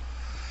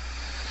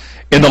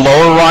 In the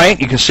lower right,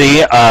 you can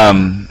see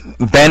William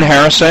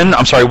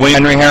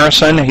Henry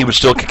Harrison. He was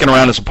still kicking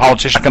around as a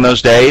politician in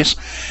those days,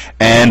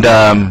 and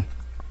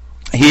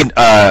he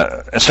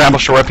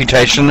established a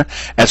reputation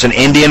as an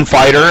Indian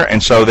fighter,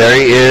 and so there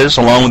he is,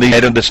 along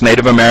with this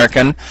Native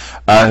American,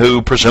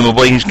 who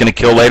presumably he's going to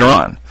kill later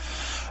on.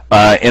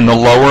 In the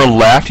lower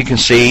left, you can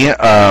see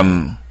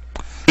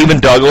Stephen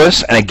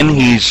Douglas, and again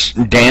he's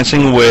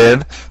dancing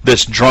with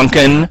this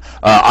drunken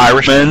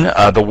Irishman,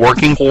 the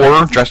working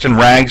poor, dressed in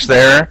rags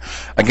there.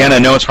 Again, I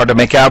know it's hard to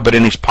make out, but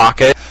in his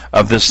pocket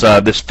of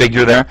this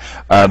figure there,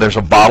 there's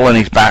a bottle in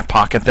his back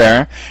pocket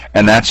there,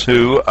 and that's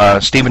who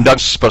Stephen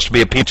Douglas is supposed to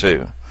be appealing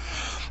to.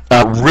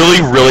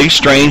 Really, really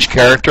strange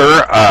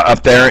character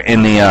up there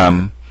in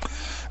the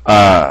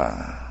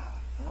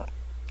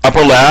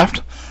upper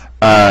left.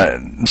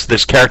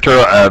 This character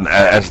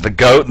as the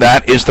goat,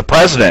 that is the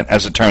president,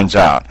 as it turns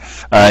out.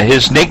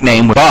 His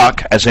nickname was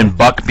Buck, as in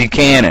Buck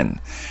Buchanan.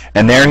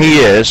 And there he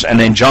is, and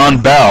then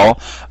John Bell,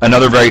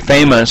 another very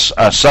famous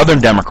Southern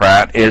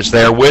Democrat, is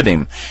there with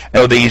him.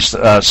 So these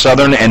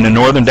Southern and the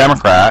Northern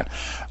Democrat,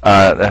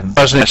 the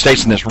President of the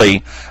States in this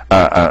really,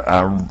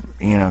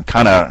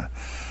 kind of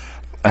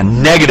a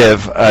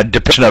negative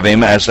depiction of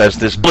him as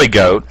this bully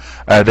goat.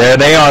 There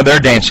they are, they're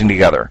dancing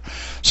together.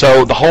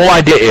 So the whole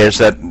idea is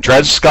that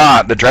Dred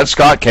Scott, the Dred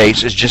Scott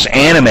case, is just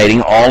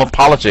animating all of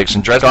politics,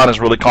 and Dred Scott is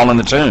really calling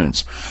the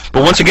tunes.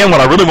 But once again,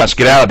 what I really want to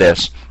get out of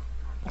this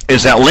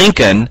is that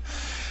Lincoln,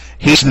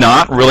 he's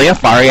not really a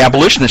fiery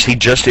abolitionist. He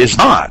just is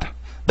not.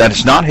 That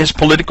is not his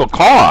political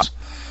cause.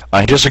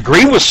 He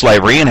disagreed with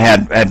slavery and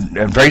had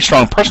very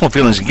strong personal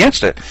feelings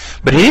against it,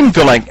 but he didn't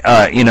feel like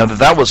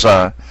that was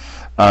a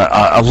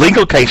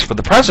legal case for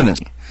the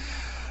presidency.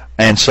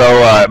 And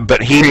so,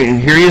 but here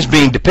he is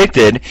being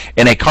depicted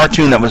in a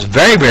cartoon that was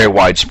very, very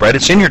widespread.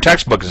 It's in your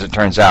textbook, as it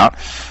turns out,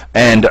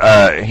 and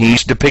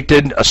he's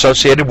depicted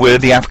associated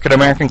with the African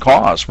American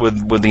cause,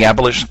 with the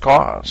abolition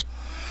cause.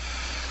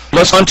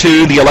 Let's on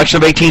to the election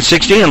of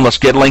 1860, and let's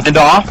get Lincoln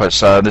into office.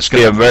 This is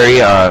going to be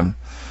a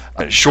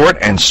very short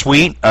and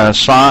sweet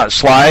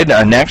slide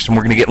next, and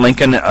we're going to get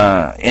Lincoln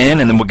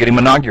in, and then we'll get him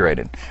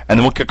inaugurated, and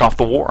then we'll kick off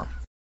the war.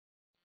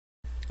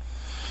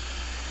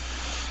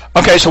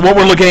 Okay, so what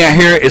we're looking at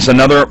here is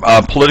another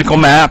political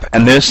map,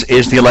 and this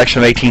is the election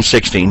of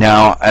 1860.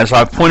 Now, as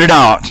I've pointed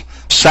out,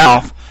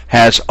 South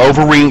has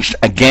overreached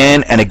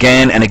again and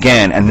again and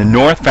again, and the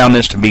North found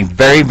this to be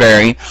very,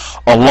 very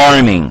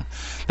alarming.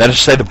 That is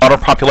to say, the broader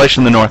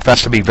population in the North found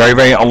this to be very,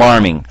 very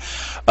alarming.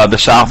 The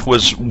South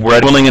was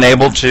ready, willing, and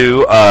able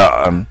to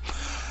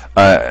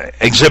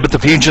exhibit the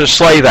Fugitive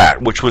Slave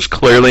Act, which was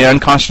clearly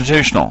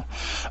unconstitutional.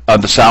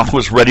 The South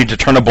was ready to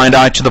turn a blind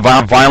eye to the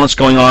violence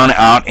going on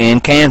out in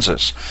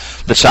Kansas.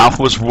 The South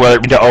was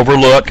ready to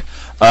overlook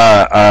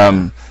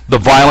the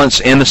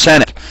violence in the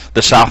Senate.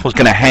 The South was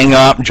going to hang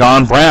up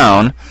John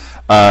Brown,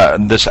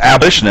 this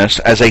abolitionist,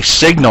 as a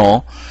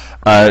signal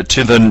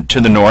to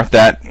the North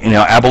that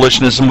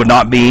abolitionism would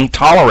not be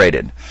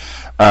tolerated.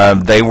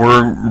 They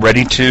were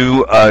ready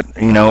to overlook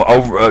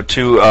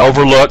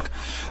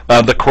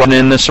the corruption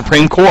in the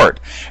Supreme Court,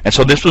 and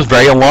so this was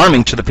very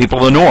alarming to the people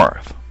of the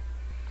North.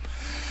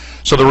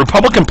 So the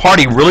Republican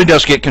Party really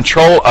does get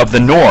control of the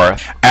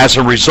North as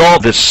a result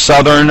of this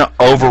Southern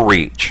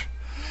overreach.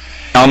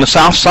 Now, on the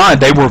South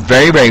side, they were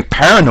very, very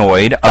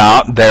paranoid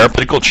about their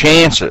political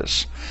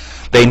chances.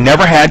 They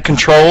never had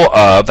control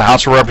of the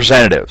House of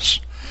Representatives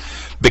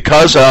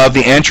because of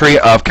the entry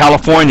of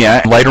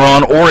California, and later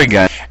on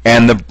Oregon,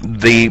 and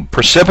the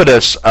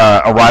precipitous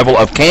arrival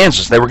of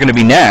Kansas. They were going to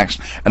be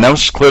next, and that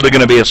was clearly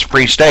going to be a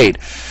free state.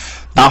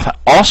 South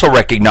also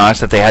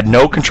recognized that they had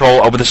no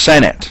control over the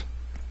Senate.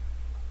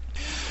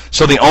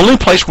 So the only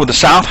place where the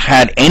South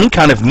had any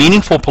kind of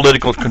meaningful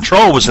political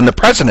control was in the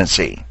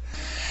presidency.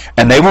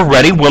 And they were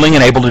ready, willing,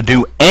 and able to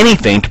do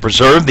anything to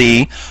preserve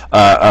the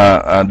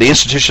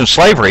institution of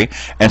slavery,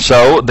 and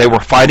so they were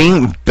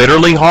fighting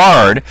bitterly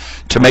hard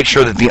to make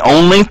sure that the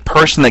only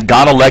person that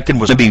got elected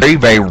was going to be very,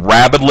 very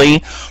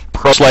rabidly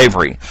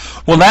pro-slavery.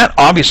 Well, that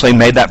obviously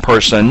made that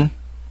person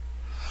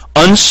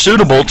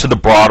unsuitable to the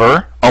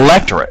broader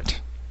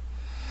electorate.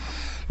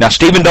 Now,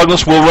 Stephen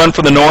Douglas will run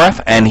for the North,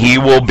 and he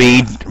will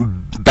be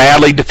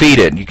badly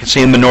defeated. You can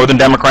see in the Northern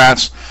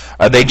Democrats,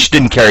 they just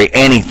didn't carry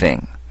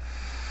anything.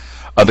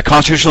 The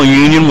Constitutional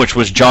Union, which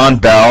was John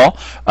Bell,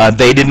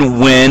 they didn't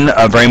win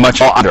very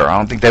much either. I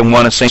don't think they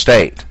won a single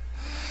state.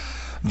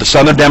 The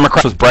Southern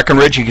Democrats with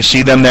Breckinridge, you can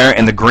see them there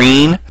in the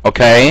green,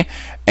 okay,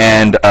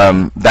 and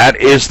that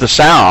is the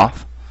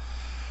South.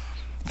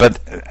 But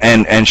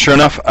and sure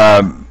enough,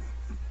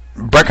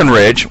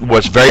 Breckinridge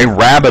was very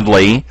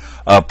rabidly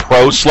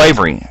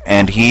pro-slavery,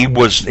 and he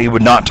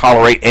would not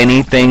tolerate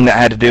anything that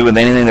had to do with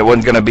anything that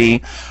wasn't going to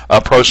be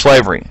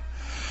pro-slavery.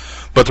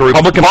 But the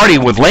Republican Party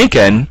with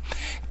Lincoln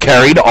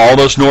carried all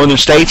those northern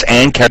states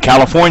and carried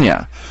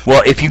California.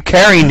 Well, if you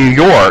carry New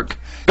York,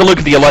 you look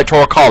at the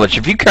Electoral College.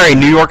 If you carry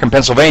New York and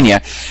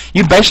Pennsylvania,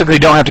 you basically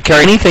don't have to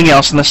carry anything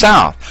else in the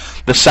South.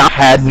 The South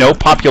had no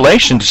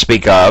population to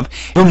speak of,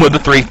 even with the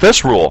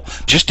 3/5 rule.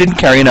 Just didn't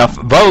carry enough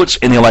votes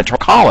in the Electoral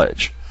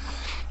College.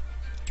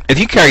 If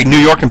you carry New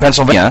York and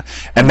Pennsylvania,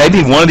 and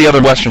maybe one of the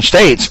other western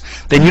states,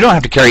 then you don't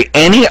have to carry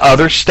any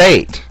other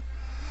state.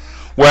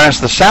 Whereas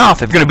the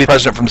South, if you're going to be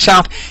president from the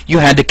South, you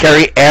had to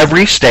carry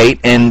every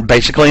state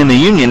basically in the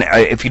Union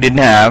if you didn't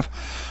have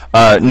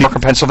New York or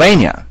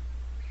Pennsylvania.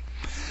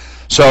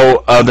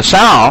 So the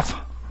South,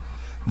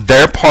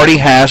 their party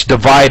has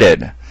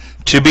divided.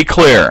 To be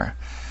clear,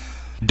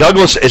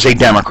 Douglas is a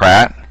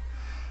Democrat,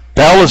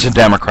 Bell is a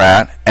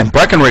Democrat, and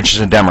Breckinridge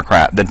is a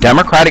Democrat. The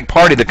Democratic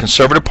Party, the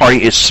Conservative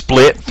Party, is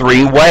split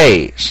 3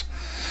 ways.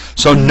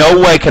 So no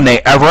way can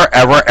they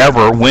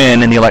ever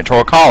win in the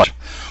Electoral College.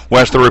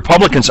 Whereas the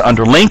Republicans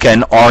under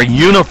Lincoln are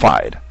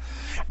unified,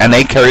 and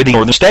they carry the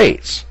northern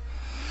states.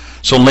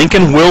 So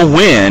Lincoln will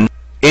win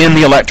in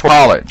the Electoral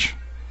College.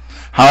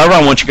 However,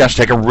 I want you guys to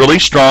take a really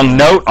strong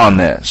note on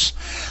this.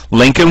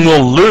 Lincoln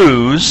will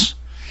lose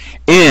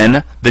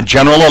in the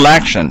general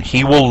election.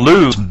 He will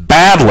lose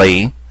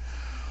badly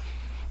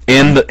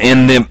in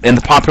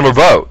the popular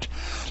vote.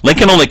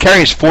 Lincoln only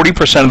carries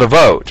 40% of the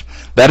vote.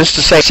 That is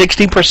to say,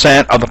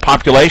 60% of the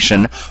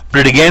population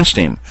voted against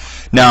him.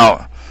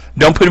 Now,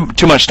 don't put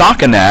too much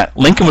stock in that.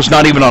 Lincoln was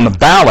not even on the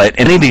ballot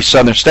in any of these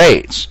southern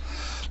states.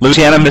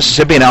 Louisiana,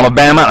 Mississippi, and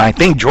Alabama, and I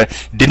think Georgia,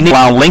 didn't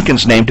allow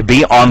Lincoln's name to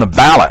be on the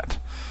ballot.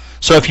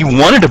 So if you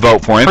wanted to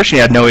vote for him, first you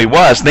had to know who he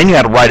was, then you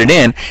had to write it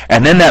in,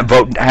 and then that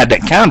vote had to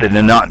get counted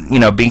and not,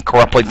 be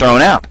corruptly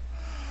thrown out.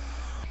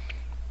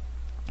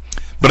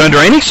 But under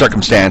any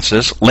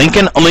circumstances,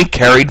 Lincoln only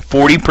carried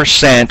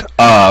 40%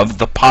 of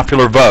the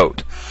popular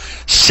vote.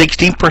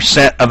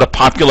 60% of the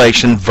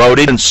population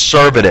voted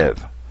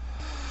conservative.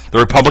 The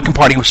Republican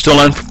Party was still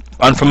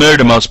unfamiliar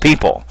to most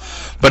people.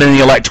 But in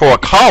the Electoral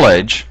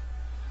College,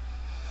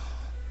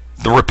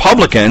 the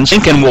Republicans,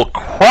 Lincoln will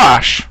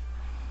crush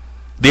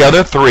the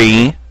other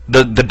three,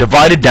 the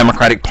divided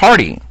Democratic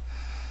Party.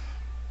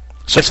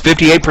 So it's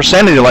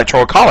 58% of the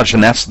Electoral College,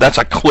 and that's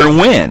a clear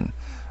win,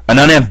 an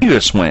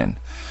unambiguous win.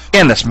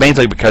 Again, that's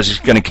mainly because he's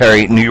going to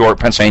carry New York,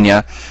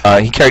 Pennsylvania.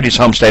 He carried his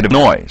home state of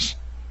Illinois.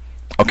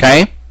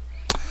 Okay?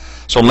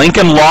 So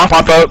Lincoln lost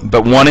top vote,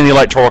 but won in the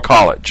Electoral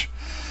College.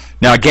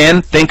 Now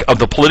again, think of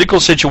the political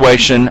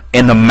situation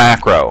in the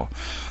macro.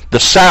 The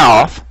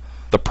South,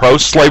 the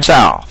pro-slave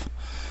South,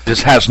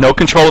 this has no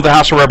control of the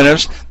House of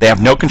Representatives, they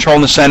have no control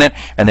in the Senate,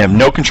 and they have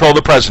no control of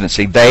the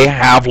presidency. They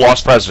have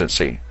lost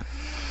presidency.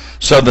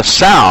 So the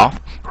South,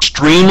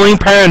 extremely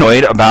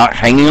paranoid about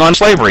hanging on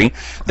slavery,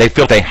 they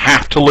feel they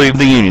have to leave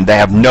the Union. They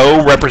have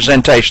no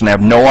representation, they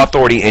have no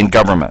authority in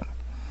government.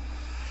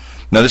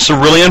 Now this is a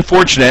really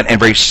unfortunate and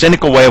very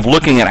cynical way of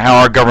looking at how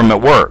our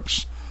government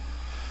works.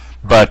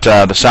 But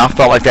the South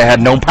felt like they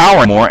had no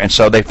power anymore, and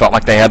so they felt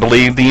like they had to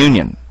leave the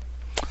Union.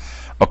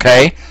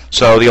 Okay,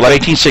 so the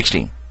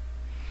 1860.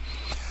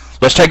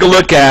 Let's take a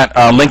look at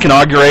Lincoln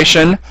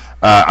inauguration.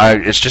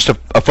 It's just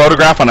a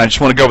photograph, and I just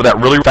want to go over that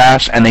really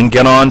fast and then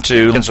get on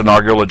to Lincoln's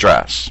inaugural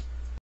address.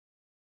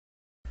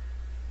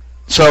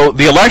 So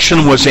the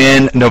election was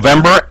in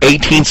November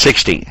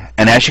 1860,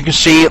 and as you can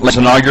see, Lincoln's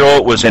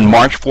inaugural was in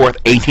March 4th,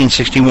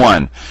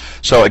 1861.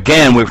 So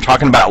again, we were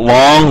talking about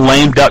long,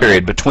 lame duck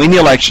period between the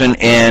election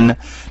in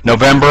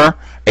November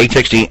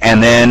 1860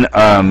 and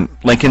then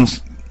Lincoln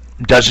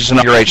does his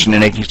inauguration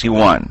in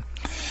 1861.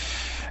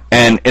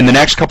 And in the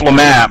next couple of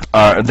maps,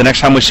 the next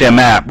time we see a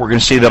map, we're going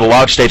to see that a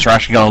lot of states are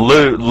actually going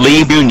to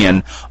leave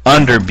Union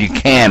under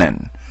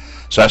Buchanan.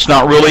 So that's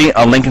not really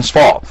Lincoln's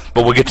fault,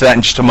 but we'll get to that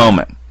in just a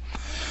moment.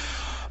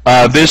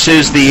 This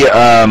is the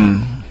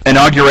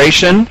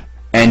inauguration,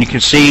 and you can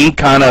see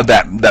kind of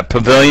that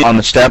pavilion on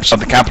the steps of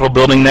the Capitol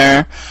building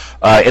there.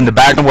 In the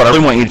background, what I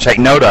really want you to take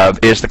note of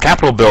is the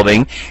Capitol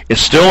building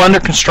is still under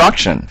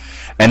construction,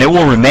 and it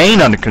will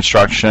remain under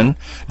construction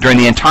during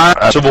the entire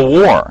Civil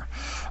War.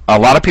 A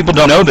lot of people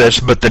don't know this,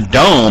 but the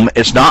dome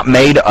is not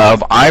made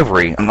of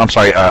ivory.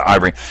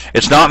 Ivory.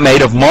 It's not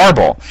made of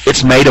marble.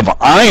 It's made of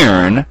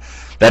iron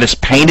that is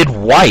painted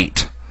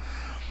white.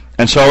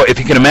 And so if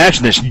you can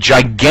imagine this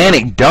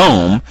gigantic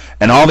dome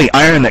and all the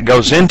iron that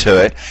goes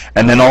into it,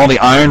 and then all the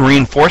iron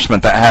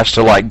reinforcement that has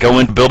to go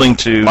into building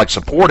to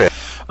support it,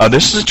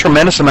 this is a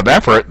tremendous amount of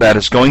effort that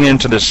is going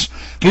into this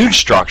huge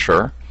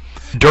structure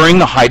during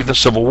the height of the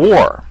Civil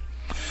War.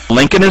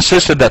 Lincoln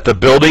insisted that the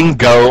building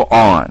go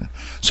on.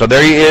 So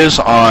there he is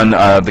on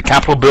the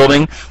Capitol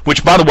building,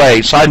 which, by the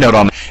way, side note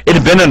on it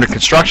had been under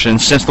construction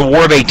since the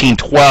War of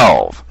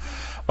 1812.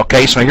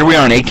 Okay, so here we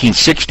are in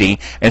 1860, and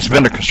it's been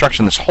under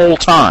construction this whole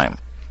time.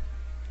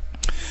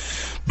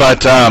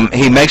 But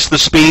he makes the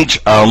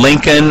speech.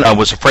 Lincoln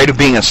was afraid of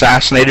being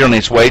assassinated on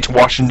his way to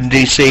Washington,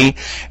 D.C.,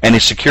 and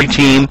his security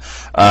team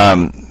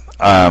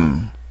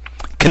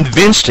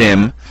convinced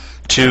him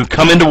to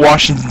come into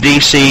Washington,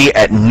 D.C.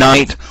 at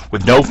night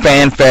with no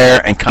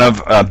fanfare and kind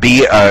of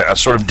be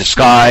sort of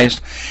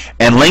disguised.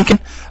 And Lincoln,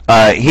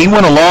 he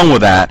went along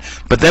with that,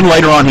 but then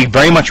later on he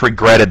very much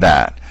regretted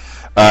that.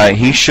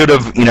 He should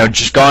have,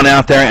 just gone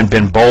out there and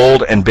been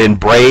bold and been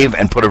brave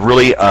and put a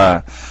really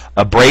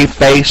a brave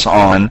face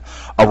on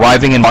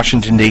arriving in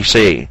Washington,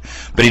 D.C.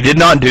 But he did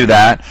not do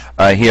that.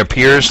 He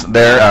appears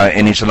there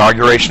in his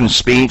inauguration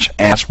speech,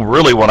 and that's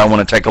really what I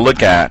want to take a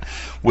look at,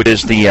 which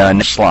is the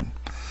next slide.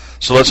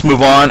 So let's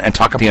move on and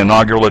talk about the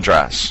inaugural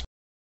address.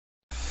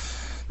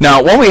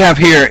 Now, what we have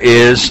here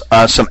is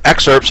some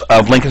excerpts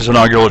of Lincoln's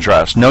inaugural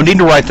address. No need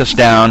to write this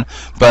down,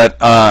 but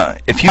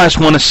if you guys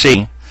want to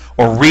see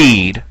or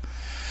read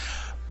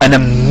an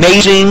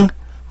amazing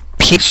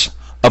piece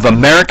of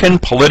American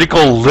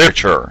political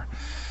literature,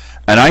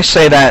 and I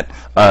say that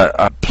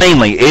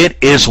plainly, it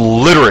is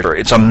literature.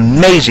 It's an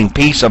amazing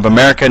piece of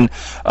American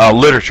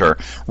literature.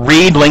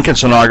 Read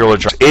Lincoln's inaugural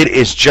address. It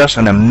is just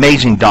an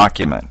amazing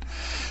document.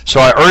 So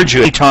I urge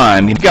you,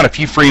 anytime you've got a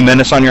few free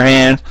minutes on your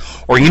hands,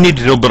 or you need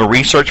to do a bit of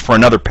research for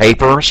another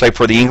paper, say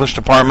for the English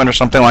department or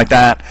something like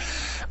that,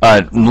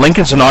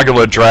 Lincoln's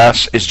inaugural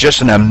address is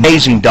just an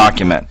amazing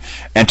document.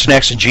 And to an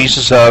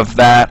exegesis of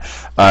that,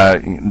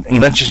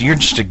 you're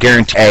just a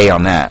guarantee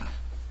on that.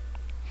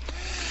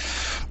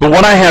 But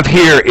what I have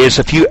here is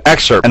a few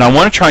excerpts, and I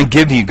want to try and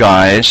give you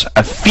guys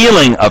a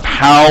feeling of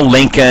how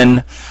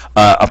Lincoln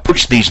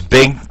approached these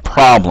big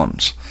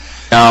problems.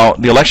 Now,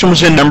 the election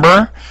was in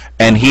November,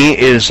 and he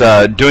is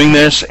doing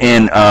this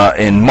in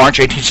March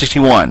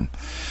 1861.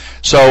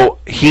 So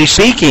he's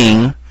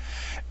speaking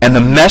And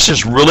the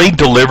message really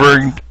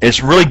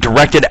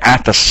directed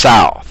at the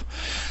South.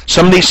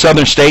 Some of these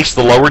southern states,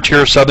 the lower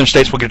tier of southern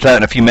states, we'll get to that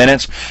in a few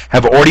minutes,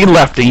 have already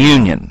left the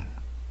Union.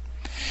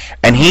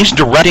 And he's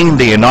directing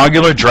the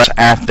inaugural address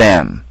at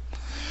them.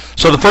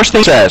 So the first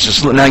thing he says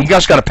is, now you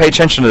guys got to pay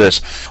attention to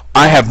this.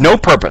 I have no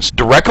purpose,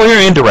 directly or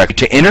indirectly,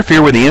 to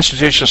interfere with the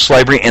institution of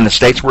slavery in the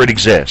states where it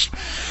exists.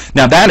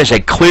 Now that is a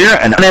clear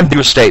and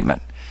unambiguous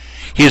statement.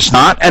 He is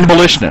not an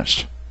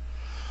abolitionist.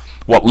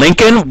 What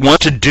Lincoln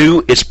wants to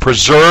do is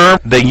preserve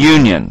the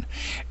Union.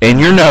 In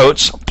your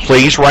notes,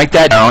 please write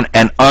that down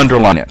and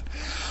underline it.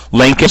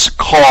 Lincoln's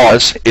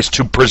cause is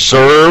to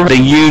preserve the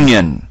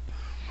Union.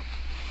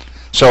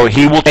 So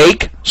he will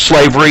take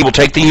slavery, he will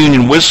take the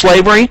Union with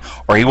slavery,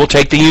 or he will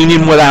take the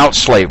Union without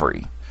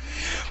slavery.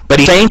 But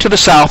he's saying to the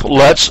South,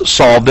 let's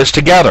solve this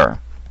together.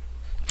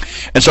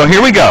 And so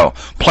here we go.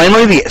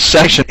 Plainly, the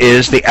section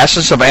is the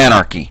essence of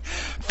anarchy.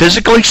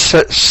 Physically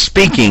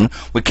speaking,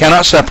 we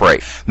cannot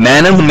separate.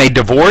 Man and woman may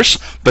divorce,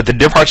 but the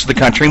different parts of the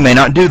country may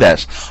not do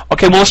this.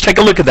 Okay, well, let's take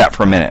a look at that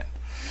for a minute.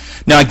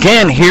 Now,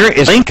 again, here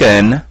is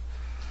Lincoln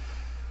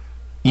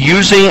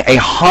using a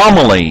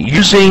homily,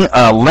 using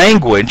a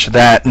language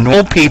that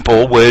normal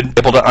people would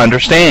be able to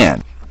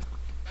understand.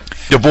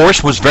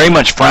 Divorce was very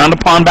much frowned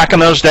upon back in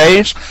those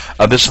days.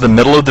 This is the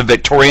middle of the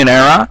Victorian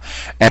era,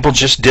 and people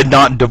just did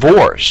not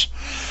divorce.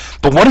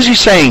 But what is he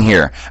saying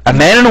here? A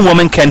man and a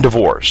woman can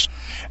divorce.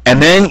 And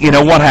then, you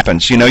know, what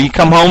happens? You know, you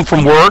come home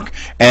from work,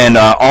 and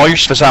all your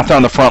stuff is out there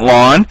on the front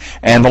lawn,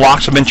 and the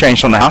locks have been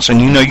changed on the house,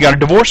 and you know you got a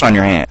divorce on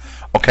your hand.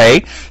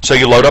 Okay? So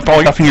you load up all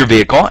your stuff in your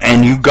vehicle,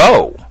 and you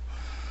go.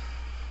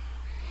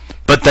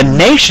 But the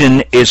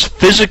nation is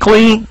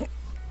physically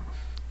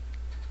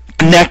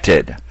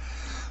connected.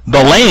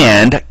 The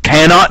land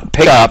cannot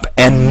pick up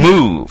and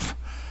move.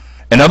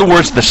 In other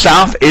words, the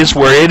South is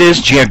where it is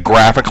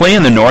geographically,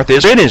 and the North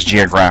is it is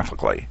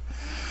geographically.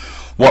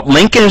 What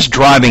Lincoln is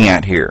driving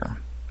at here,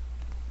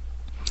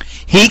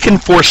 he can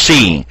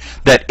foresee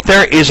that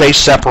there is a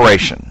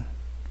separation.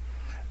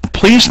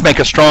 Please make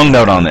a strong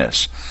note on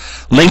this.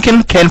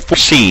 Lincoln can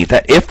foresee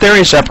that if there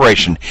is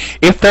separation,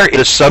 if there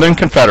is a Southern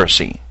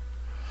Confederacy,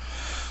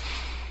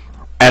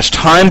 as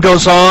time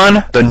goes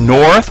on, the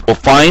North will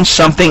find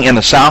something in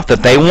the South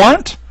that they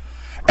want,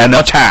 and they'll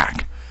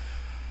attack.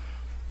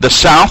 The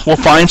South will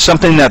find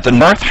something that the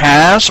North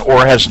has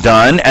or has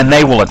done, and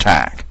they will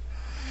attack.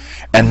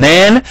 And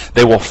then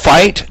they will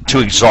fight to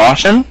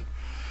exhaustion.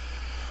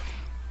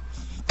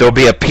 There'll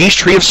be a peace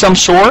treaty of some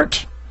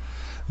sort.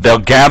 They'll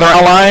gather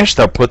allies,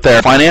 they'll put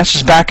their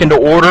finances back into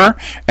order,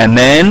 and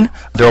then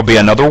there'll be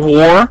another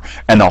war,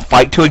 and they'll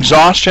fight to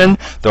exhaustion.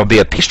 There'll be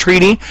a peace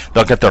treaty,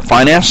 they'll get their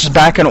finances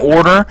back in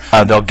order,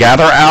 they'll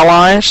gather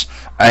allies,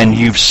 and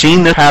you've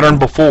seen this pattern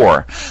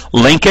before.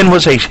 Lincoln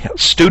was a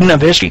student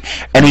of history,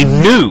 and he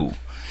knew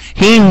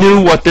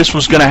what this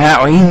was going to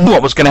happen. He knew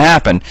what was going to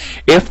happen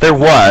if there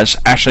was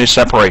actually a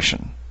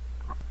separation.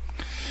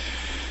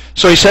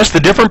 So he says the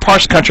different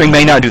parts of the country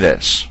may not do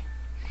this.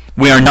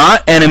 We are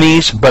not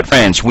enemies, but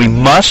friends. We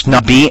must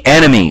not be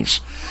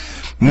enemies.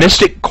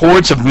 Mystic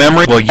cords of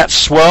memory will yet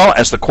swell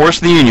as the course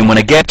of the Union, when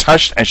again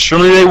touched, as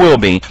surely they will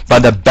be, by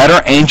the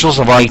better angels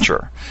of our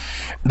nature.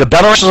 The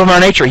better angels of our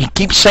nature, he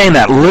keeps saying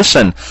that.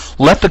 Listen,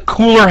 let the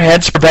cooler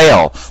heads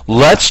prevail.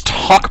 Let's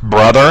talk,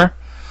 brother.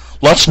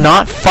 Let's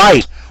not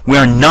fight. We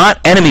are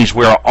not enemies.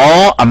 We are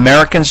all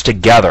Americans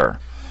together.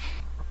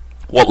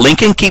 What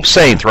Lincoln keeps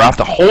saying throughout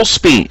the whole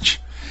speech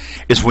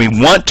is we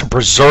want to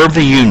preserve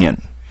the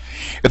Union.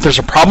 If there's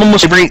a problem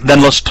with slavery,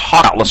 then let's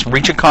talk. Let's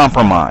reach a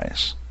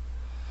compromise.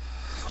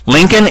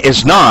 Lincoln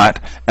is not,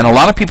 and a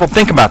lot of people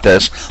think about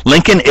this,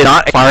 Lincoln is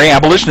not a fiery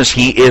abolitionist.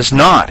 He is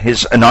not.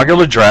 His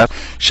inaugural address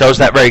shows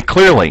that very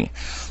clearly.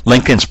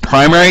 Lincoln's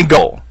primary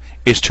goal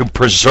is to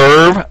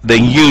preserve the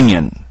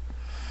Union.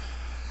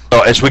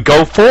 So as we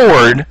go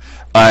forward,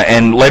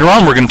 and later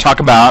on we're going to talk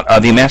about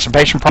the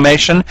Emancipation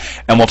Proclamation,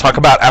 and we'll talk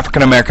about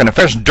African American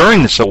affairs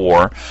during the Civil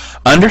War,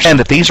 understand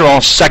that these are all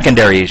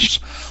secondary issues.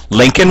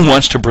 Lincoln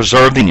wants to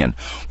preserve the Union.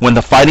 When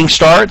the fighting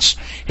starts,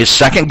 his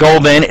second goal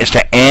then is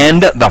to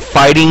end the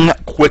fighting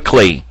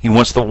quickly. He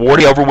wants the war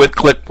to be over with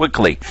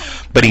quickly.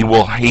 But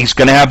he's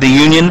going to have the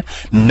Union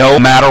no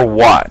matter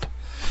what.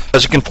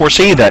 Because he can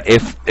foresee that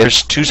if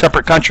there's two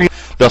separate countries,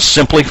 they'll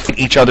simply fight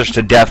each other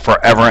to death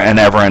forever and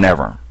ever and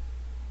ever.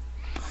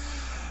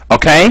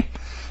 Okay?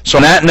 So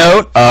on that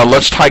note,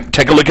 let's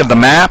take a look at the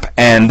map,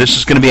 and this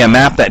is going to be a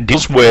map that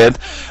deals with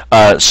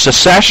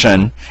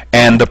secession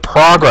and the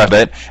progress of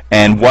it,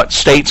 and what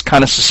states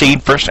kind of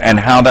secede first, and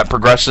how that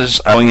progresses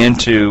going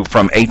into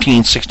from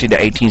 1860 to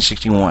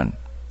 1861.